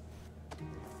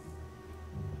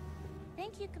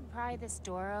 Think you can pry this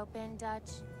door open, Dutch?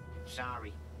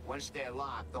 Sorry. Once they're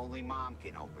locked, only Mom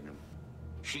can open them.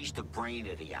 She's the brain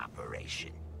of the operation.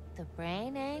 The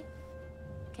brain, eh?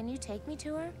 Can you take me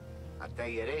to her? I'll tell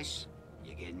you this,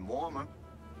 you're getting warmer.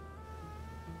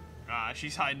 Ah,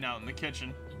 she's hiding out in the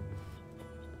kitchen.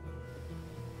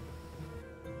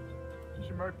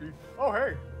 She might be. Oh,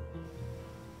 hey!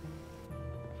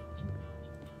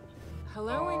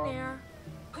 Hello in there.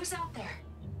 Who's out there?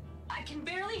 I can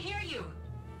barely hear you.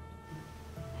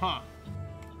 Huh.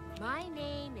 My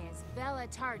name is Bella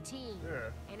Tartine,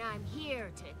 and I'm here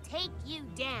to take you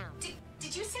down.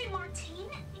 Did you say Martine?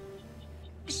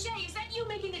 Shay, is that you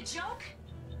making a joke?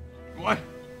 What?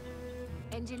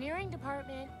 Engineering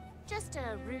department. Just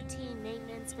a routine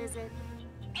maintenance visit.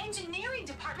 Engineering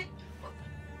department?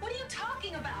 What are you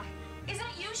talking about? Is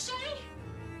that you, Shay?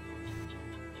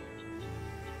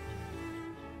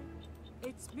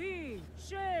 It's me,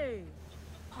 Shay.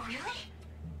 Oh, really?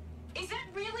 Is that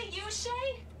really you,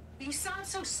 Shay? You sound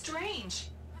so strange.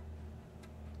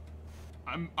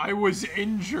 I was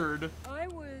injured. I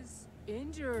was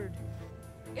injured.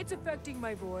 It's affecting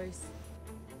my voice.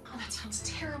 Oh, that sounds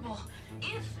terrible.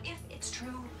 If it's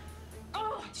true.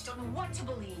 Oh, I just don't know what to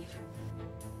believe.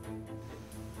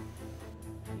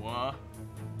 What?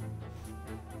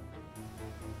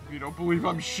 If you don't believe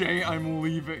I'm Shay, I'm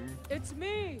leaving. It's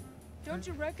me. Don't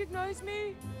you recognize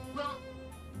me? Well,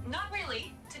 not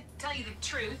really, to tell you the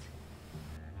truth.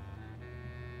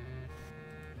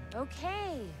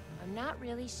 Okay, I'm not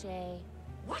really Shay.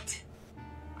 What?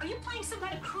 Are you playing some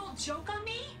kind of cruel joke on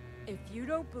me? If you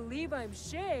don't believe I'm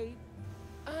Shay,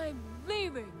 I'm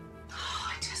leaving.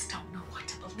 Oh, I just don't know what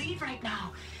to believe right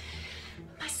now.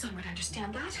 My son would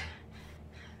understand that.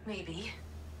 Maybe.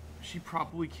 She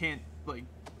probably can't, like,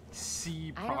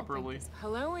 see properly.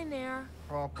 Hello in there.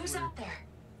 Probably. Who's out there?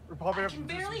 We probably have to can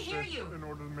do barely some hear shit you. in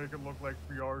order to make it look like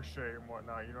we are Shay and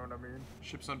whatnot, you know what I mean?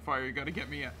 Ship's on fire, you gotta get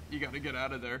me out. You gotta get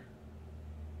out of there.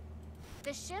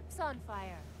 The ship's on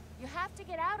fire. You have to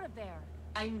get out of there.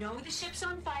 I know the ship's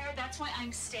on fire, that's why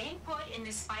I'm staying put in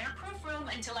this fireproof room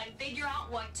until I figure out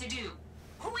what to do.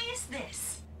 Who is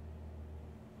this?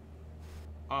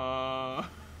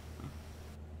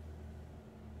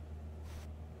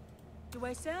 Do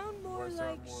I sound more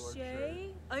like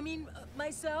Shay? I mean,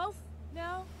 myself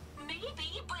now?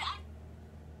 Maybe, but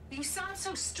you sound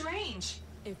so strange.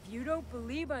 If you don't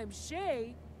believe I'm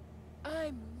Shay,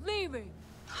 I'm leaving.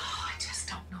 Oh, I just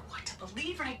don't know what to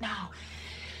believe right now.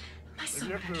 My son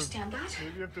would understand that.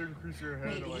 Maybe you have to increase your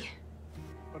head to like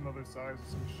another size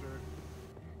or some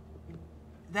shit.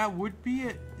 That would be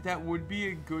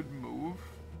a good move.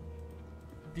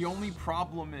 The only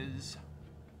problem is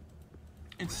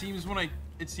it seems when I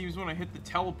hit the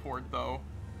teleport though,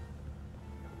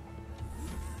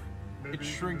 Maybe it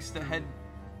shrinks the head.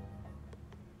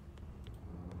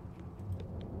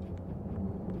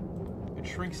 It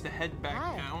shrinks the head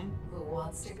back down. Who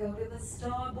wants to go to the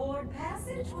starboard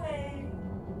passageway?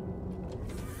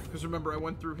 Because remember, I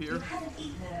went through here. You haven't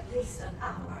eaten in at least an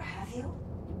hour, have you?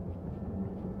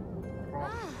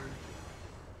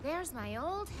 There's my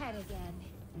old head again.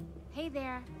 Hey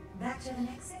there. Back to the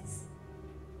Nexus?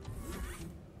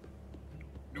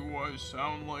 Do I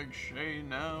sound like Shay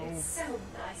now? It's so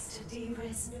nice to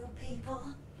de-risk new people.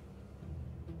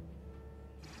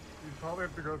 You probably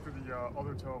have to go through the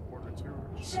other teleporter too.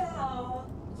 Ciao.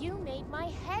 You made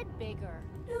my head bigger.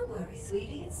 Don't worry,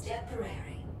 sweetie. It's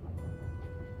temporary.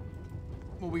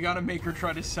 Well, we gotta make her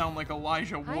try to sound like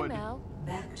Elijah Wood. Hi, Mel.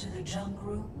 Back to the junk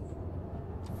room.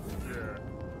 Yeah.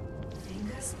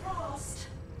 Fingers crossed.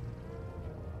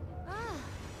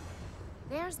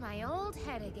 There's my old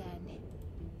head again.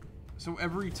 So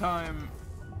every time...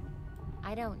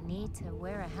 I don't need to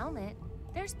wear a helmet.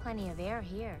 There's plenty of air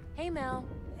here. Hey, Mel.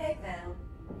 Hey, Mel.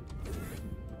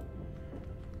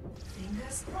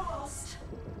 Fingers crossed.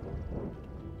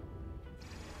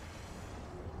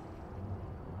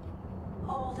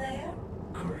 All there?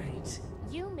 Great.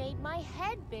 You made my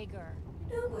head bigger.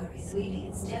 Don't worry, sweetie.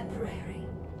 It's temporary.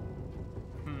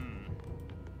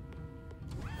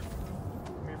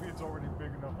 Maybe it's already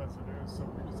big enough as it is, so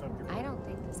we just have to go. I don't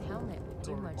think this helmet would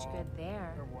do much good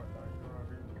there. And whatnot, you know what I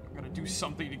mean? I'm gonna do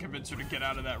something to convince her to get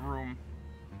out of that room.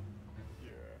 Yeah.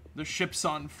 The ship's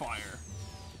on fire.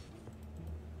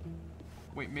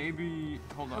 Wait, maybe...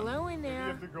 Hold on. Hello in Maybe you there.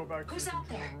 have to go back to Who's the out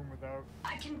control there? room without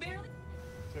I can barely.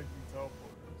 taking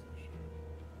teleporters and shit.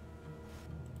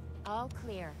 All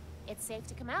clear. It's safe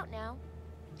to come out now.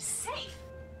 Safe?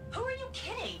 Who are you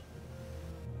kidding?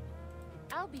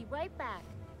 I'll be right back.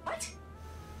 What?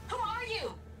 Who are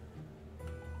you?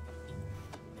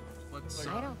 Let's...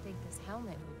 I don't think this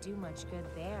helmet would do much good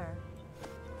there.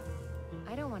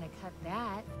 I don't want to cut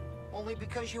that. Only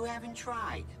because you haven't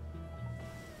tried.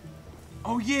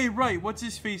 Oh yeah, right. What's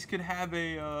his face could have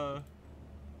a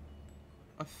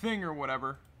thing or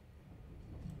whatever.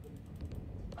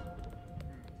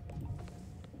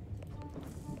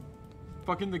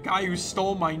 Fucking the guy who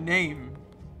stole my name.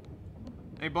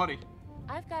 Hey, buddy.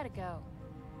 I've got to go.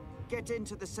 Get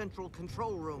into the central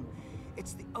control room.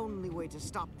 It's the only way to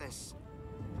stop this.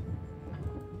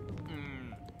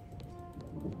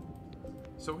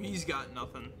 So he's got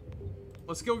nothing.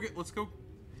 Let's go.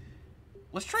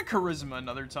 Let's try charisma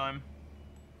another time.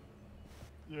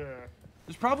 Yeah.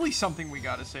 There's probably something we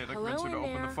gotta say to convince her to Hello in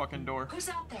open the there. fucking door. Who's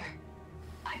out there?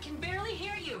 I can barely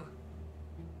hear you.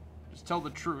 Just tell the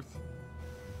truth.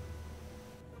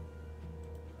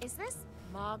 Is this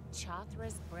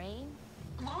Marek1shtar's brain?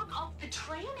 Log off the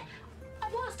train?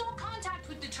 I've lost all contact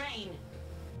with the train.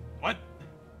 What?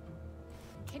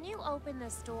 Can you open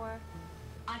this door?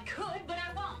 I could, but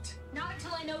I won't. Not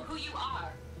until I know who you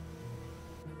are.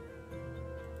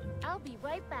 I'll be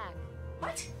right back.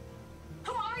 What?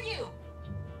 Who are you?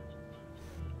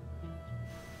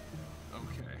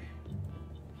 Okay.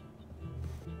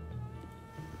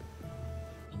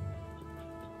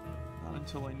 Not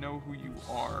until I know who you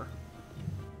are.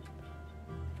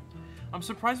 I'm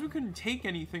surprised we couldn't take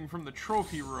anything from the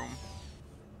trophy room.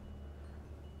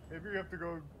 Maybe we have to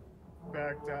go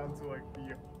back down to like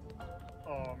the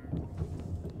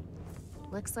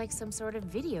Looks like some sort of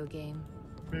video game.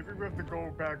 maybe we have to go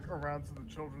back around to the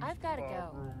children's I've gotta go.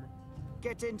 room.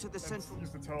 Get into the And central...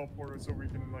 use the teleporter so we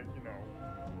can, like, you know.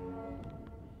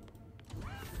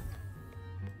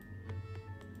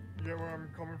 You get where I'm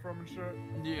coming from and shit?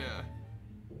 Yeah.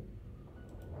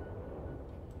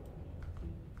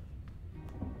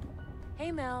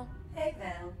 Hey, Mel. Hey,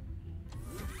 Val.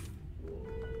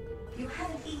 You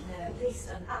haven't eaten in at least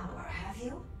an hour, have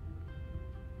you?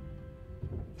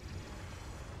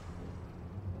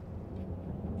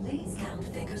 Please count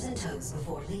fingers and toes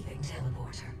before leaving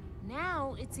teleporter.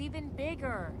 Now it's even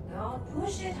bigger. Don't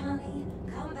push it, honey.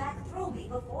 Come back through me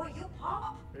before you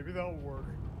pop. Maybe that'll work.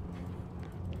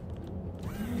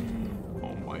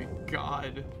 Oh my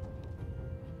god.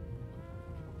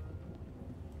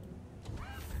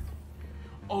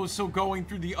 Oh, so going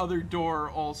through the other door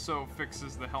also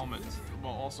fixes the helmet.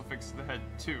 Well, also fixes the head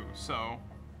too, so...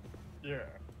 Yeah.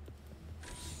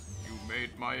 You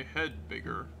made my head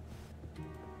bigger.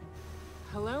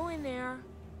 Hello in there.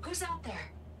 Who's out there?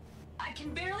 I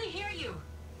can barely hear you.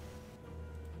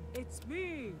 It's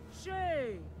me,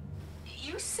 Shay.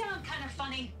 You sound kind of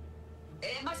funny.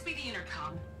 It must be the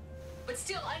intercom. But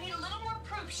still, I need a little more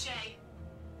proof, Shay.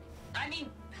 I mean,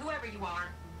 whoever you are.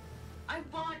 I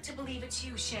want to believe it's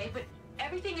you, Shay, but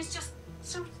everything is just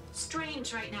so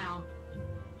strange right now.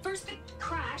 First the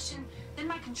crash, and then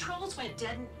my controls went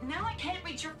dead, and now I can't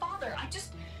reach your father. I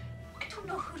don't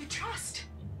know who to trust.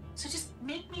 So just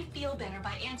make me feel better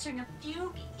by answering a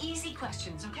few easy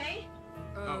questions, okay?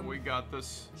 Oh, we got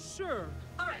this. Sure.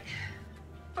 All right.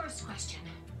 First question.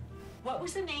 What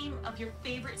was the name of your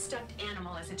favorite stuffed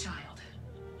animal as a child?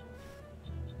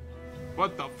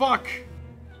 What the fuck?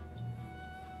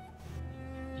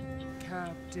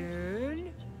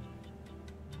 Captain.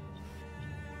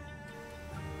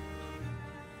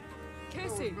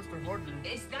 Kissy. Mr. Huggy.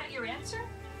 Is that your answer?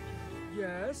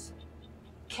 Yes.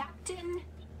 Captain?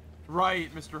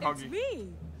 Right, Mr. It's Huggy. me,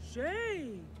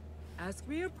 Shay. Ask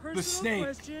me a personal snake.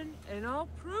 question, and I'll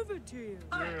prove it to you.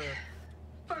 All right.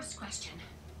 First question.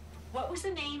 What was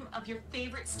the name of your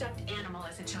favorite stuffed animal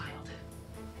as a child?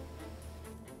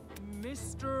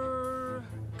 Mr.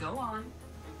 Go on.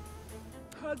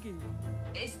 Huggy.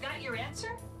 Is that your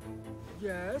answer?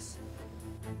 Yes.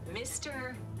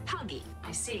 Mr. Huggy.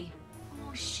 I see.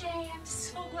 Oh, Shay, I'm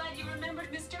so glad you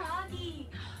remembered Mr. Huggy.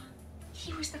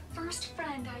 He was the first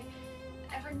friend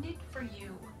I ever knit for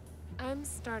you. I'm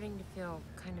starting to feel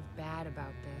kind of bad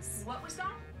about this. What was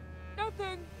that?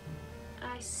 Nothing.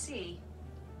 I see.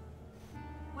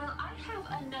 Well, I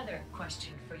have another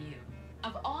question for you.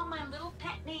 Of all my little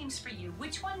pet names for you,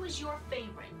 which one was your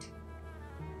favorite?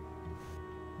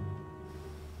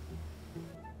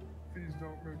 Please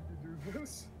don't make me do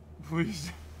this.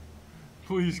 Please.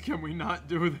 Please, can we not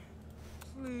do this?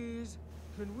 Please,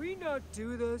 can we not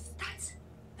do this?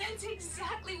 That's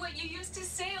exactly what you used to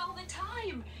say all the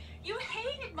time. You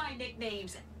hated my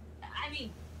nicknames. I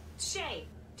mean, Shay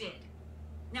did.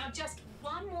 Now just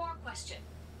one more question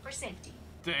for safety.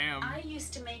 Damn. I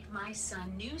used to make my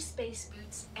son new space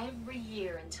boots every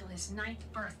year until his 9th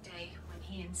birthday, when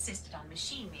he insisted on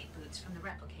machine-made boots from the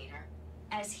replicator.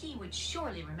 As he would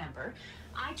surely remember,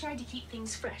 I tried to keep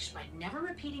things fresh by never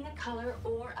repeating a color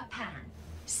or a pattern.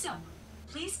 So,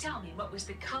 please tell me what was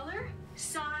the color,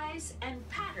 size, and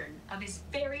pattern of his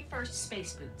very first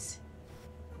space boots.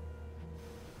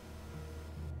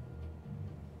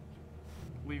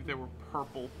 I believe they were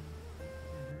purple.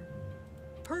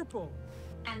 Purple.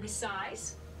 And the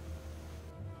size?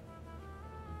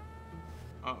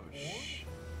 Oh,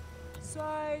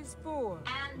 Size 4.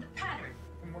 And the pattern?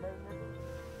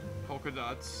 polka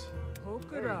dots.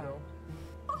 Polka dot.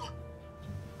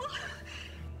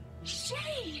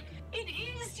 Shay, it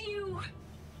is you.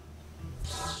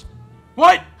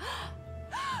 What?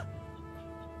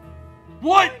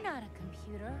 What? You're not a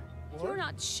computer. What? You're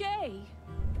not Shay.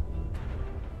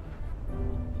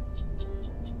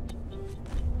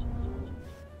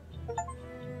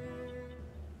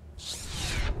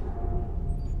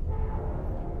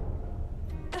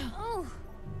 Oh,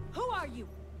 who are you?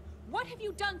 What have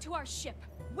you done to our ship?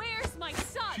 Where's my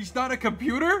son? She's not a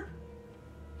computer?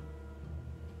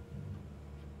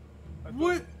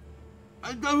 What?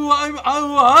 Then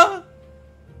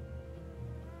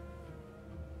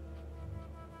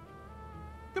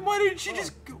why didn't she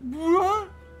just... What?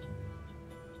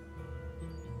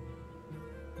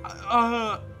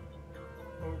 Okay.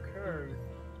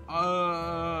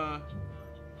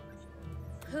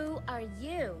 who are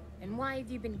you? And why have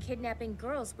you been kidnapping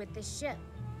girls with this ship?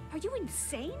 Are you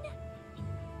insane?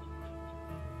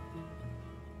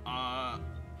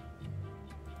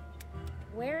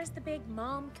 Where's the big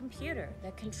mom computer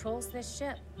that controls this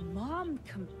ship? Mom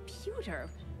computer?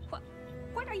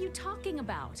 What are you talking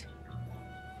about?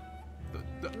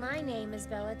 My name is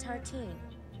Bella Tartine.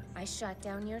 I shot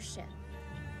down your ship.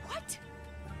 What?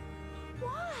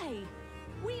 Why?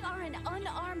 We are an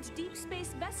unarmed deep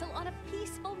space vessel on a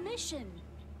peaceful mission.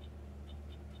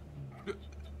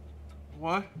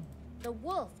 What? The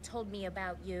wolf told me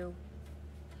about you.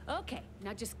 Okay,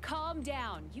 now just calm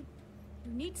down. You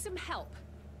need some help.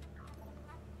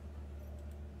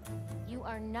 You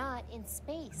are not in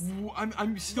space.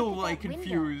 I'm still like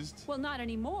confused. Well, not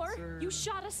anymore. You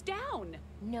shot us down.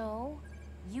 No,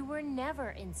 you were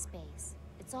never in space.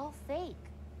 It's all fake.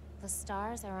 The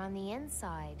stars are on the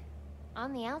inside.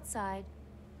 On the outside,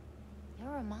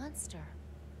 you're a monster.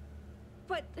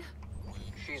 But...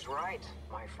 She's right,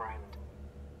 my friend.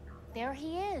 There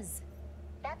he is.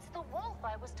 That's the wolf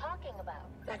I was talking about.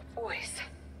 That voice.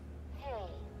 Hey,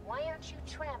 why aren't you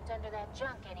trapped under that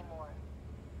junk anymore?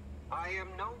 I am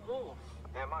no wolf,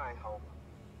 am I, Hope?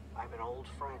 I'm an old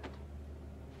friend.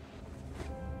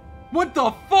 What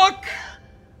the fuck?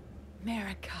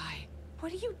 Marek1shtar,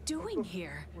 what are you doing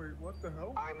here? Wait, what the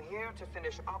hell? I'm here to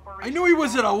finish operation. I knew he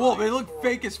wasn't a wolf. It looked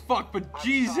fake as fuck, but I'm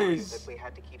Jesus. sorry that we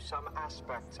had to keep some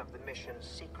aspects of the mission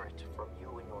secret from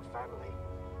you and your family.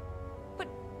 But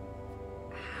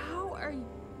how are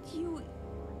you...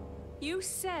 You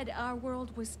said our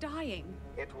world was dying.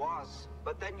 It was,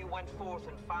 but then you went forth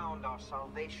and found our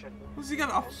salvation. Who's he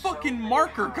got a fucking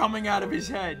marker coming out of his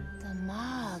head? The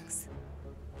Mogs.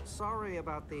 Sorry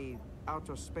about the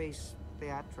outer space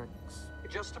theatrics.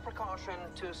 Just a precaution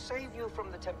to save you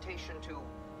from the temptation to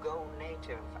go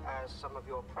native, as some of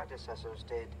your predecessors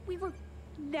did. We were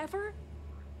never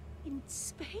in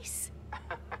space?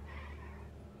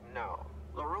 No.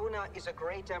 Loruna is a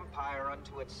great empire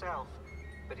unto itself,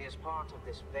 but is part of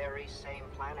this very same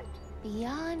planet.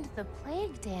 Beyond the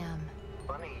plague dam.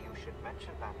 Funny you should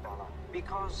mention that, Bella,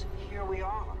 because here we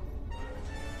are.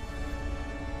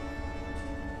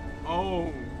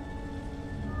 Oh.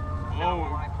 Now,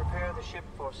 while I prepare the ship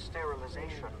for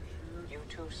sterilization, you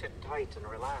two sit tight and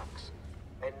relax,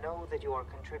 and know that you are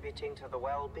contributing to the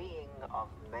well-being of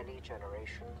many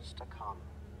generations to come.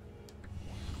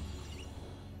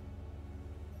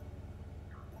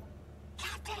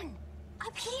 Captain!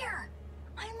 Up here!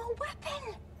 I'm a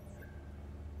weapon!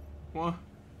 What?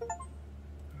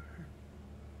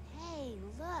 Hey,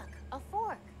 look, a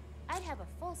fork. I'd have a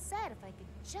full set if I could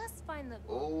just find the...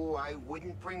 Oh, I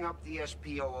wouldn't bring up the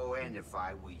SPOON if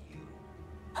I were you.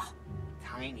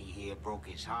 Tiny here broke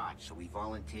his heart, so he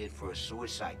volunteered for a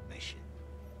suicide mission.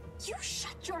 You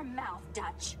shut your mouth,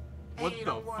 Dutch. What Hey, the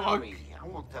don't fuck? worry. I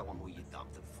won't tell him who you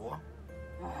dumped him for.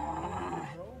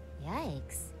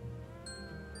 Yikes.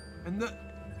 And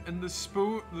And the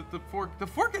spoon, the fork. The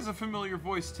fork has a familiar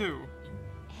voice too.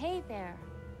 Hey there.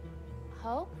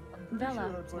 Hope? I'm pretty Bella, sure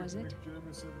that's like was it? Nick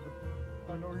Jameson,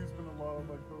 but I know he's been a lot of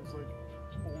like those like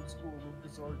old school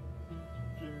LucasArts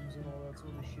games and all that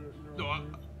sort of shit. You know what I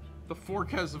mean? The fork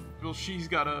has a. Well, she's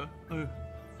got a.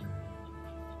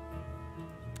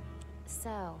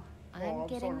 So, Oh, I'm I'm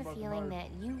getting sorry the about the feeling knife.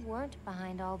 that you weren't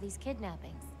behind all these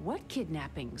kidnappings. What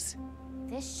kidnappings?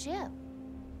 This ship.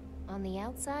 On the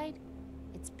outside,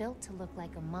 it's built to look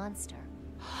like a monster.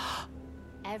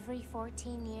 Every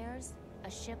 14 years,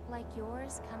 a ship like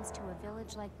yours comes to a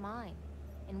village like mine,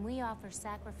 and we offer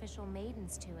sacrificial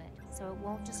maidens to it, so it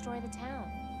won't destroy the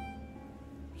town.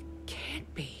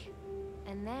 Can't be.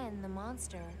 And then the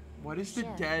monster, Why does the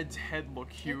ship, dad's head look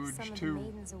takes huge some of the too?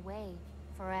 maidens away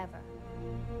forever.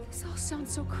 This all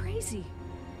sounds so crazy.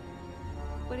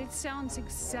 But it sounds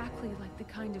exactly like the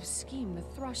kind of scheme the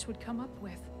Thrush would come up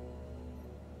with.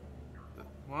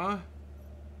 What?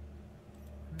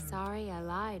 Sorry I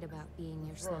lied about being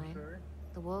your son.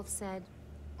 The wolf said,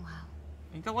 well,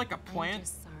 Ain't that like a I'm plant?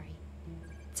 just sorry.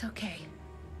 It's okay.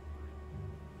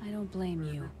 I don't blame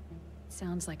you.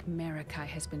 Sounds like Marek1shtar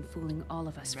has been fooling all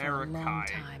of us for a long Marek1shtar.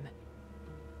 time.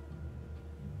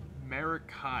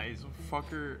 Marek1shtar's a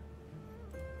fucker.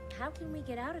 How can we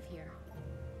get out of here?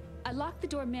 I locked the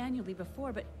door manually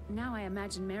before, but now I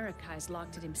imagine Marek1shtar's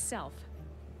locked it himself.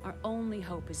 Our only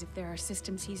hope is if there are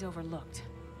systems he's overlooked.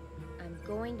 I'm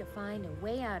going to find a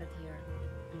way out of here.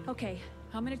 Okay,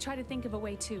 I'm gonna try to think of a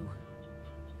way too.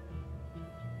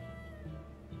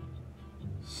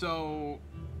 So,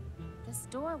 This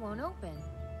door won't open.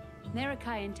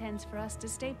 Marek1shtar intends for us to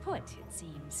stay put, it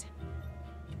seems.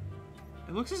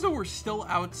 it looks as though we're still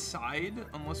outside,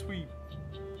 unless we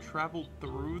traveled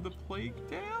through the plague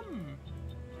dam.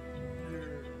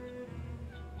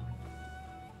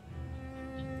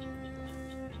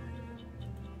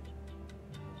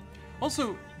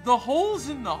 Also, the hole's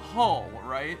in the hull,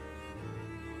 right?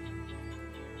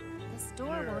 This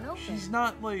door won't open. She's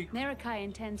not like. Marek1shtar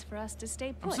intends for us to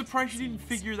stay put. I'm surprised she didn't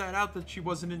figure that out, that she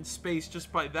wasn't in space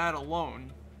just by that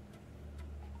alone.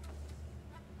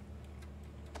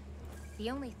 The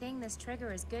only thing this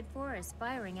trigger is good for is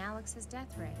firing Alex's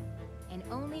death ray. And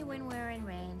only when we're in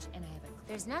range and I have a...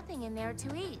 There's nothing in there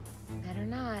to eat. Better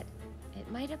not.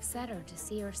 It might upset her to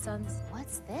see her son's...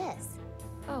 What's this?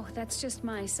 Oh, that's just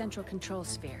my central control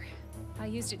sphere. I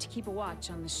used it to keep a watch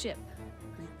on the ship.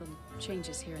 Little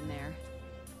changes here and there.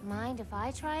 Mind if I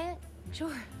try it?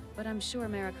 Sure, but I'm sure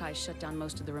Marek1shtar shut down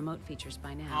most of the remote features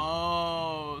by now.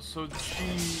 Oh, so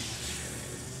she...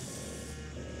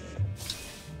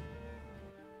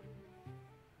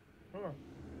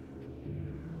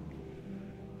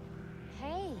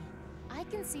 Hey, I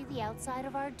can see the outside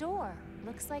of our door.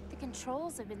 Looks like the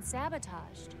controls have been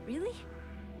sabotaged. Really?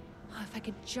 Oh, if I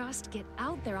could just get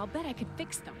out there, I'll bet I could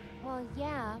fix them. Well,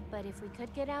 yeah, but if we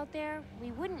could get out there,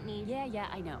 we wouldn't need... Yeah,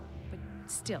 I know. But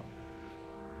still.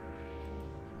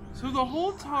 So the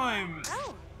whole time...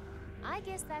 Oh! I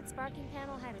guess that sparking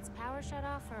panel had its power shut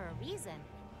off for a reason.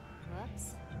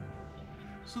 Whoops.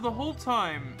 So the whole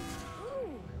time...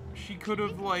 Ooh! She could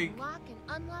have, like... Lock and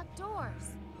unlock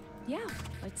doors. Yeah,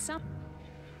 but some...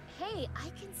 Hey, I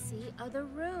can see other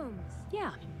rooms.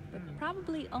 Yeah, but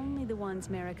probably only the ones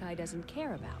Marek1shtar doesn't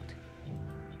care about.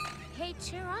 Hey,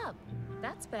 cheer up.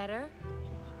 That's better.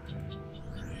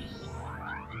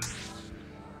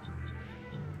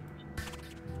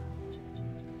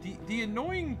 The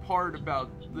annoying part about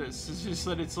this is just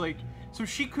that it's like... So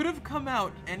she could have come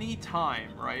out any time,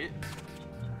 right?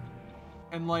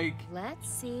 And like... Let's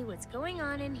see what's going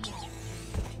on in here.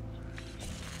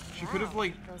 She could have,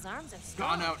 like, Those arms are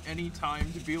strong. gone out any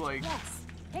time to be like... Yes,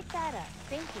 pick that up.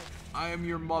 Thank you. I am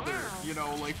your mother, Ow. you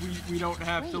know, like, we don't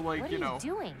have Wait, to, like, what you are know...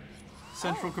 doing?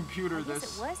 Central computer I guess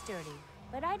this. it was dirty,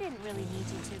 but I didn't really need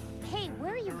you to. Hey,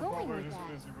 where are you going with just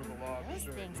that? busy with a lot of Those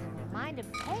shit, things you know? remind of.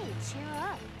 Hey, cheer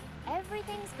up.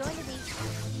 Everything's going to be.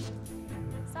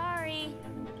 Sorry.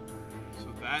 So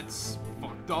that's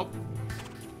fucked up.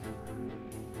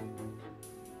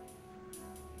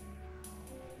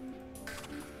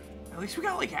 At least we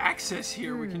got, like, access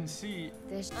here. We can see.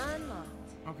 This unlocked.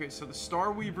 Okay, so the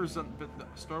Star Weaver's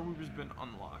been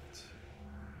unlocked.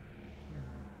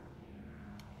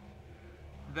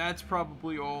 That's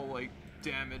probably all, like,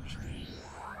 damaged.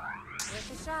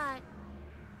 Worth a shot.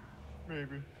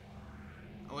 Maybe.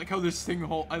 I like how this thing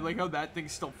I like how that thing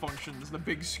still functions, the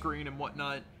big screen and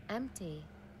whatnot. Empty.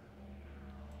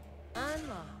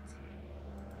 Unlocked.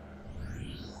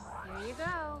 Here you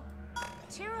go.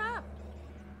 Cheer up.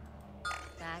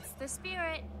 That's the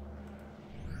spirit.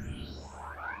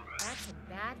 That's some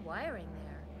bad wiring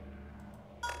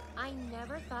there. I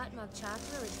never thought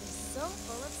Mark1shtar would be so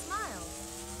full of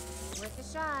smiles. Worth a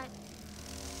shot.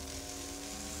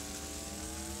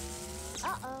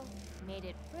 Uh-oh. Made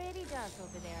it pretty dark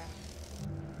over there.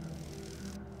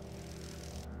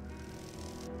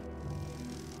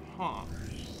 Huh.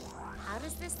 How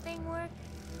does this thing work?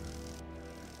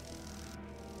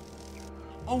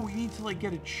 Oh, we need to, like,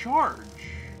 get a charge.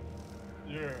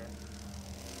 Yeah.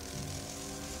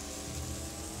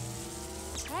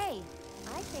 Hey,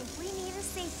 I think we need a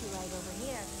safety light over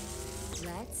here.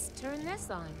 Let's turn this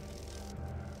on.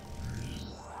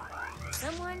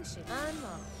 Someone should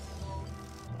unlock.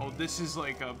 Oh, this is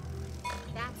like a...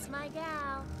 That's my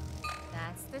gal.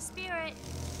 That's the spirit.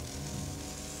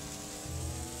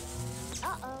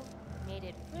 Uh-oh. Made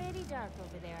it pretty dark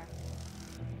over there.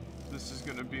 This is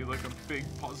gonna be like a big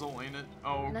puzzle, ain't it?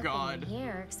 Oh, Nothing God. in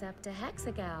here except a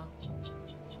hexagal.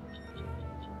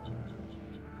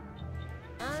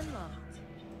 Unlocked.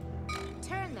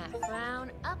 Turn that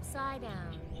frown upside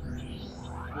down.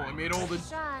 Well, I made all the...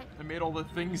 Shot. I made all the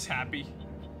things happy.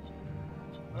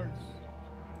 Nice.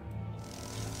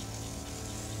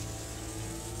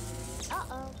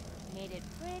 Uh-oh. Made it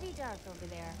pretty dark over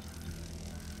there.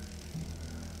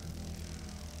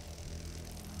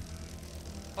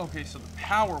 Okay, so the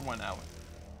power went out.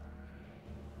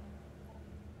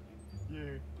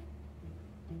 Yeah.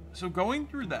 So going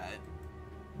through that,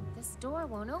 This door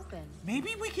won't open.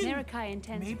 maybe we can... Marikai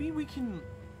intends... Maybe we can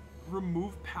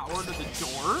remove power to the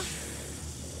door?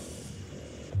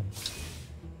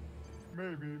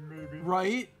 Maybe.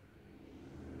 Right?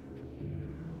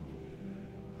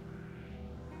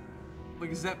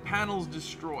 Like, is that panel's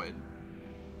destroyed?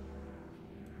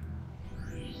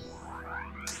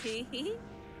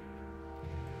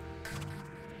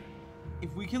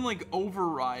 If we can, like,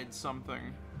 override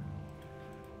something.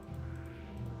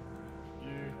 Yeah.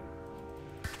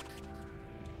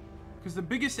 Because the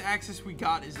biggest access we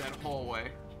got is that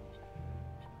hallway.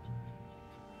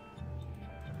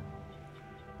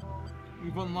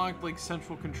 We've unlocked, like,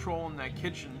 central control in that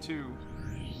kitchen, too.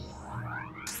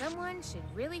 Someone should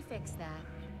really fix that.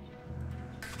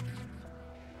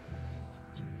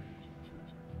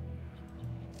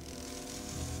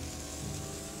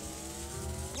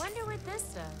 Wonder what this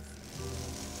does.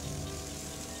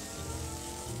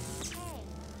 Hey,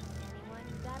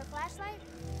 anyone got a flashlight?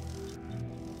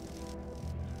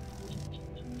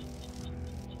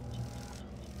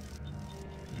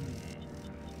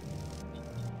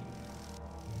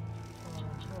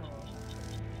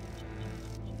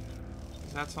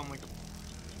 Does that sound like a...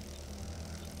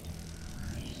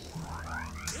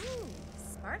 Ooh,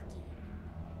 sparky.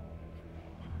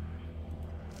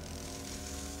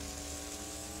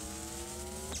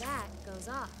 That goes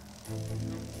off.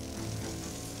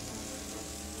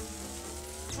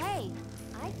 Hey,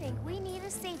 I think we need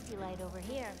a safety light over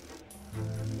here.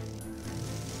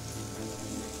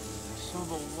 So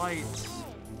the lights... Hey,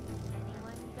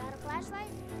 anyone got a flashlight?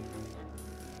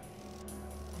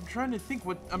 I'm trying to think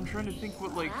what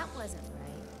like... That wasn't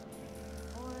right.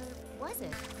 Or was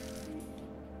it?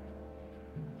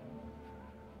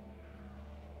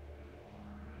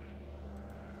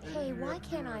 Hey, why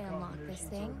can't I unlock this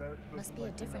thing? Must be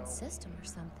a different system or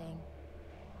something.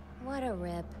 What a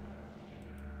rip.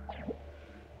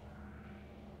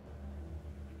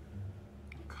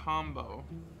 Combo.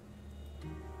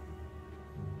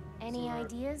 Any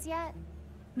ideas yet?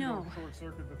 No.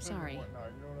 Short-circuit the thing Sorry. and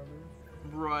whatnot, you know what I mean?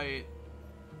 Right.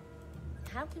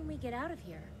 How can we get out of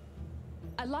here?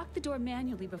 I locked the door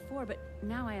manually before, but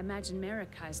now I imagine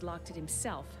Marek1shtar's locked it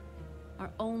himself.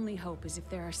 Our only hope is if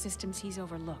there are systems he's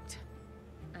overlooked.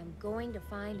 I'm going to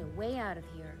find a way out of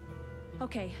here.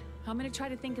 Okay, I'm gonna try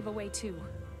to think of a way too.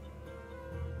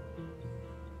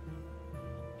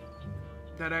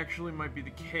 That actually might be the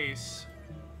case.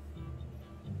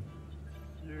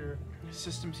 Yeah.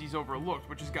 Systems he's overlooked,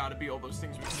 which has got to be all those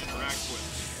things we can interact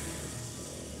with.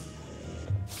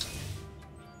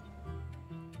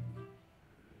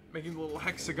 Making the little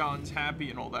hexagons happy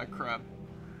and all that crap.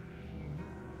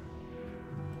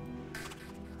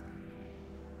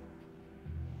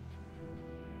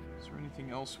 Is there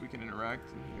anything else we can interact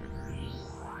in here?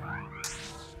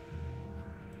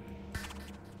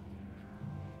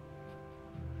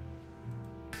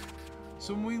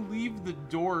 So when we leave, the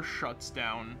door shuts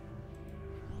down.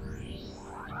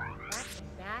 That's some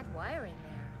bad wiring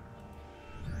there.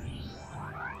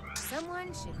 Someone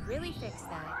should really fix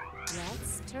that.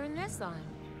 Let's turn this on.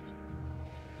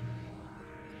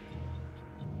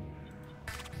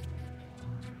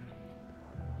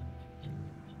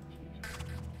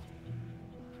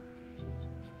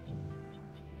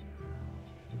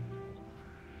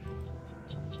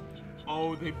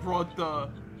 Oh, they brought the...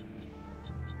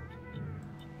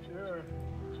 Yeah.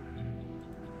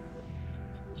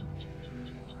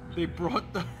 They brought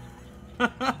the...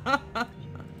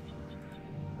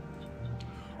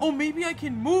 Oh, maybe I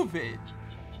can move it.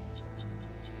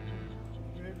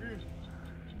 Maybe.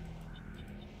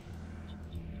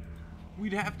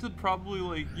 We'd have to probably,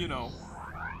 like, you know...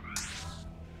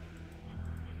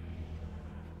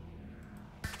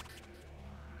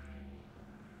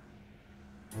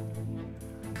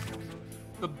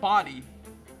 The body,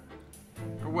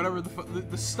 or whatever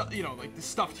the stuff, you know, like the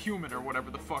stuffed human or whatever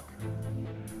the fuck.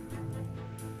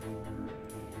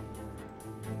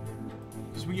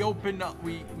 Because we opened up,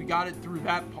 we got it through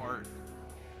that part.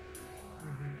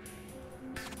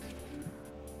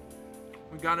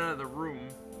 We got out of the room.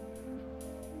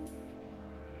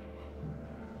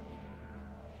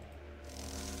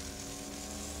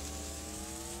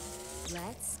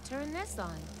 Let's turn this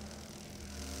on.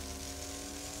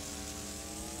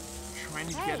 Trying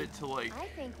to get it to, like... I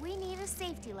think we need a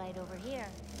safety light over here.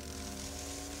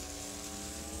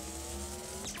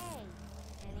 Hey,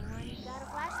 anyone got a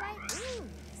flashlight? Ooh,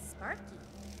 sparky.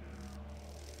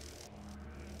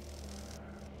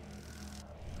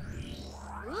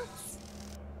 Oops.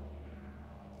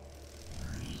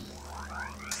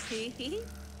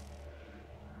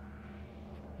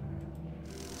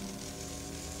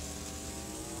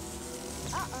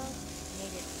 Uh-oh,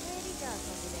 made it pretty dark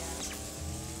over there.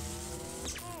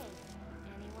 Hey,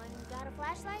 anyone got a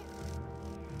flashlight?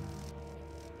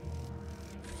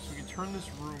 So we can turn this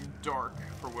room dark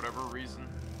for whatever reason.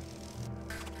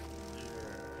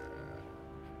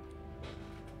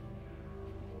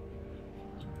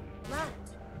 Locked.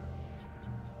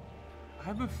 I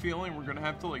have a feeling we're gonna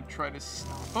have to, like, try to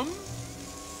stop them.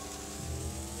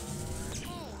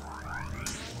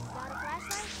 Got a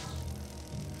flashlight?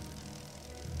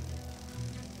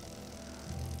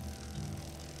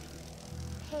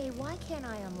 Hey, why can't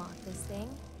I unlock this thing?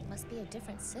 Must be a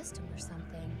different system or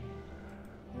something.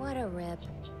 What a rip.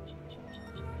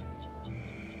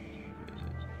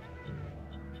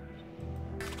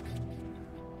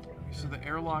 So the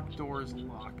airlock door is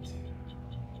locked.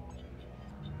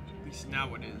 At least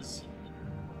now it is.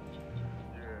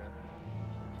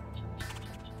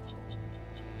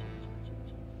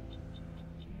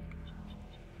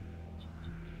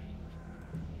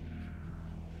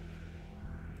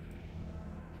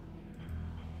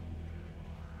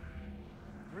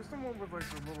 Where's the one with like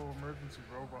the little emergency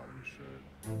robot and shit?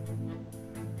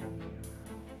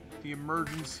 The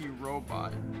emergency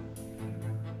robot.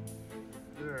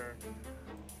 Yeah.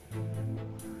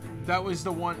 That was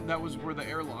the one, that was where the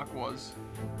airlock was.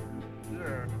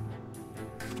 Yeah.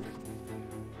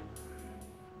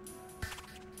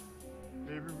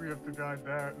 Maybe we have to guide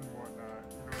that and whatnot,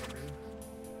 you know what I mean?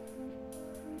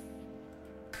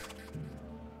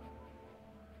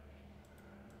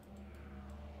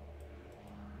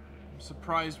 I'm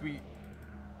surprised we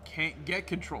can't get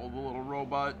control of the little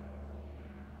robot.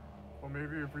 Well,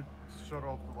 maybe if we shut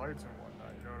off the lights and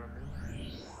whatnot, you know what I mean?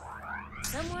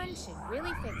 Someone should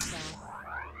really fix that.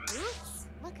 Oops,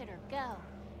 look at her go.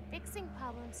 Fixing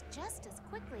problems just as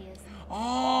quickly as...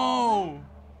 Oh!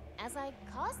 As I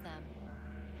cause them.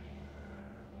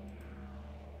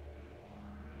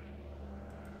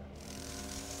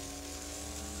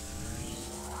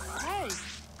 Hey,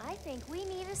 I think we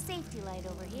need a safety light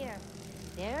over here.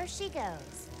 There she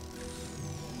goes.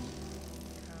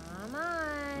 Come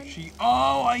on.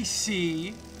 Oh, I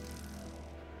see.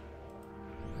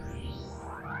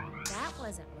 That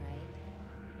wasn't right.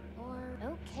 Or,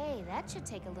 okay, that should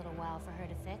take a little while for her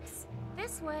to fix.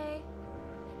 This way.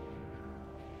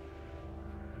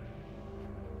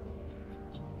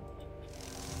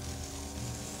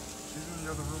 She's in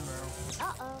the other room now.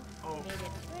 Uh-oh. Made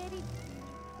it pretty...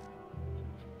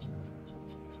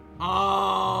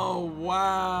 Oh,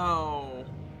 wow.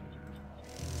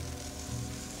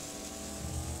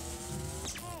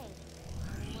 Hey,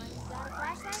 anyone got a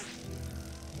flashlight?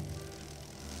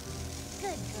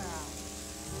 Good girl.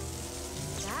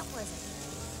 That wasn't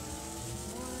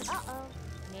right. Uh-oh.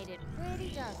 Made it pretty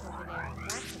dark over there.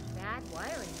 That's some bad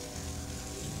wiring there.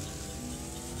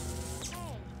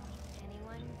 Hey,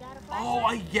 anyone got a flashlight? Oh,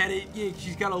 I get it. Yeah,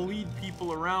 she's got to lead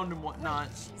people around and whatnot.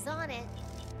 She's on it.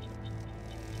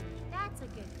 That's a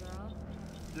good girl.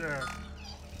 Yeah.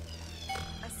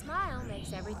 A smile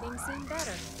makes everything seem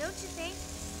better, don't you think?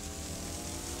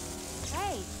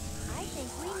 Hey, I think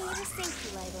we need a safety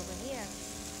light over here.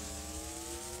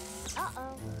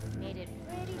 Uh-oh, made it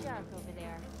pretty dark over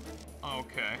there.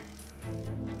 Okay.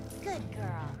 Good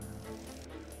girl.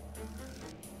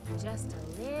 Just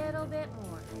a little bit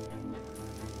more.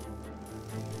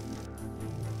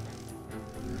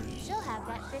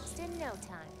 that fixed in no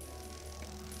time.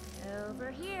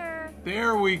 Over here.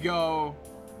 There we go.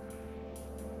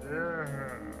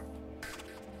 Yeah.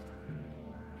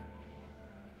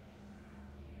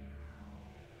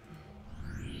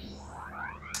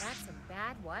 That's some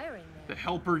bad wiring The there.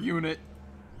 helper unit.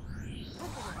 Look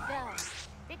at it go.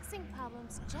 Fixing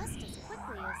problems just as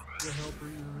quickly as... The helper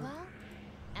unit. Well,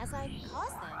 as I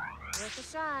caused them. Worth a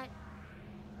shot.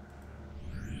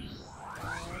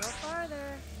 A little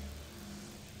farther.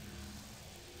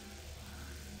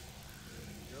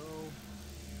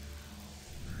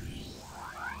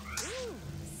 Ooh,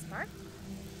 sparky.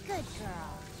 Good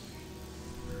girl.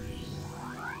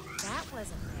 That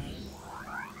wasn't right.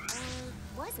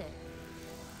 Or was it?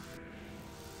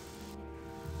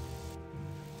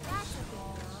 That's a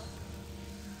good girl.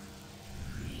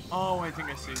 Oh, I think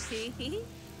I see.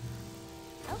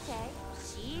 Okay,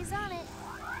 she's on it.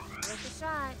 Worth a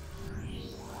shot.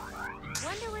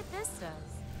 Wonder what this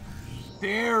does.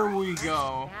 There we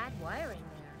go. Bad wiring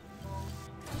there.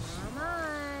 Come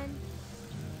on.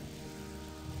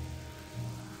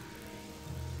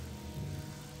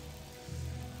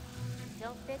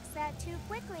 Don't fix that too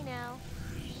quickly now.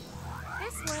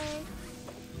 This way.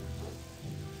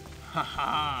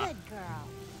 Haha. Good girl.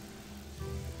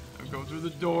 Go through the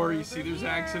door. You see there's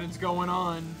accidents going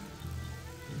on.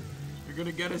 You're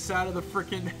gonna get us out of the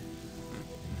frickin'...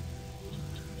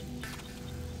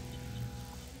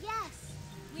 Yes.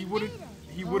 He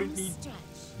wouldn't need... Stretch.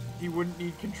 He wouldn't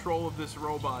need control of this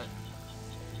robot.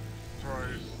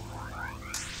 Right.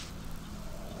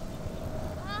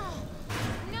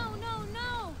 No, no,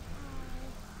 no!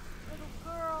 Little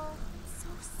girl, so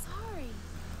sorry.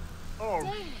 Oh,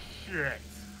 Dang it. shit.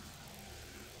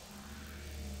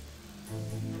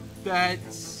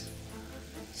 That's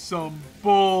some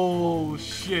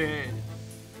bullshit.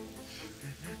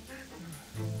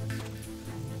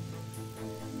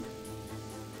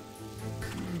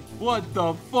 What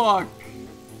the fuck?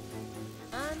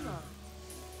 Unlocked.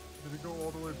 Did it go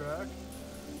all the way back?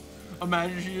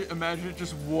 Imagine it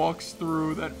just walks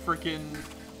through that frickin'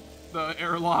 the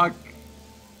airlock.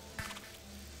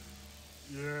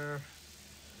 Yeah.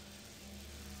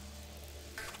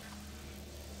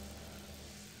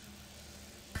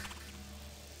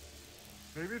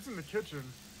 Maybe it's in the kitchen.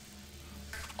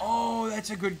 Oh, that's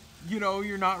a good... You know,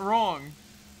 you're not wrong.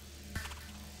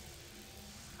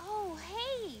 Oh,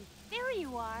 hey! There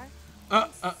you are. Uh,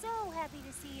 I'm so happy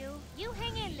to see you. You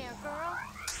hang in there, girl.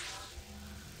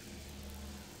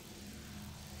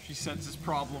 She senses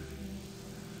problem.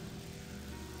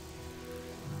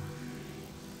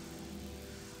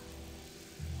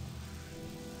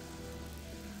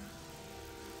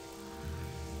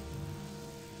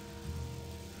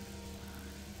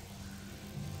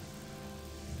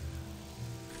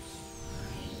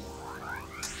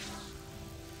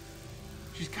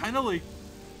 She's kind of like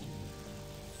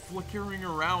flickering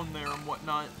around there and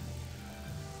whatnot.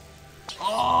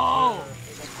 Oh!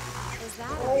 Is that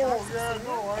Oh, yeah,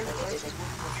 no,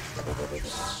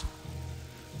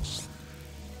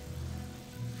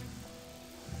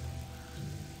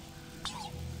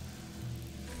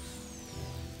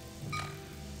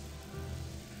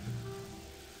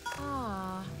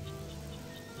 Aww.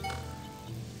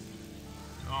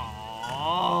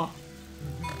 Aww.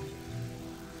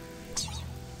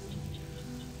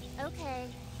 Okay,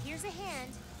 here's a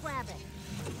hand. Grab it.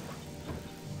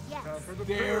 Yes.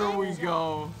 There we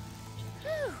go.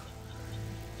 Whew.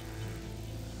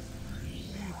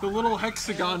 The little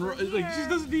hexagon, like, she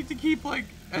doesn't need to keep, like,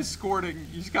 escorting.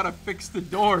 You just gotta fix the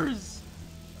doors.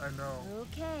 I know.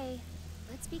 Okay,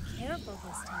 let's be careful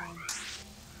this time.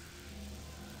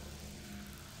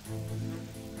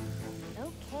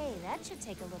 Okay, that should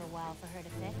take a little while for her to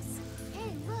fix.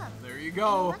 Hey, look! There you An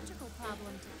go. electrical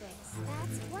problem to fix.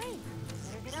 That's great.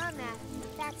 Better get on that.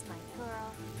 That's my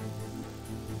girl.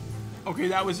 Okay,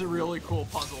 that was a really cool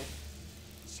puzzle.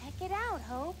 Check it out,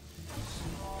 Hope.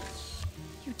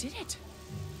 You did it.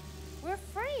 We're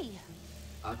free.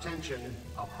 Attention,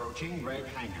 approaching red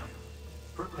hangar.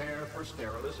 Prepare for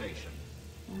sterilization.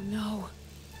 Oh no.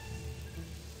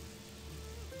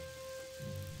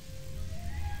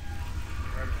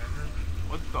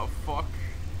 What the fuck?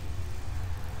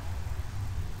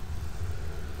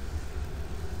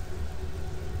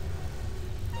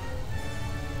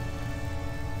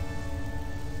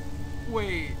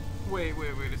 Wait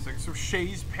a sec. So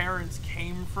Shay's parents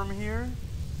came from here?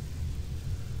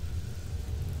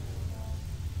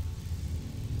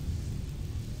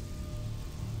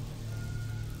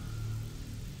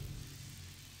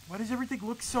 Why does everything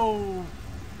look so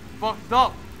fucked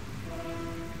up?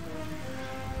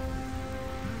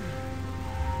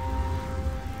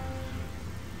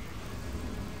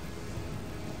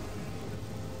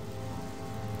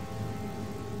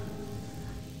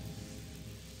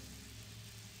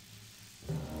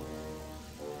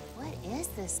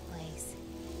 this place?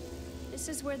 This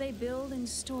is where they build and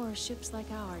store ships like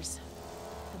ours.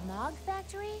 The Mog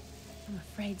Factory? I'm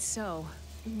afraid so.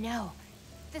 No.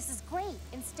 This is great.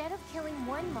 Instead of killing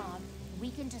one Mog,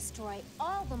 we can destroy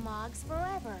all the Mogs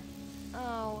forever.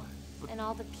 Oh, and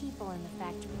all the people in the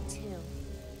factory, too.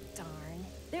 Darn.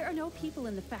 There are no people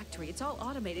in the factory. It's all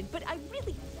automated, but I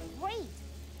really... Great!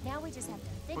 Now we just have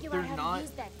to figure out how to use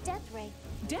that death ray.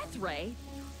 Death ray?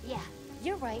 Yeah,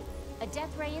 you're right. A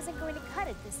death ray isn't going to cut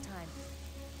it this time.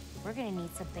 We're gonna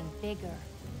need something bigger.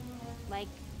 Like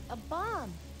a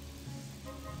bomb.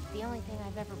 The only thing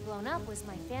I've ever blown up was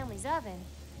my family's oven.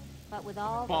 But with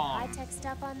all the high-tech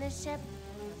stuff on this ship,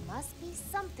 there must be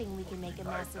something we can make a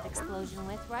massive explosion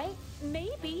with, right?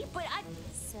 Maybe, but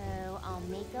So I'll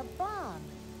make a bomb.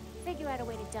 Figure out a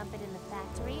way to dump it in the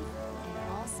factory,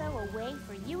 and also a way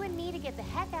for you and me to get the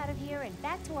heck out of here and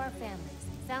back to our families.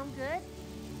 Sound good?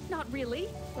 Not really,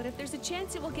 but if there's a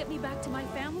chance it will get me back to my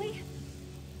family,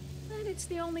 then it's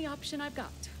the only option I've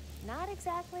got. Not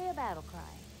exactly a battle cry,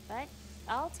 but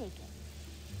I'll take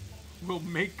it. We'll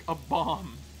make a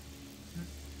bomb.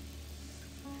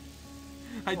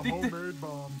 I think homemade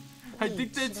bomb. Wait, I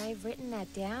think that's... should I have written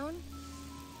that down?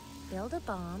 Build a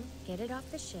bomb, get it off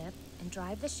the ship, and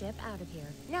drive the ship out of here.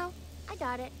 No, I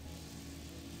got it.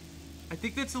 I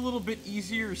think that's a little bit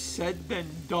easier said than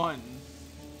done.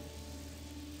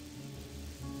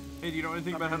 Hey, do you know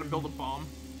anything about how to build a bomb?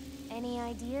 Any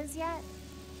ideas yet?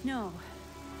 No.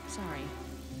 Sorry.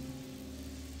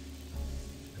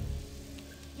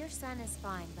 Your son is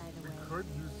fine, by the way.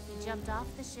 He jumped off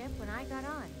the ship when I got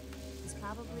on. He's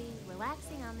probably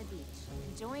relaxing on the beach,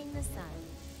 enjoying the sun.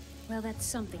 Well, that's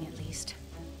something at least.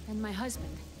 And my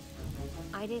husband.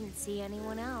 I didn't see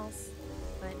anyone else,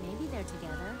 but maybe they're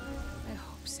together. I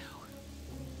hope so.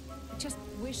 I just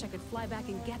wish I could fly back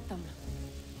and get them.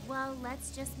 Well,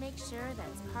 let's just make sure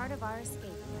that's part of our escape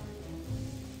plan.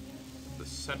 The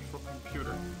central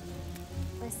computer.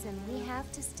 Listen, we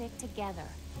have to stick together.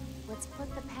 Let's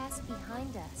put the past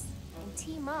behind us and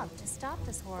team up to stop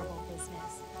this horrible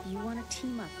business. You want to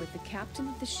team up with the captain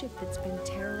of the ship that's been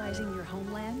terrorizing your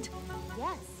homeland?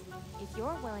 Yes, if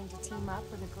you're willing to team up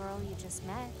with a girl you just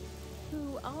met.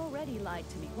 Who already lied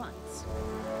to me once.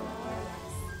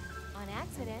 Yes, on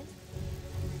accident.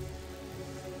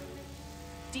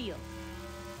 Deal.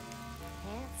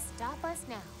 Can't stop us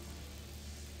now.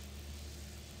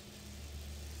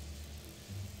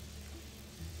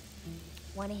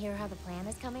 Want to hear how the plan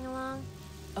is coming along?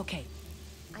 Okay.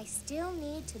 I still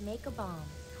need to make a bomb.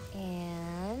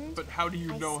 And... But how do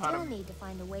you know how to... I still need to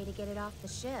find a way to get it off the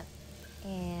ship.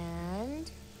 And...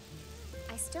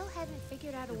 I still hadn't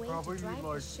figured out a way to drive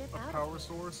the ship out. A power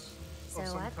source So of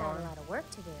some I've got kind. a lot of work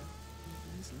to do.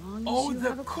 As long as Oh, you the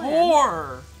have a plan.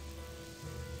 core!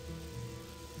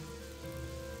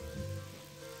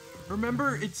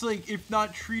 Remember, it's like, if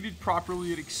not treated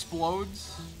properly, it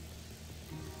explodes.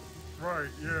 Right,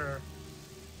 yeah.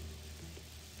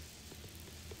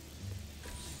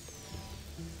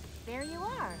 There you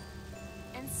are.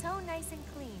 And so nice and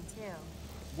clean, too.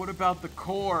 What about the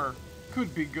core?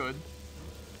 Could be good.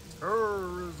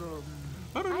 Terrorism.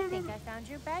 I think I found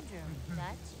your bedroom,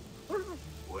 Dutch.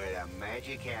 Where the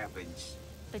magic happens.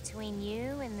 Between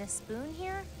you and this spoon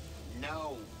here?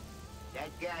 No. That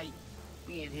guy,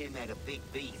 me and him had a big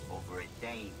beef over a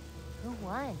dame. Who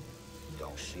won?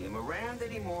 Don't see him around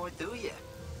anymore, do you?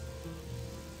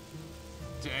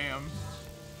 Damn.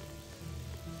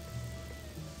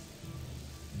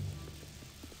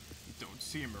 Don't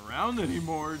see him around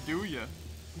anymore, do ya?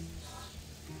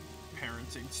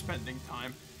 Parents ain't spending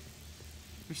time.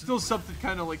 There's still something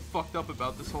kind of like fucked up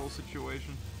about this whole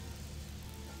situation.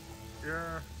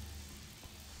 Yeah.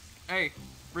 Hey,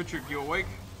 Richard, you awake?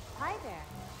 Hi there.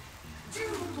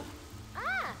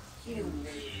 Ah!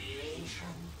 Humiliation.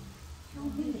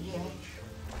 Humiliation.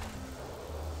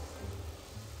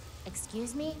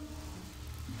 Excuse me?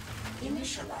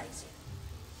 Initializing.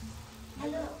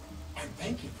 Hello, and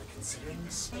thank you for considering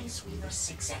the Space Weaver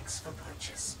 6X for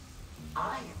purchase.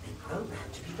 I have been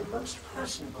programmed to be the most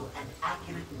personable and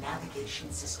accurate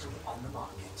navigation system on the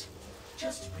market.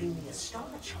 Just bring me a star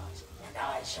chart, and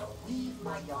I shall weave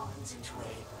my yarns into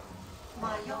a...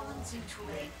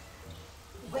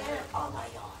 Where are my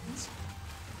yarns?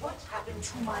 What happened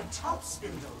to my top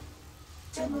spindle?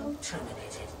 Demo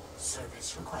terminated.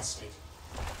 Service requested.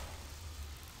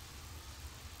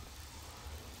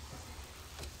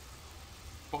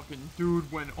 Fucking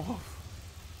dude went off.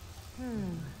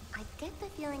 I get the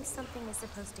feeling something is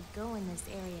supposed to go in this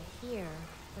area here,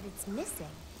 but it's missing.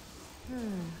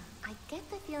 I get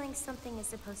the feeling something is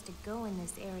supposed to go in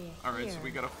this area here. Alright, so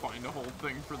we gotta find a whole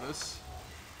thing for this.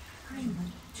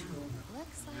 agreement to.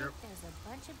 Looks like there's a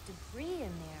bunch of debris in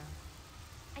there.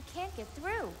 I can't get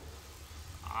through.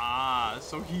 Ah,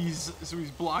 so he's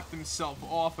blocked himself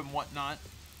off and whatnot.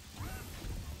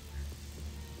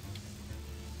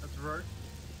 That's right.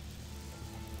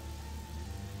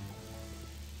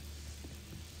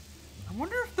 I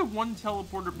wonder if the one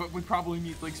teleporter, but we probably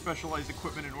need like specialized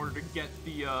equipment in order to get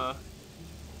the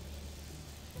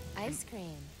Ice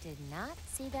cream. Did not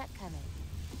see that coming.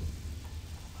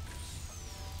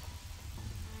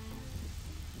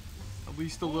 at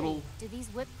least a little. Do these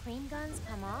whipped cream guns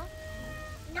come off?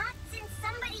 Not since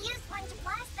somebody used one to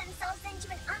blast themselves into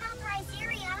an unauthorized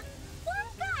area. One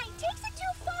guy takes it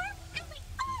too far, and we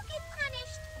all get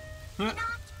punished.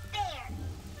 Not fair.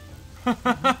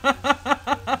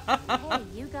 Hey,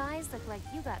 you guys look like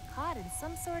you got caught in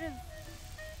some sort of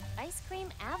ice cream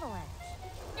avalanche.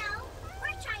 No,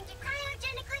 we're trying to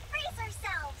cryogenically freeze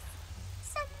ourselves.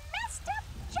 Some messed up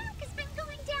junk has been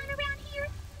going down around here,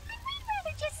 and we'd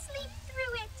rather just sleep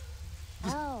through it.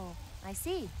 Oh, I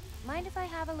see. Mind if I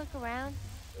have a look around?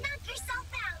 Knock yourself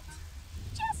out.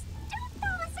 Just don't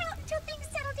throw us out until things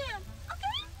settle down,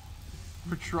 okay?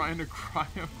 We're trying to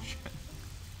cryogen.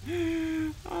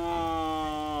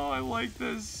 Oh, I like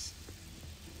this.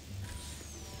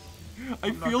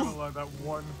 I'm not gonna lie, that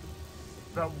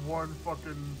one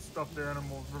fucking stuffed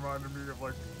animal reminded me of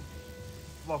like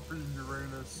Fluffy and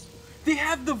Uranus. They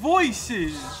have the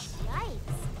voices. Yikes.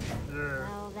 Yeah.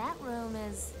 Well, that room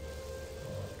is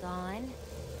gone.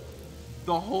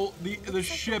 The whole the Looks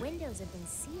ship. Like the windows have been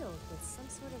sealed with some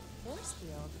sort of force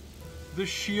field. The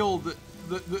shield,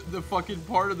 the fucking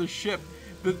part of the ship.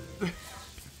 There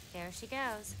she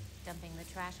goes, dumping the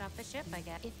trash off the ship, I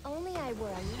guess. If only I were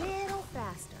a little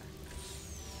faster.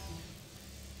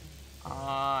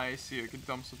 Ah, I see. I can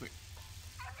dump something.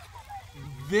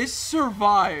 This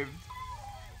survived.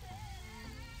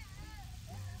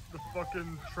 The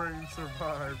fucking train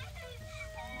survived.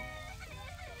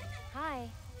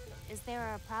 Hi. Is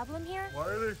there a problem here? Why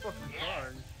are they fucking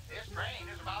crying? This train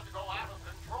is about to go out of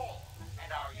control,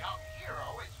 and our young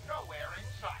hero is nowhere in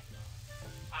sight.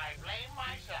 I blame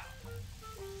myself.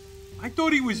 I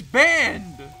thought he was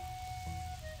banned.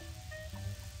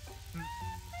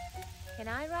 Can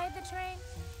I ride the train?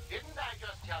 Didn't I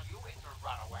just tell you it's a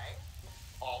runaway?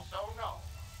 Also, no.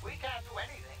 We can't do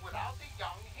anything without the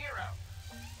young hero.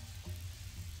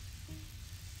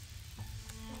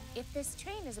 If this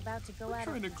train is about to go We're out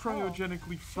trying of to control,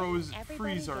 cryogenically shouldn't everybody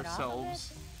freeze get off of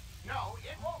ourselves. No,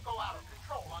 it won't go out of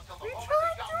control until the moment the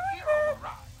young hero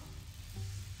arrives.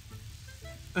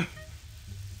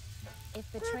 If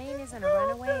the train isn't a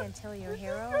runaway until your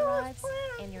hero arrives,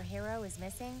 and your hero is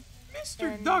missing, Mr.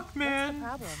 then Duckman. what's the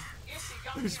problem?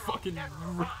 There's fucking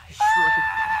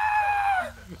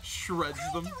shreds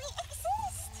them. Do we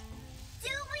exist?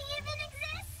 Do we even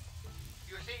exist?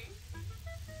 You see,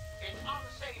 it's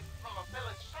unsafe from a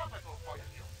philosophical point of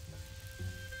view.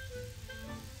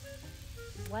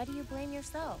 Why do you blame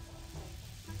yourself?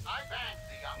 I banned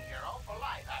the young hero for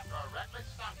life after a reckless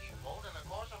stunt he pulled in the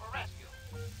course of a rescue.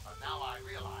 But now I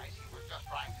realize he was just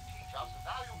trying to teach us a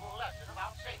valuable lesson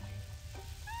about safety.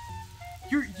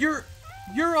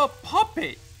 You're a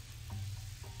puppet.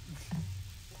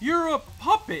 You're a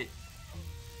puppet.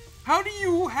 How do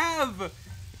you have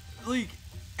like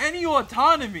any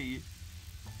autonomy?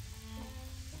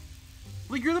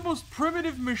 Like you're the most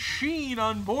primitive machine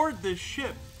on board this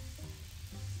ship.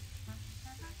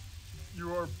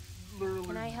 You are literally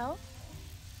Can I help?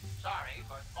 Sorry,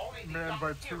 but only the manned by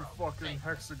young two hero fucking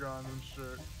hexagons and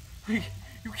shit.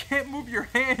 You can't move your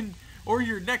hand or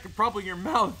your neck, or probably your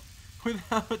mouth,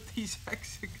 without these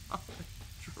hexagon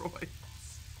droids.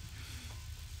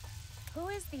 Who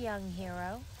is the young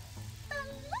hero? The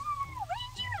Lone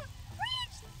Ranger of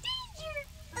Bridge Danger!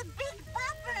 The big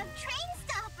buffer of train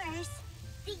stoppers!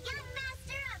 The young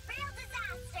master of rail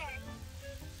disaster!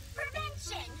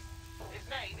 Prevention! His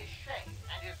name is Shay,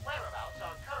 and his whereabouts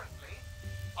are currently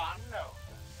unknown.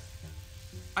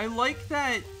 I like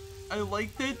that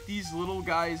these little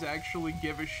guys actually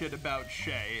give a shit about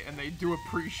Shay, and they do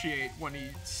appreciate when he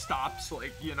stops,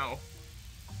 like, you know.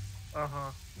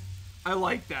 Uh-huh. I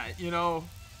like that, you know.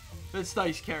 That's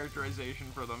nice characterization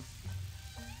for them.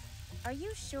 Are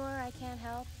you sure I can't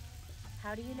help?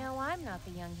 How do you know I'm not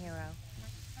the young hero?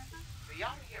 The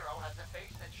young hero has a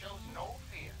face that shows no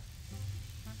fear.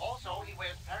 Also, he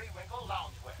wears periwinkle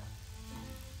loungewear.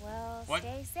 Well, What?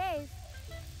 stay safe.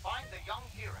 Find the young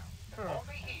hero.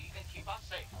 Only he can keep us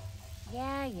safe.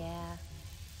 Yeah.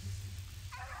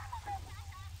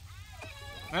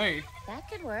 Hey. That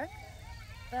could work.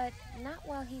 But not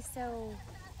while he's so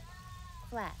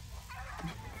flat.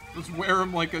 Let's wear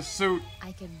him like a suit.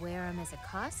 I could wear him as a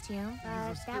costume,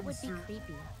 but that would be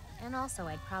creepy. And also,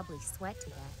 I'd probably sweat to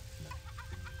death.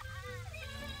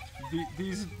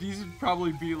 These would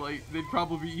probably be like, they'd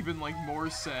probably be even like more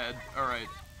sad. Alright.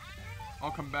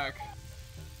 I'll come back.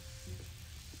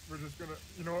 We're just gonna,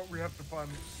 you know what, we have to find,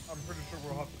 I'm pretty sure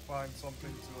we'll have to find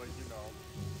something to, like, you know.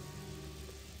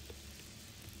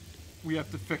 We have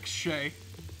to fix Shay.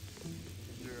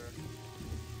 Yeah.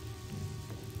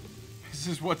 This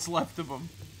is what's left of him.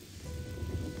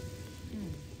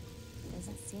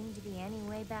 Doesn't seem to be any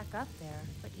way back up there,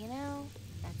 but you know,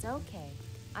 that's okay.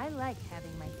 I like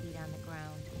having my feet on the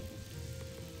ground.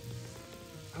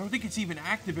 I don't think it's even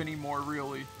active anymore,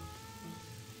 really.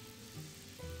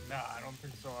 Nah, I don't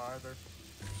think so either.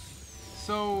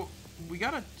 So, we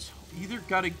either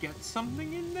gotta get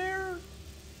something in there,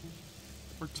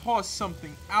 or toss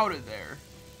something out of there.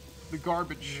 The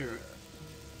garbage chute.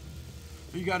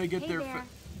 You gotta get there.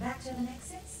 Back to the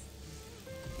Nexus?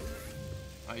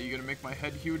 Are you gonna make my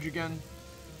head huge again?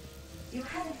 You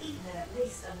haven't eaten in at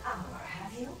least an hour,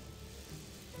 have you?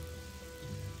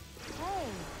 Hey,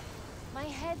 my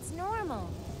head's normal.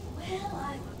 Well,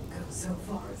 I wouldn't go so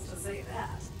far as to say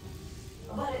that.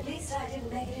 But at least I didn't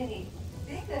make it any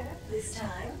bigger this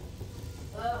time.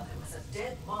 Oh, there was a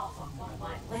dead moth on one of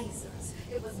my lasers.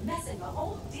 It was messing the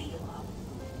whole deal up.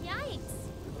 Yikes.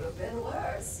 Could have been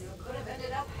worse. You could have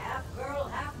ended up half girl,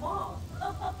 half moth.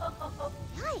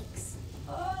 Yikes.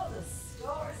 Oh, the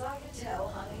stories I could tell,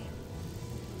 honey.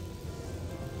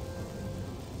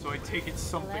 So I take it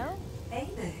something. Hello? Hey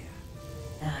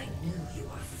there. I knew you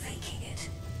were faking it.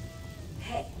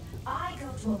 Hey, I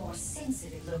go to a more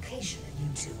sensitive location than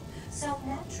you two, so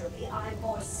naturally I'm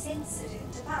more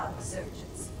sensitive to power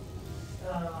surges.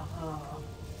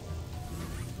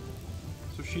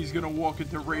 So she's gonna walk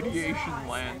into radiation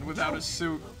land without a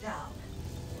suit.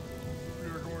 We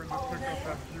are going to pick up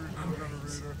that fusion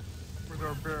generator with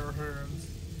our bare hands.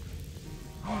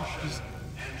 She's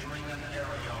entering an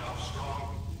area of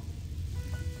strong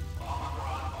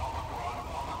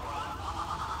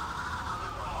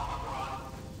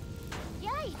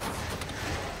Yikes.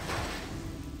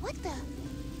 What the?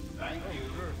 Thank you.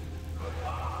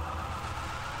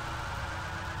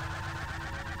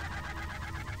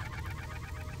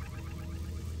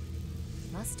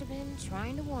 Must have been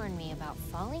trying to warn me about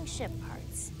falling ship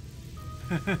parts.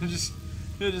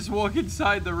 just walk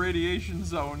inside the radiation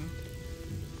zone.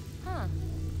 Huh.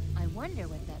 I wonder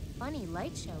what that funny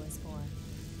light show is for.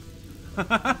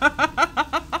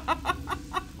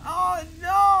 Oh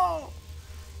no!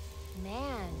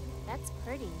 Man, that's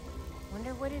pretty.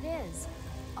 Wonder what it is.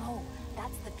 Oh,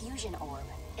 that's the fusion orb.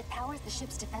 It powers the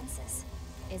ship's defenses.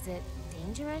 Is it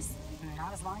dangerous?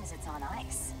 Not as long as it's on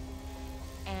ice.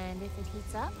 And if it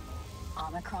heats up?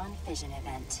 Omicron fission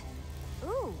event.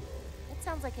 Ooh, that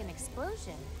sounds like an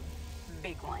explosion.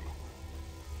 Big one.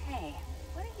 Hey,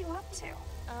 what are you up to?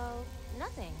 Oh,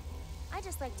 nothing. I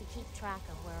just like to keep track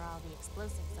of where all the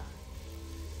explosives are.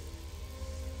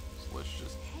 So let's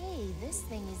just... Hey, this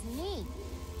thing is neat.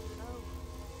 Oh,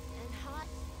 and hot.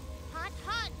 Hot,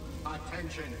 hot.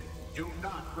 Attention! Do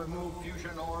not remove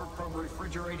fusion orb from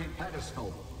refrigerated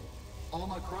pedestal.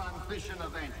 Omicron fission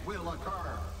event will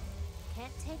occur.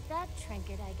 Can't take that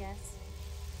trinket, I guess.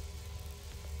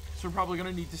 So we're probably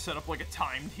gonna need to set up like a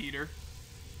timed heater.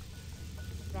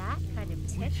 That kind of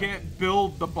We tickle. can't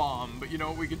build the bomb, but you know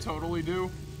what we could totally do?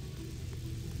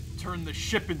 Turn the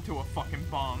ship into a fucking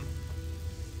bomb.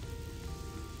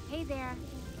 Hey there.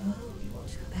 Oh, you want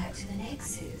to go back to the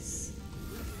Nexus?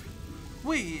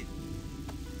 Wait.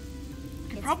 You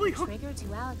could It's probably the hook. trigger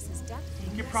to Alex's death.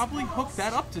 You could probably hook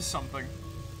that up to something.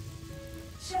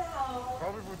 Ciao.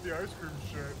 Probably with the ice cream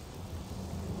shit.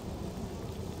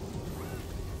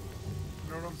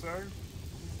 You know what I'm saying?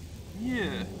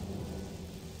 Yeah.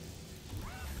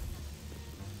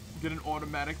 Get an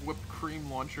automatic whipped cream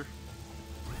launcher.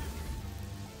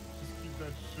 Just keep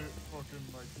that shit fucking,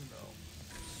 like, you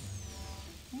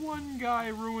know. One guy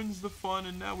ruins the fun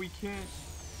and now we can't.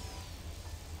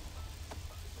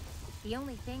 The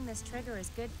only thing this trigger is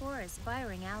good for is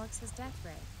firing Alex's death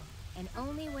ray. And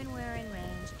only when we're in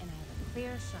range and I have a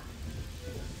clear shot.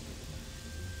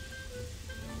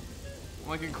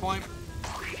 Well, I can climb.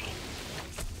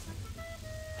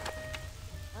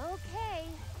 Okay,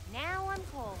 now I'm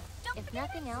cold. If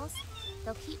nothing else,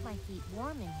 they'll keep my feet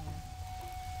warm in here.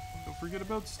 Don't forget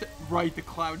about right, the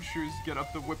cloud shoes get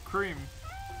up the whipped cream.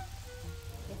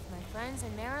 If my friends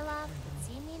in Mariloft could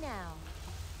see me now.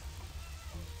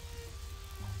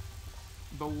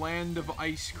 The land of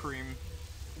ice cream.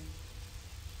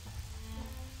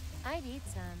 I'd eat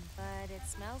some, but it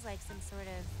smells like some sort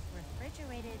of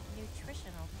refrigerated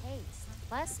nutritional paste,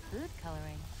 plus food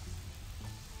coloring.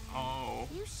 Oh.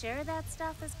 You sure that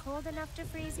stuff is cold enough to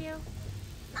freeze you?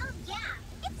 Oh, yeah.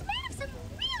 It's made of some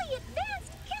really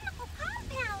advanced chemical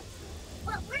compounds.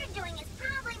 What we're doing is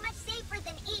probably much safer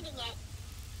than eating it.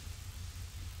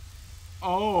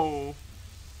 Oh.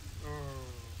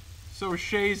 So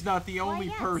Shay's not the only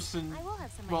yes. person. I will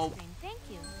have some well, ice cream, thank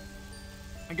you.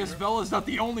 I guess Bella's not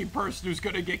the only person who's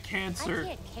gonna get cancer. I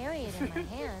can't carry it in my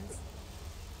hands.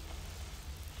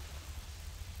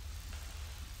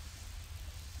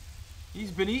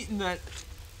 He's been eating that.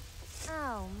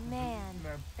 Oh man,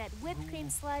 that whipped cream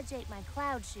sludge ate my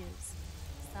cloud shoes.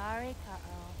 Sorry, Carl.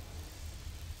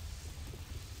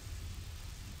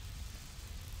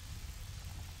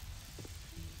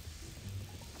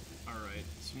 Alright,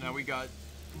 so now we got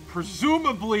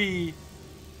presumably.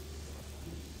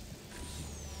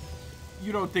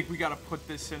 You don't think we gotta put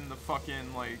this in the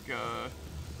fucking like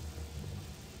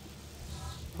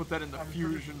put that in the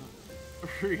fusion?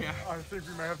 Yeah. I think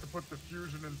we might have to put the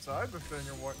fusion inside the thing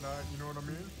and whatnot, you know what I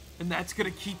mean? And that's gonna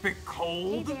keep it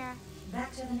cold? Hey there.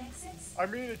 Back to the Nexus? I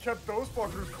mean, it kept those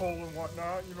fuckers cold and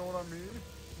whatnot, you know what I mean?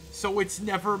 So it's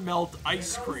never melt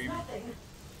ice cream.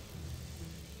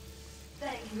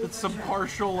 It's some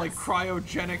partial, like,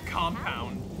 cryogenic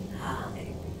compound.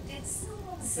 Hi. Did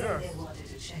someone say they wanted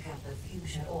to check out the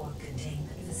fusion orb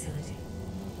containment facility?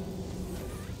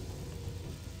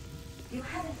 You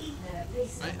haven't eaten it at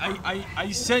least.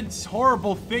 I sense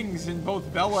horrible things in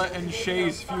both Bella and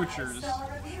Shay's futures.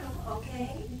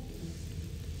 Okay.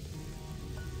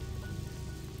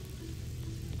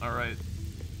 Alright.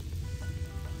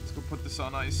 Let's go put this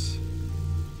on ice.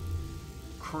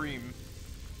 Cream.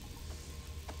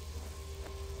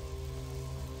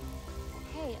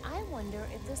 Hey, I wonder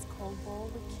if this cold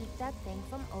bowl would keep that thing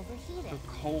from overheating. The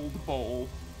cold bowl.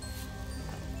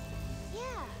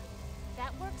 Yeah,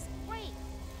 that works great.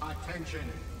 Attention!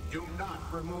 Do not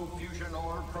remove fusion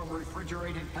orb from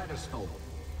refrigerated pedestal.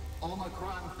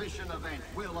 Omicron fission event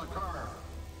will occur.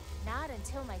 Not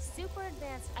until my super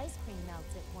advanced ice cream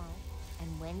melts, it won't.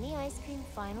 And when the ice cream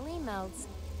finally melts,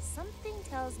 something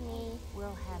tells me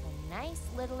we'll have a nice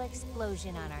little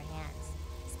explosion on our hands.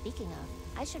 Speaking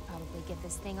of, I should probably get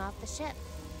this thing off the ship.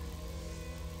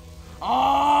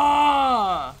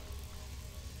 Ah!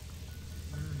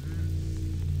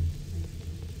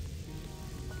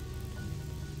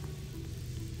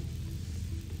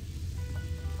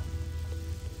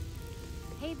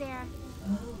 Hey there.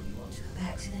 Oh, you want to go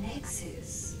back to the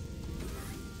Nexus?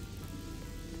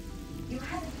 You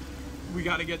haven't We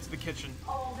gotta get to the kitchen.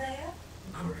 all there?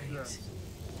 Great.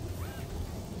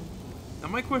 Now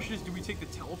my question is, do we take the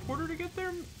teleporter to get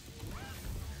there?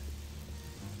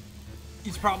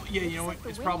 It's probably, yeah, you know what?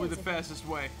 It's probably the fastest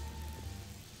way.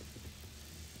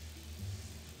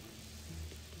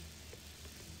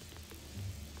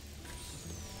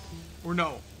 Or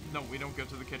no, we don't go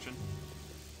to the kitchen.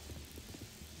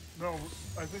 No,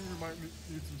 I think we might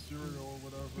need some cereal or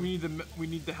whatever. We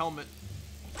need the helmet.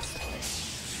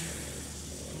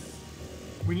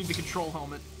 We need the control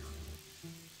helmet.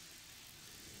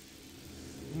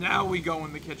 Now we go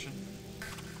in the kitchen.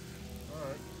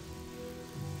 Alright.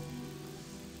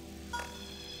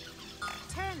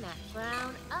 Turn that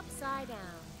frown upside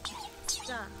down.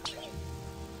 Stop.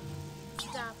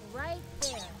 Stop right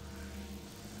there.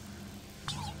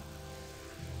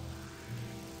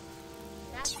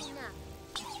 That's enough.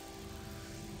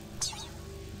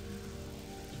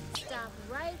 Stop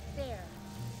right there.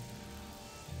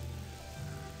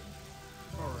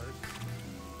 Alright.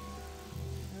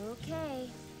 Okay,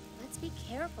 let's be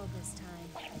careful this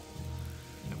time.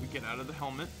 Then we get out of the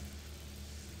helmet.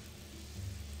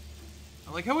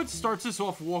 I like how it starts us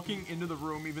off walking into the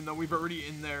room even though we've already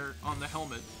in there on the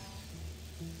helmet.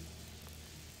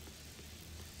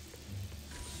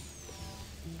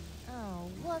 Oh,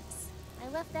 whoops. I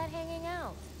left that hanging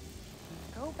out.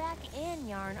 Go back in,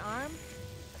 Yarn Arm.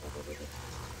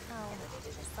 Oh,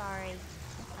 sorry.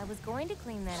 I was going to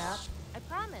clean that up. I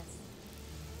promise.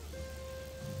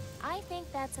 I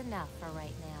think that's enough for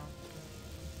right now.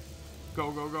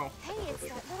 Go, go, go. Hey, it's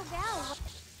that little gal.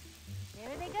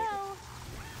 There they go.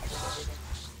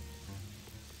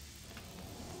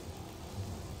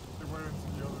 They went into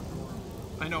the other door.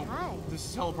 I know. Hi.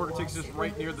 This teleporter takes us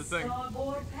right near the thing.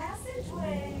 Starboard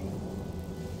passageway.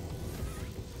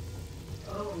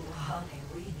 Oh, honey,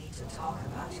 we need to talk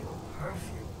about your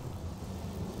perfume.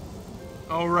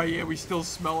 Oh, right, yeah, we still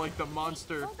smell like the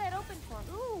monster. Hold that open for.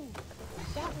 Ooh,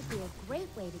 that would be a great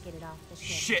way to get it off the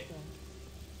ship. Shit. I think.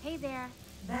 Hey there.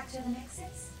 Back to the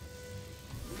Nexus?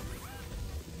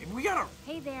 Maybe we gotta...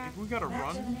 Hey there. Maybe we gotta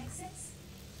run?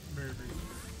 Maybe.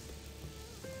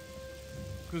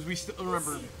 Because we still...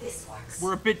 Remember,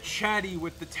 we're a bit chatty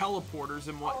with the teleporters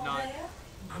and whatnot.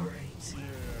 Great. Yeah.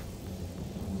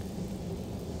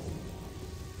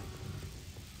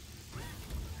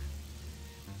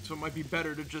 So it might be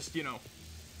better to just, you know,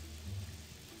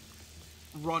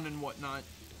 run and whatnot.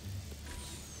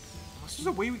 Unless there's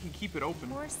a way we can keep it open.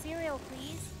 More cereal,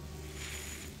 please.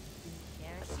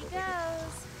 There she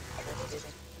goes.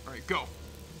 Alright, go.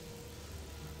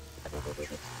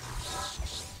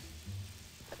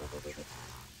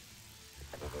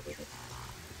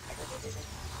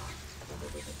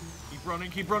 Keep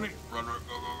running, keep running. Run, run,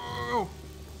 go, go, go, go, go.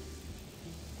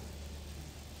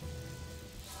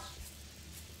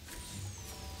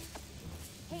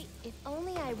 Hey, if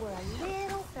only I were a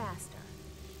little faster.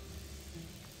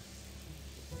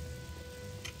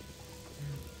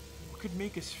 What could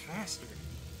make us faster?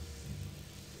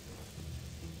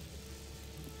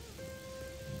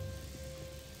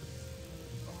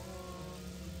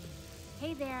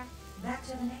 Hey there. Back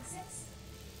to the Nexus?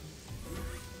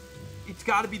 It's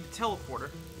gotta be the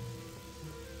teleporter.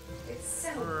 It's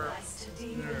so nice to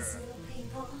do this, little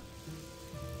people.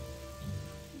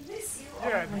 Miss you Yeah,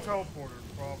 already. the teleporter,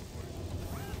 probably.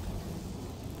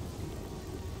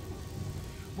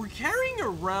 We're carrying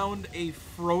around a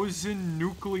frozen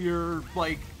nuclear,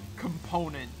 like,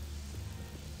 component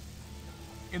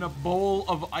in a bowl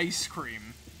of ice cream.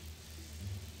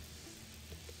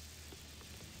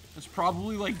 It's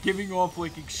probably, like, giving off,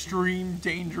 like, extreme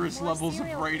dangerous levels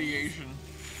of radiation.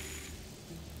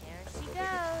 There she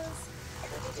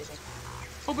goes.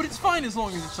 Oh, but it's fine as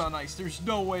long as it's on ice. There's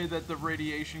no way that the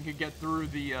radiation could get through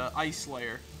the ice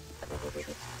layer.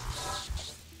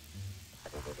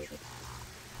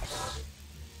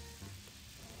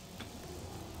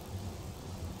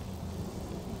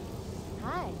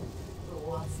 Hi.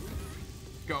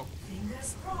 Go.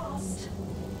 Fingers crossed.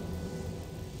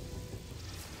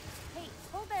 Hey,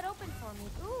 hold that open for me.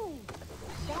 Ooh,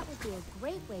 that would be a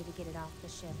great way to get it off the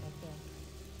ship, I think.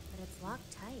 But it's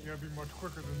locked tight. You gotta be much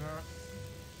quicker than that.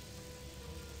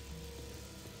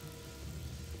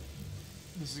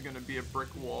 This is gonna be a brick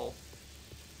wall.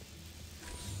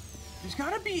 There's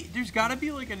gotta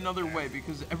be like another way,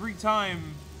 because every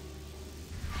time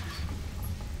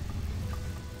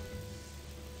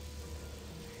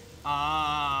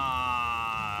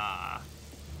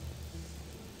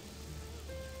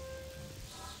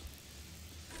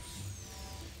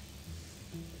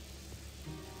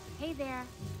Hey there.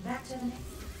 Back to the Nexus.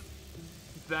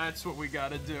 that's what we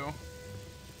gotta do.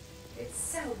 It's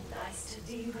so nice to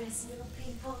do this, little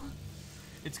people.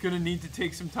 It's gonna need to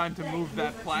take some time to move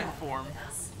that platform.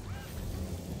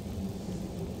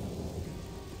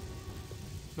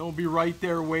 They'll be right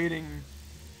there waiting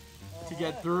to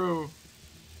get through.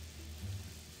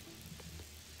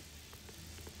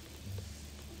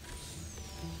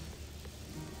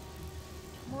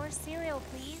 More cereal,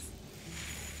 please.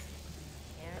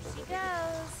 There she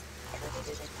goes.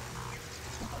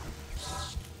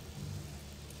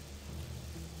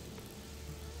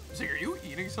 Zig, are you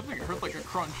eating something? It heard like a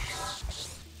crunch.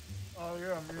 Oh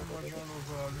yeah, I'm eating like one of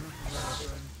those noodles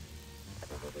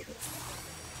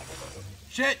things.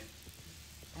 Shit!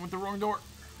 I went the wrong door.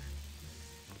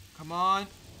 Come on.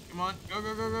 Come on. Go,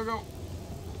 go, go, go, go.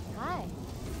 Hi.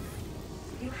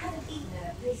 You haven't eaten in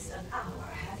at least an hour,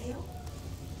 have you?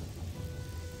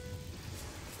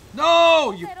 No!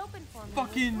 Hold You that open for me.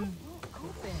 fucking...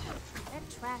 Open.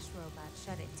 That trash robot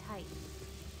shut it tight.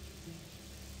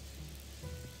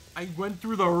 I went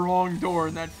through the wrong door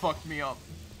and that fucked me up.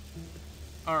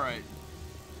 Alright.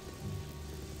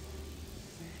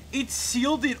 It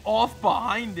sealed it off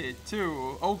behind it,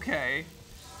 too. Okay.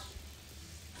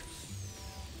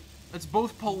 That's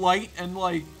both polite and,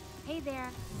 like... Hey there.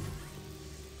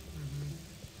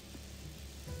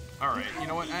 Alright, you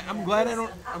know what? I'm glad I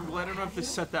don't have to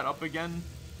set that up again.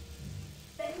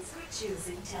 Thanks for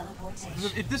choosing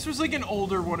teleportation. If this was like an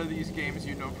older one of these games,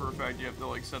 you know for a fact you have to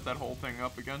like set that whole thing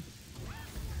up again.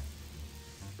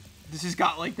 This has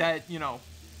got like that, you know.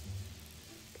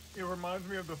 It reminds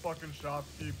me of the fucking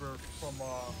shopkeeper from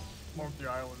Monkey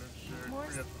Island and shit. More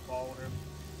We have to follow him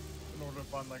in order to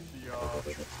find like the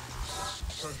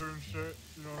treasure and shit.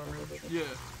 You know what I mean?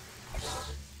 Yeah.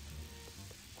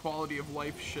 Quality of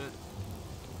life shit.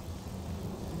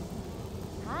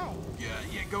 Hi. Yeah,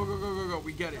 yeah, go, go, go, go, go.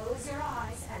 We get it. Close your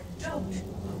eyes and don't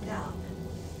look down.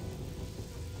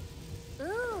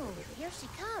 Ooh, here she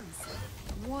comes.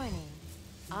 Warning.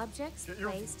 Objects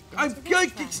placed I'm into like,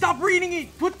 this trap. stop reading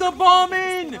it. Put the bomb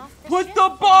in. Put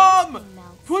the bomb.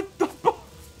 Put the bomb.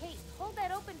 Hey, hold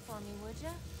that open for me, would ya?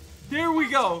 There we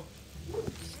go.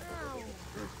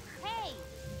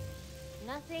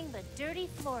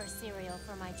 cereal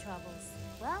for my troubles.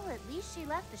 Well, at least she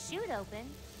left the chute open.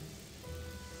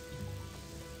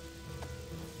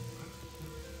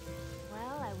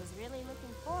 Well, I was really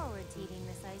looking forward to eating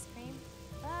this ice cream,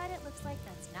 but it looks like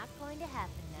that's not going to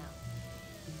happen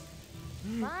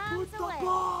now. Bombs Put the away!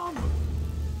 bomb!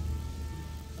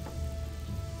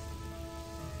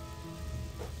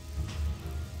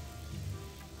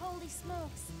 Holy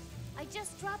smokes! I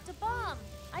just dropped a bomb!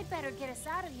 I'd better get us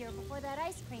out of here before that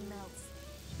ice cream melts.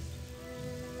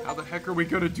 How the heck are we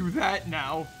gonna do that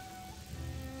now?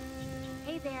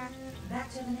 Hey there.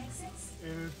 Back to the Nexus?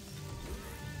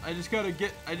 I just got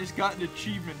an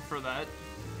achievement for that.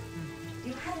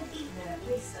 You haven't eaten in at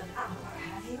least an hour,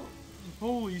 have you?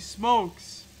 Holy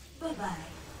smokes. Bye-bye.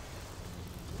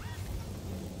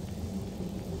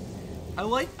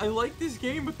 I like this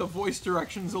game, but the voice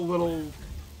direction's a little,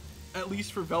 at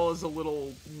least for Vella's, a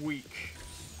little weak.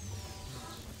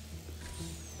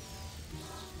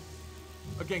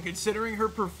 Again, considering her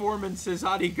performance as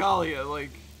Adigalia, like,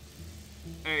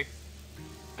 hey,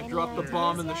 I dropped the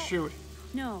bomb in the chute.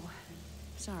 No,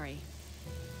 sorry.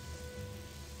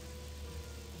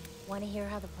 Want to hear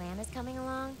how the plan is coming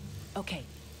along? Okay.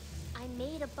 I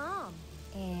made a bomb,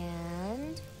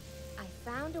 and I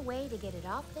found a way to get it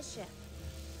off the ship.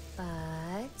 But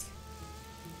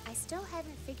I still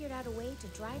haven't figured out a way to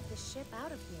drive the ship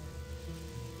out of here.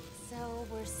 So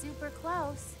we're super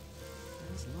close.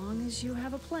 As long as you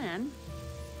have a plan.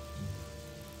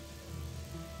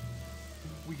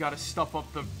 We gotta stuff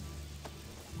up the...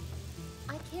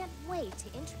 I can't wait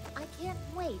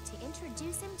to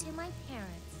introduce him to my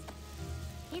parents.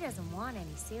 He doesn't want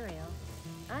any cereal.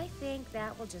 I think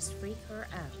that will just freak her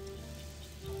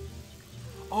out.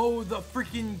 Oh, the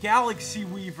freaking Galaxy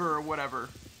Weaver or whatever.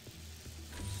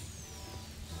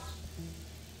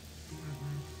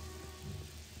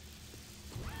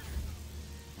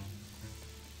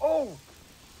 Oh!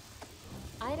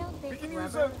 I don't think We can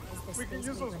use rubber that. is the We can Space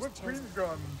use those Weaver's whipped cream chosen.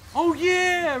 guns. Oh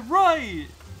yeah, right!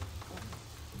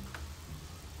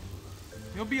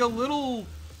 He'll be a little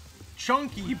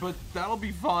chunky, but that'll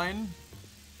be fine.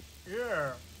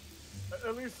 Yeah.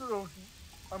 At least it'll.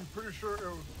 I'm pretty sure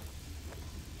it'll.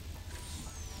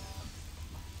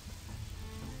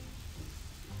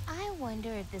 I wonder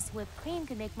if this whipped cream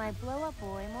could make my blow-up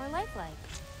boy more lifelike.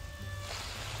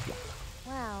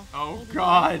 Well, Oh, maybe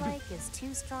God. lifelike is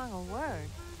too strong a word,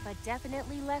 but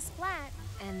definitely less flat,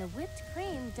 and the whipped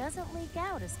cream doesn't leak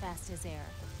out as fast as air.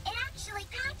 It actually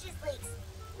patches leaks.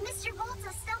 Mr.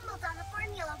 Volta stumbled on the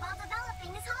formula while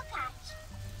developing his hot patch.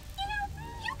 You know,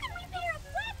 you can repair a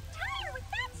flat tire with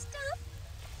that stuff.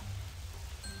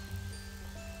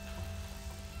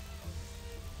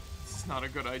 This is not a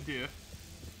good idea.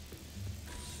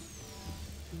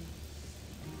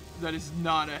 That is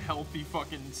not a healthy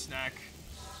fucking snack.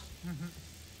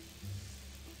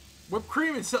 Whipped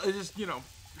cream is just, you know,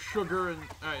 sugar and...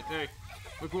 Alright, hey,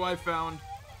 look who I found.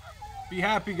 Be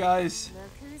happy, guys.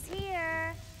 Look who's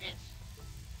here.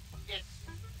 It's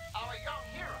our young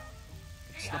hero.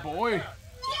 It's the boy. Yay!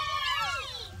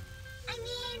 I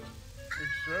mean,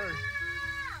 It's Shay.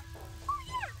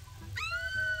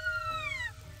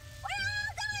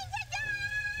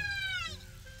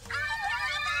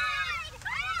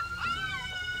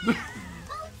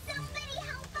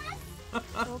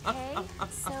 Okay,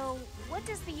 so what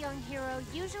does the young hero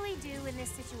usually do in this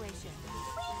situation?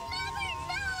 we never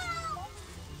know.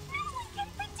 No one can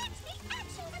predict the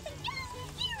actions of the young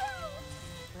hero.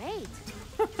 Great.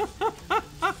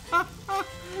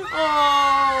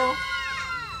 Oh!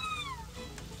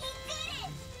 He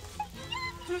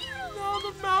did it. Now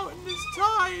the mountain is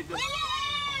tied. But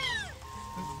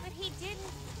he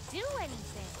didn't do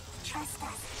anything. Trust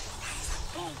us. That is a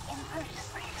big important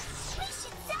plan. We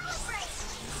should celebrate.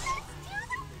 Let's do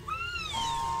the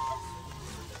wave.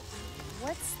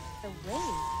 What's the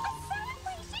wave? A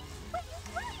celebration where you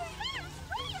throw your hands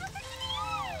way up in the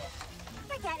air.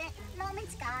 Forget it.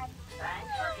 Moment's gone.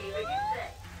 Thanks for keeping it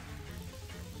safe.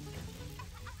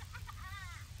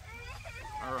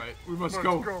 Alright, we must Let's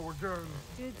go. go again.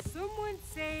 Did someone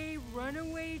say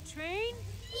runaway train?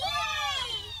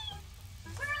 Yay!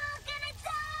 We're all gonna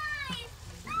die.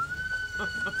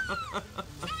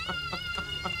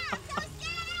 So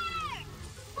scared.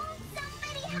 Won't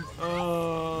somebody help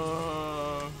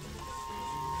us?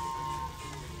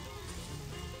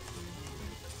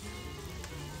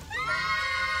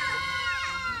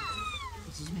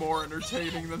 This is more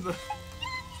entertaining than the...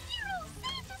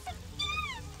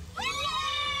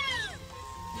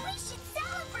 We should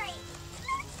celebrate.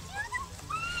 Let's do the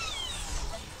wave.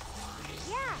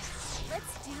 Yeah,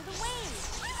 let's do the wave.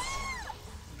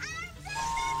 Arms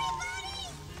up, everybody!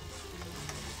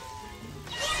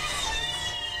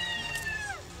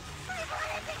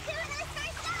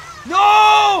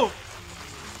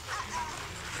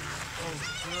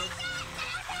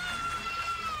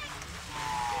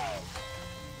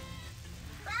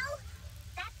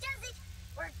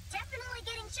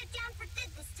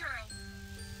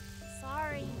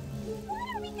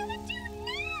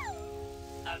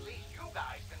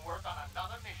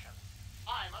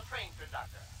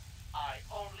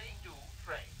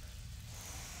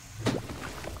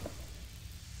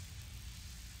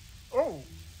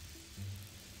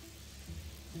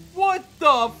 What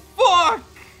the fuck?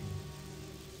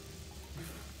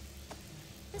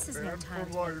 This is no time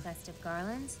to get festive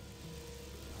garlands.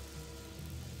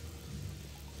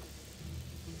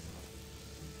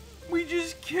 We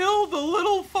just killed a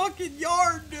little fucking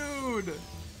yarn dude.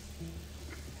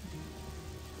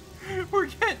 We're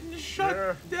getting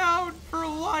shut down for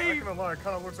life. Not gonna lie, it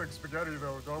kind of looks like spaghetti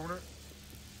though, don't it?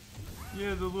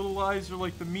 Yeah, the little eyes are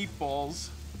like the meatballs.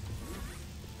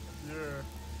 Yeah.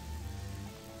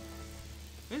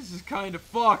 This is kind of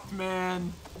fucked,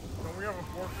 man. Don't we have a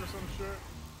fork or some shit?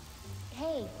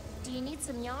 Hey, do you need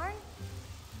some yarn?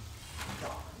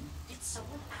 Yarn? Did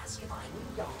someone ask if I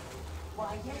need yarn?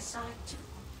 Why, yes, I do.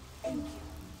 Thank you.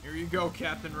 Here you go,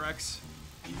 Captain Rex.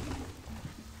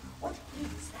 What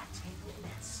is that tangled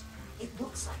mess? It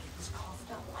looks like it was carved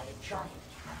up by a giant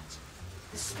cat.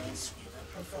 The space wheeler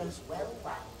prefers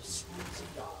well-wound spools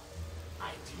of yarn,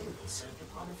 ideally served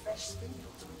upon a fresh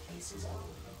spindle to replace his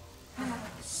own.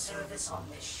 The service on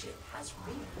this ship has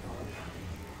really gone down.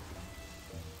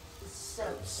 So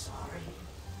sorry.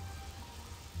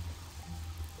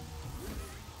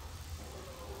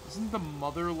 Isn't the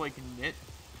mother like knit?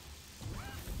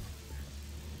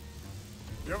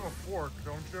 You have a fork,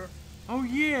 don't you? Oh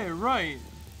yeah, right.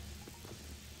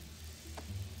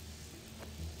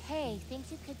 Hey,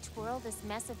 think you could twirl this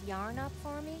mess of yarn up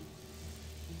for me?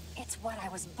 It's what I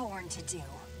was born to do.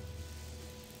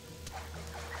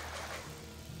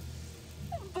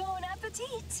 Bon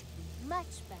appetit!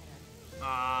 Much better.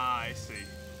 Ah, I see.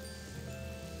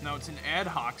 Now it's an ad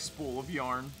hoc spool of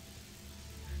yarn.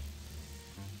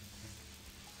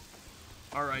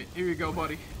 Alright, here you go,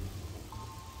 buddy.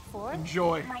 Fork?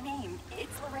 Enjoy. My name,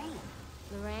 it's Lorraine.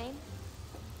 Lorraine,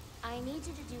 I need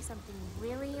you to do something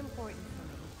really important for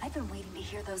me. I've been waiting to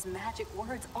hear those magic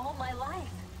words all my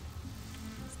life.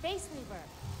 Space Weaver.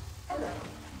 Hello,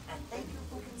 and thank you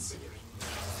for considering.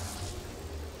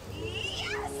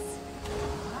 Yes!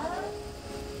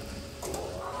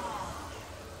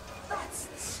 That's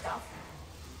the stuff.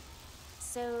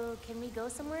 So, can we go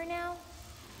somewhere now?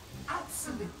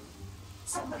 Absolutely.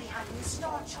 Somebody hand me a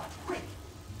star chart, quick.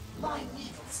 My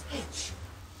needles itch.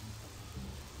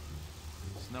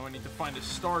 So now I need to find a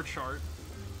star chart.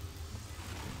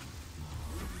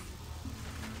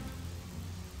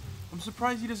 I'm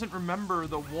surprised he doesn't remember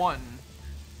the one.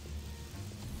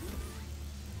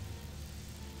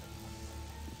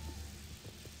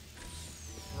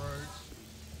 Right.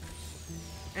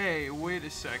 Hey, wait a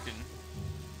second.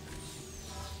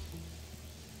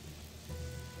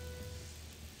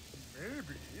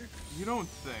 Maybe. You don't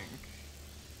think?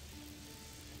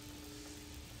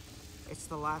 It's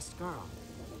the last girl.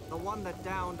 The one that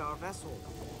downed our vessel.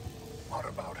 What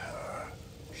about her?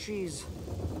 She's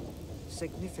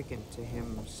significant to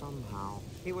him somehow.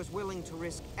 He was willing to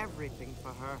risk everything for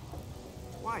her.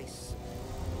 Twice.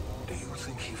 Do you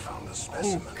think he found a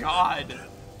specimen? Oh, God.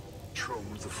 Troll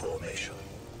the formation.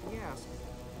 Yes.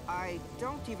 I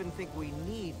don't even think we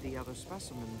need the other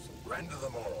specimens. Render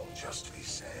them all, just to be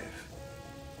safe.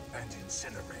 And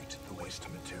incinerate the waste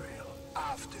material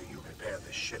after you repair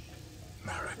the ship,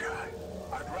 Marek1shtar.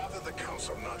 I'd rather the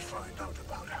Council not find out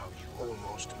about how you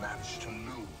almost managed to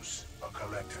lose a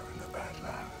collector in the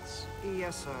Badlands.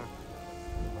 Yes, sir.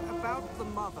 About the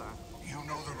mother. You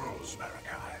know the rules,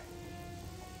 Marek1shtar.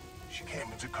 She came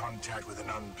into contact with an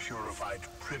unpurified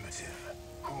primitive.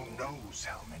 Who knows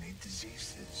how many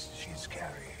diseases she's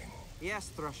carrying?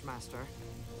 Yes, Thrushmaster.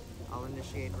 I'll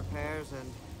initiate repairs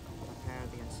and prepare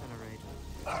the incinerator.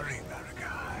 Hurry,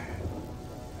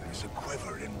 Marek1shtar. There's a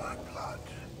quiver in my blood.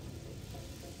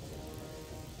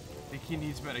 I think he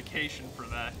needs medication for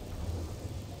that.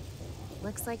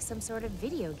 Looks like some sort of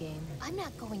video game. I'm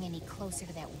not going any closer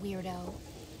to that weirdo.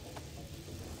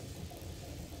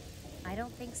 I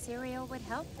don't think cereal would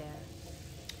help there.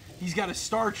 He's got a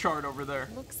star chart over there.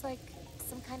 Looks like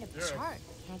some kind of Yeah. chart.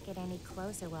 Can't get any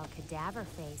closer while Cadaver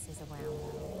Face is around,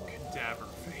 though. Cadaver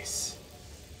Face.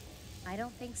 I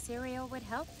don't think cereal would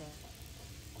help there.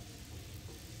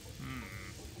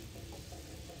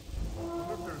 I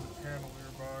wonder if there's a panel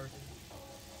nearby.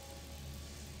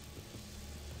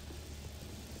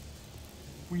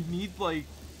 We need, like,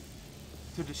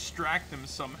 to distract him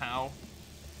somehow.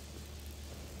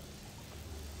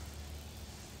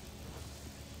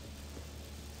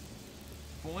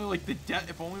 If only, like,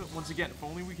 if only, once again, if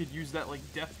only we could use that, like,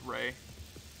 death ray.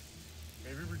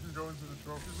 Maybe we can go into the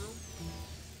trophy room?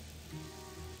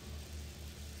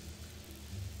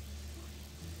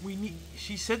 We need,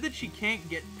 she said that she can't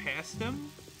get past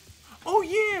him? Oh,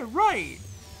 yeah, right!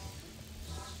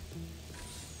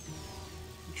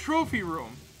 Trophy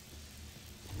room.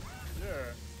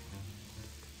 Yeah.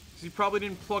 He probably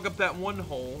didn't plug up that one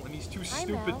hole, and he's too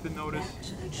stupid to notice. Back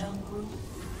to the junk room.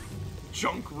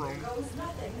 Junk room. There goes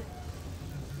nothing.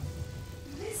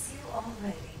 Miss you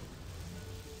already.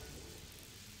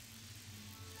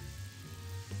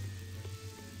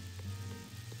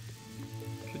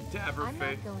 Cadaver I'm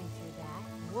face. not going through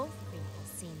that. Wolf Creek will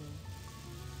see me.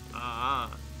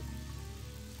 Ah.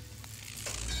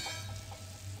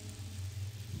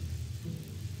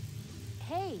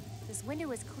 Hey, this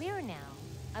window is clear now.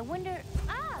 I wonder...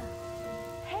 Ah!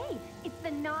 Hey, it's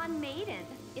the non-maiden.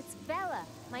 It's Bella.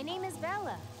 My name is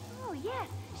Bella. Oh, yes.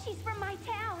 She's from my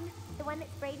town. The one that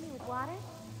sprayed me with water?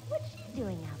 What's she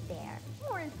doing out there?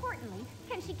 More importantly,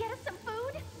 can she get us some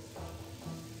food?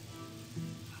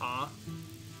 Huh?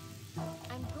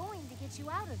 I'm going to get you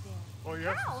out of there. Oh,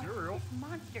 yeah, How? some cereal. This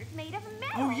monster's made of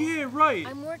metal. Oh, yeah, right.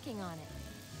 I'm working on it.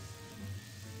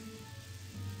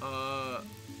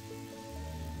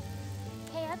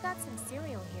 Hey, I've got some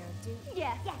cereal here.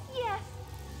 Yes, yes, yes.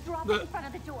 Drop it in front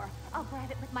of the door. I'll grab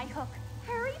it with my hook.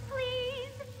 Hurry,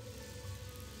 please.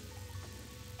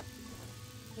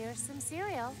 Here's some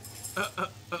cereal. Oh,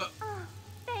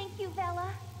 thank you,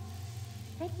 Bella.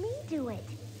 Let me do it.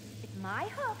 It's my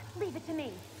hook. Leave it to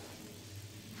me.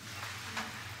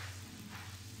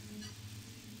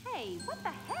 Hey, what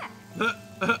the heck? God,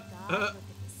 look at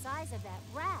the size of that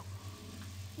rat.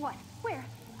 What? Where?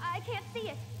 I can't see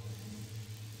it.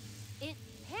 It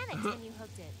panicked when you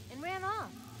hooked it and ran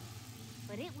off.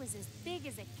 But it was as big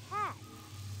as a cat.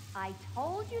 I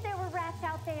told you there were rats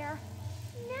out there.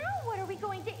 Now what are we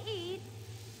going to eat?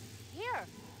 Here,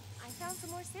 I found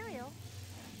some more cereal.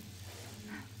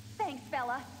 Thanks,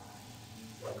 Bella.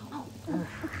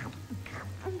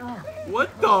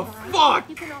 What the fuck?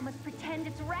 You can almost pretend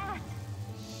it's rats.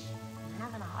 I'm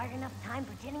having a hard enough time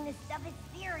pretending this stuff is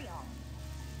cereal.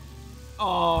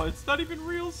 Oh, it's not even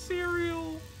real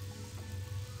cereal.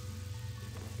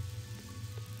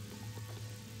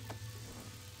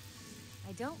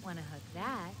 I don't want to hug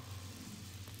that.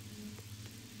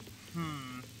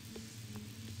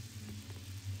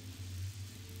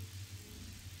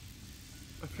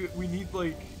 I feel we need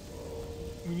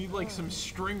like some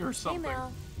string or something. Hey,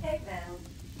 Mel. Hey, Mel.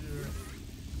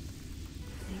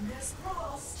 Fingers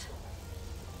crossed.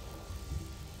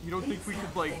 You don't think we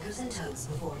could like? Fingers and toes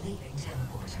before leaving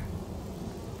teleporter.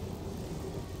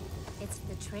 It's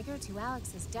the trigger to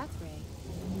Alex's death ray.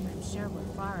 I'm sure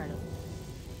we're far out of...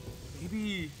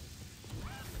 Maybe.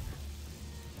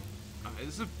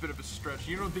 This is a bit of a stretch.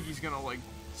 You don't think he's gonna like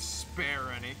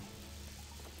spare any?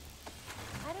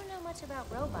 I don't know much about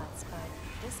robots, but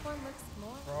this one looks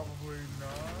more... Probably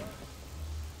not.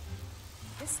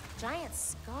 This giant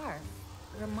scarf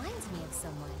reminds me of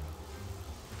someone.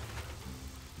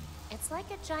 It's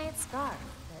like a giant scarf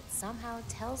that somehow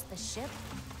tells the ship...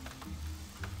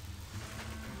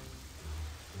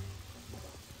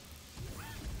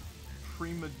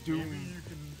 Prima Doom.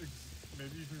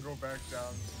 Maybe you can go back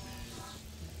down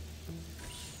to the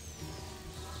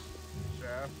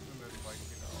shaft and then like,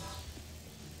 you know.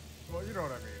 Well, you know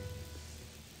what I mean.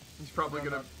 He's probably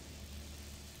gonna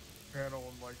panel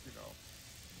and like, you know.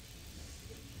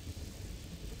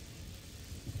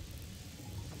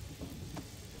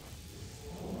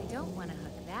 I don't want to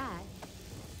hug that.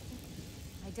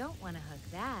 I don't want to hug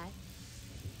that.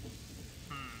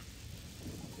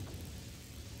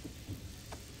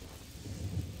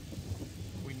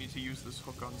 We need to use this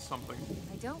hook on something.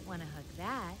 I don't want to hug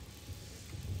that.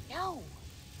 No!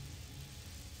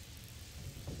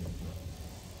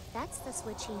 That's the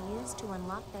switch he used to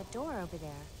unlock that door over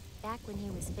there, back when he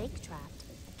was fake trapped.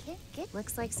 I can't get...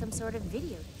 Looks like some sort of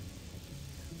video.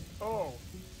 Oh.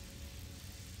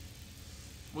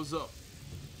 What's up?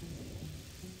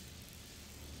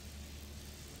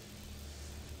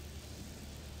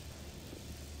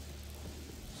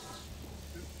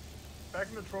 Back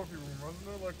in the trophy room, wasn't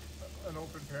there like an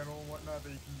open panel and whatnot that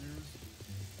you can use?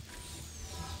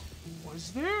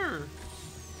 Was there?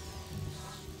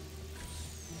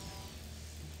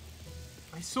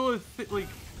 I saw a like.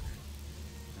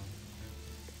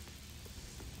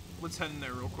 Let's head in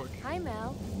there real quick. Hi,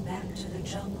 Mel. Back to the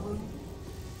junk room.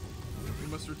 We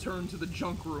must return to the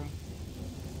junk room.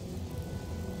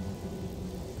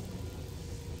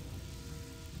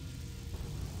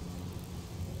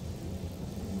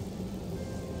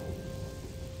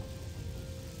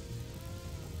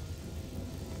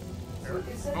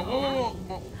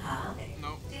 Oh, Hi.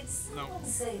 no. Did someone No.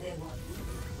 say they want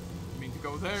Mean to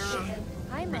go there.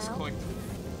 Hi, Mel. Misclicked.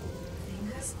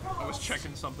 fingers I was crossed?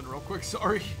 checking something real quick.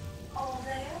 Sorry. All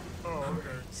there? Oh,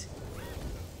 okay.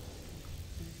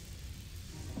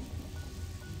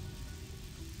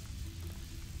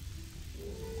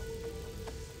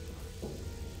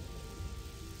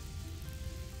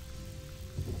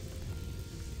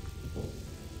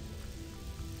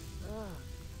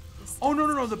 Oh no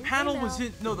no no! The panel was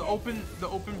in no the open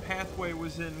pathway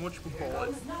was in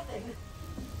whatchamacallit.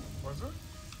 Was it?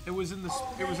 It was in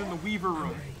the Weaver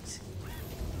room.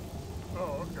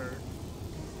 Oh, okay.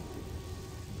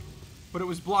 But it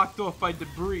was blocked off by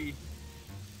debris.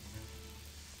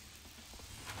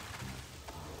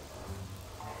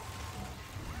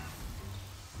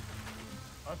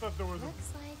 I thought there was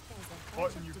Looks like there's a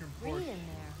bunch button of you can debris push. in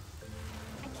there.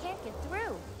 I can't get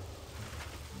through.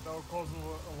 That would cause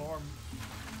an alarm.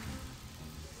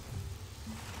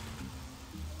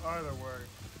 Either way.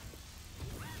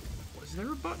 Was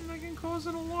there a button that can cause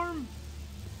an alarm?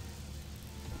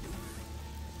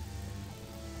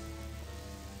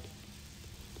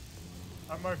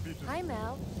 I might be just. Hi,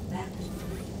 Mel.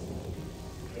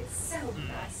 It's so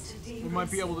nice to deal We might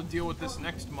be able to deal with this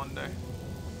next Monday.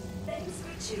 Thanks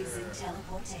for choosing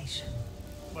teleportation.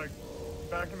 Like,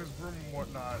 back in his room and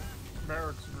whatnot.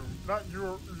 Marek's room. Not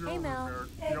your Hey, room, Mel. Marek.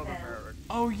 Hey, The other Mel. Marek.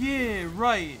 Oh yeah,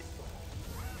 right.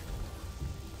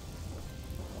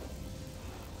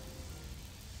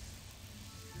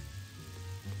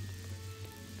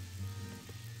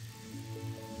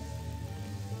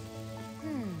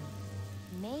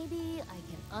 Maybe I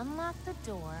can unlock the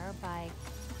door by...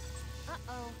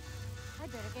 Uh-oh. I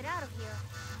better get out of here.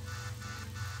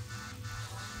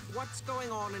 What's going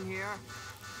on in here?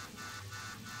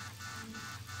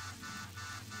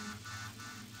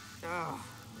 Ugh,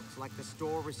 looks like this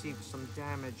door received some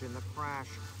damage in the crash.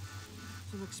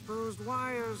 Some exposed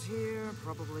wires here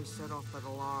probably set off that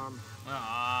alarm.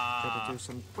 Better do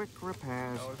some quick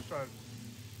repairs. Now let's try to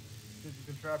see if you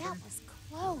can trap That him. was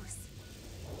close.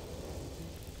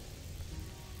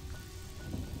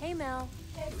 Hey, Mel.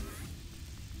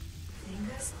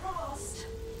 Fingers crossed.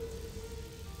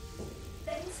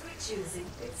 Thanks for choosing.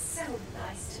 It's so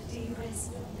nice to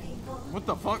de-risk people. What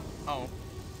the fuck? Oh.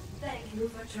 Thank you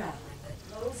for traveling,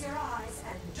 but close your eyes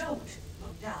and don't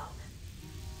look down.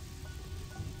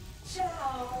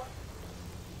 Ciao.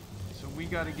 So we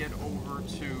gotta get over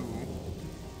to...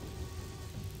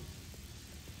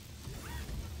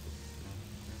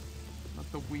 Not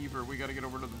the Weaver, we gotta get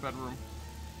over to the bedroom.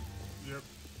 Yep.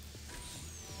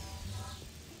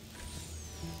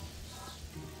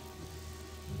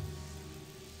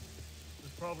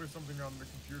 There's probably something on the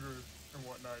computer and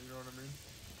whatnot, you know what I mean?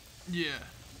 Yeah.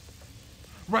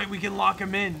 Right, we can lock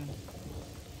him in.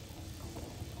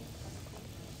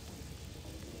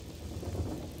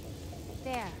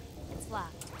 There. It's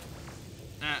locked.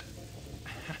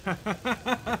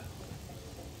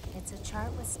 It's a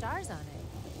chart with stars on it.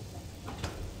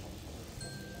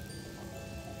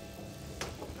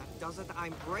 That does it.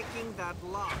 I'm breaking that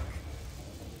lock.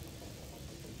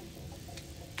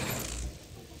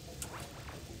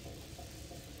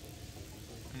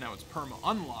 And now it's perma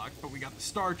unlocked, but we got the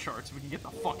star chart, so we can get the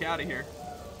fuck out of here.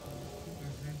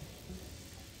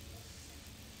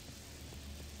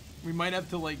 We might have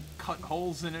to, like, cut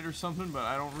holes in it or something, but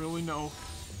I don't really know.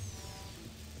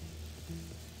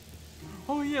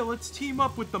 Oh yeah, let's team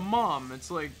up with the mom. It's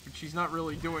like, she's not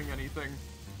really doing anything.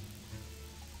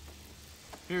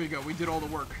 Here you go, we did all the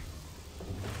work.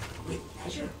 With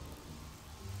pleasure.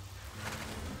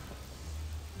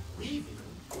 Weaving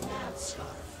nav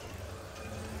scarf.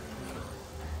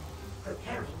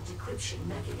 Preparing decryption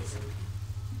mechanism.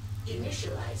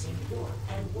 Initializing warp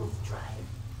and wolf drive.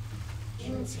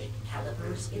 Intake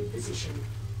calipers in position.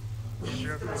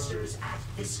 Weave thrusters at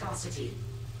viscosity.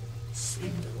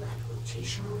 Spindle at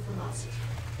rotational velocity.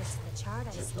 It's the chart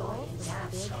I stole from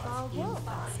the big ball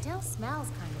wolf. Still smells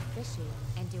kind of fishy.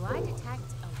 And do I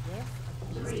detect a whiff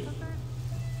of beast cooker?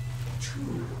 2,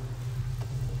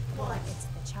 1. It's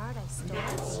the chart I stole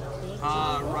from the big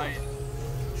Ah, wolf. right.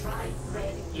 Try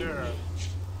red engaged.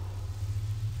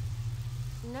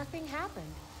 Nothing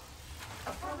happened.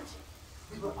 Affirmative.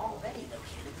 We were already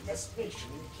located at the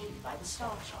destination indicated by the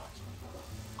star chart.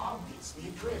 Obviously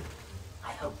a drill.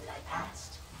 I hope that I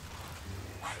passed.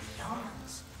 By the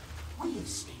arms, we have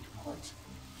stayed put.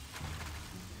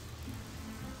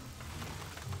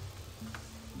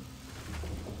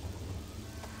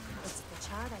 It's the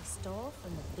chart I stole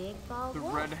from the big ball The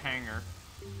wolf. red hanger.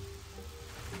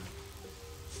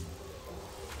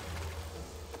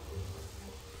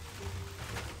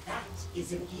 That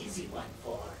is an easy one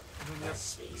for the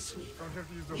space weaver. Don't you have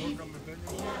to use the hook on the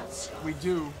thing? We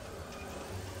do.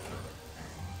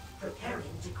 Preparing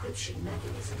decryption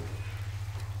mechanism.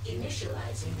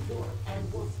 Initializing warp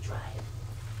and wolf drive.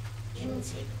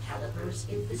 Intake calipers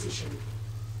in position.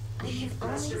 Leave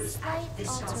Only thrusters slight at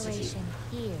viscosity. alteration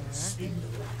here. Spindle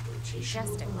at rotational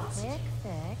Just a velocity. quick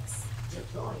fix.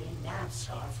 Deploying nav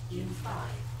scarf in 5,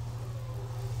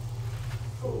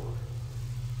 4,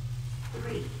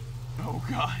 3, Oh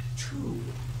god. 2,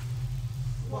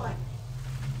 1.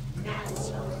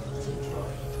 NASA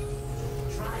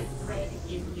deployed. Drive thread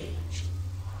engaged.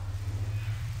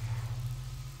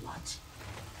 What?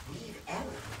 Leave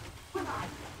error? Where are you?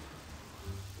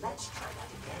 Let's try that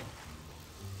again.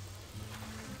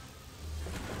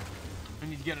 I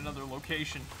need to get another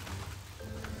location.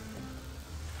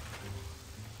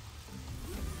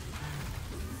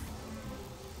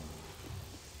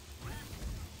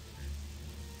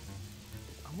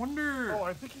 I wonder... Oh,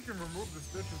 I think you can remove the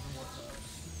stitches and whatnot.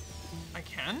 I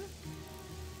can?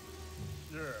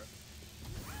 Yeah.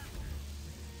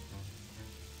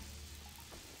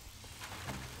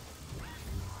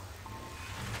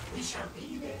 We shall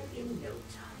be there in no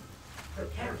time.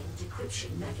 Preparing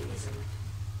decryption mechanism.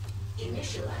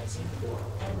 Initializing warp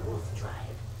and wolf drive.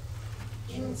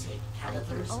 Intake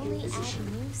calipers in Only position.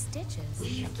 add new stitches.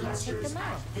 Leave I can't take thrusters them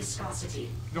at out. viscosity. You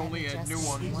can only add new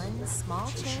ones. One small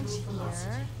change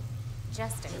here.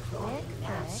 Just a quick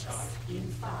fix. In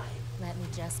 5, Let me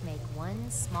just make one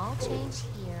small change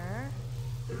here.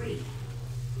 3,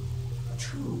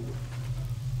 2,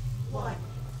 1.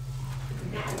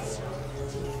 NASA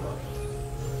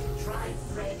deployed. Drive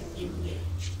thread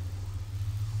engaged.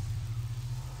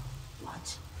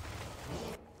 What?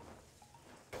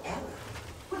 Error?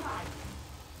 Where are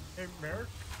you? Hey, Merrick?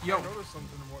 Yo. I noticed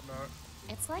something and whatnot.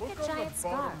 It's like Look a on the giant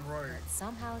scarf bottom right. that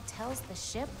somehow tells the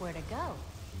ship where to go.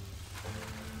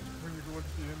 When you look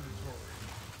at the inventory.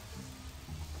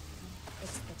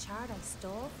 It's the chart I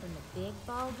stole from the big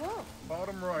bald wolf.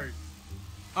 Bottom right.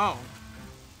 Oh.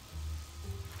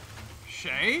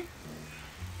 Shay?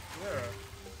 Yeah.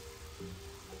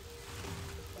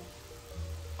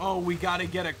 Oh, we gotta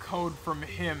get a code from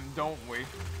him, don't we?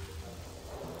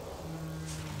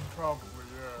 Probably,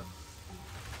 yeah.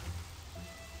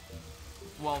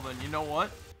 Well then, you know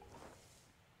what?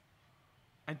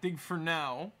 I think for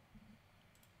now...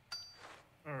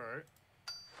 Alright.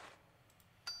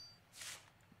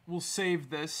 We'll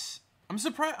save this. I'm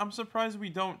surprised we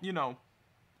don't, you know...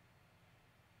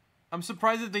 I'm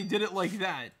surprised that they did it like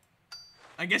that.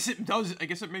 I guess it does, I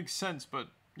guess it makes sense, but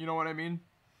you know what I mean?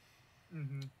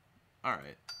 Mm-hmm.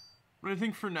 Alright. But I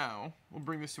think for now, we'll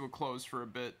bring this to a close for a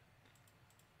bit.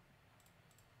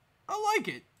 I like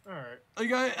it. Alright.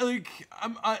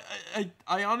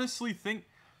 I honestly think...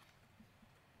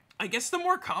 I guess the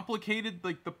more complicated,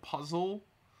 like, the puzzle,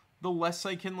 the less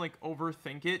I can, like,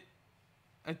 overthink it.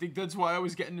 I think that's why I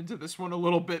was getting into this one a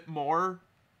little bit more.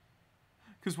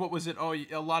 Because what was it? Oh,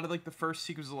 a lot of, like, the first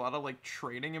sequence was a lot of, like,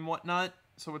 trading and whatnot.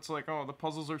 So it's like, oh, the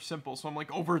puzzles are simple. So I'm, like,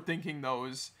 overthinking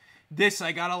those. This,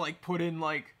 I gotta, like, put in,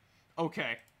 like,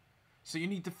 okay. So you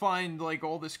need to find, like,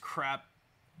 all this crap.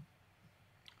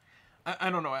 I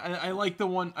don't know. I like the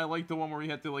one. I like the one where we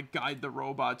had to, like, guide the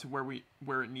robot to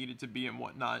where it needed to be and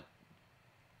whatnot.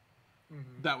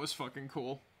 Mm-hmm. That was fucking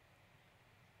cool.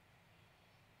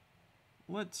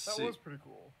 Let's see. That was pretty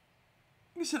cool.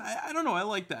 Like I said, I don't know. I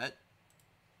like that.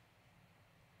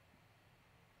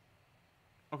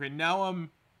 Okay, now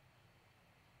I'm...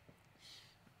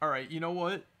 Alright, you know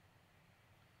what?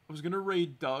 I was gonna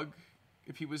raid Doug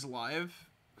if he was live,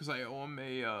 because I owe him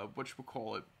a,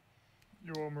 whatchamacallit.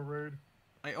 You owe him a raid?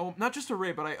 I owe him, not just a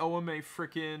raid, but I owe him a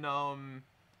frickin',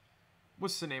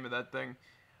 what's the name of that thing?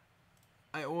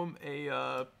 I owe him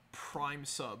a, Prime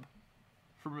sub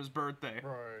from his birthday.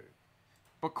 Right.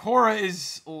 But Cora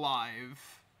is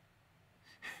live.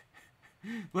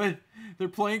 They're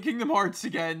playing Kingdom Hearts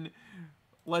again.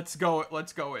 Let's go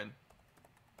in.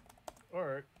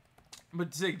 Alright.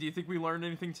 But Zig, do you think we learned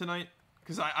anything tonight?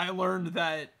 Because I learned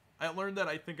that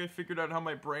I think I figured out how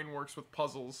my brain works with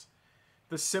puzzles.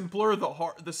 The simpler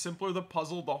the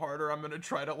puzzle, the harder I'm gonna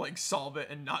try to, like, solve it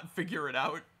and not figure it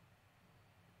out.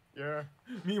 Yeah.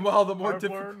 Meanwhile, the more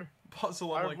difficult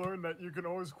puzzle, I've learned that you can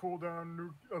always cool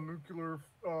down a nuclear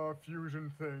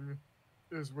fusion thing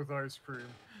is with ice cream.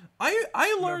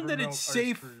 I learned Never that melt it's ice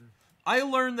safe. cream. I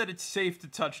learned that it's safe to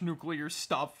touch nuclear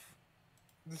stuff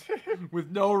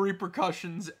with no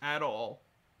repercussions at all.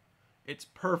 It's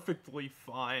perfectly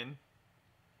fine.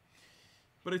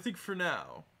 But I think for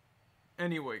now,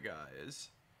 anyway, guys,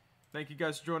 thank you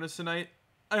guys for joining us tonight.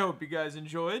 I hope you guys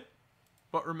enjoyed.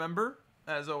 But remember,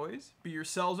 as always, be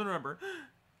yourselves and remember,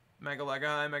 mega laga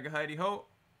hi, mega heidi ho,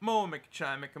 mo mega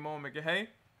chai, mega mo mega hey,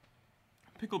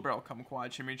 pickle barrel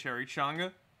kumquat chimichurri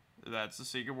changa. That's the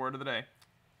secret word of the day.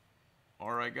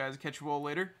 Alright, guys, catch you all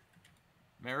later.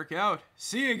 Merrick out.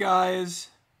 See you guys.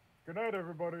 Good night,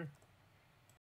 everybody.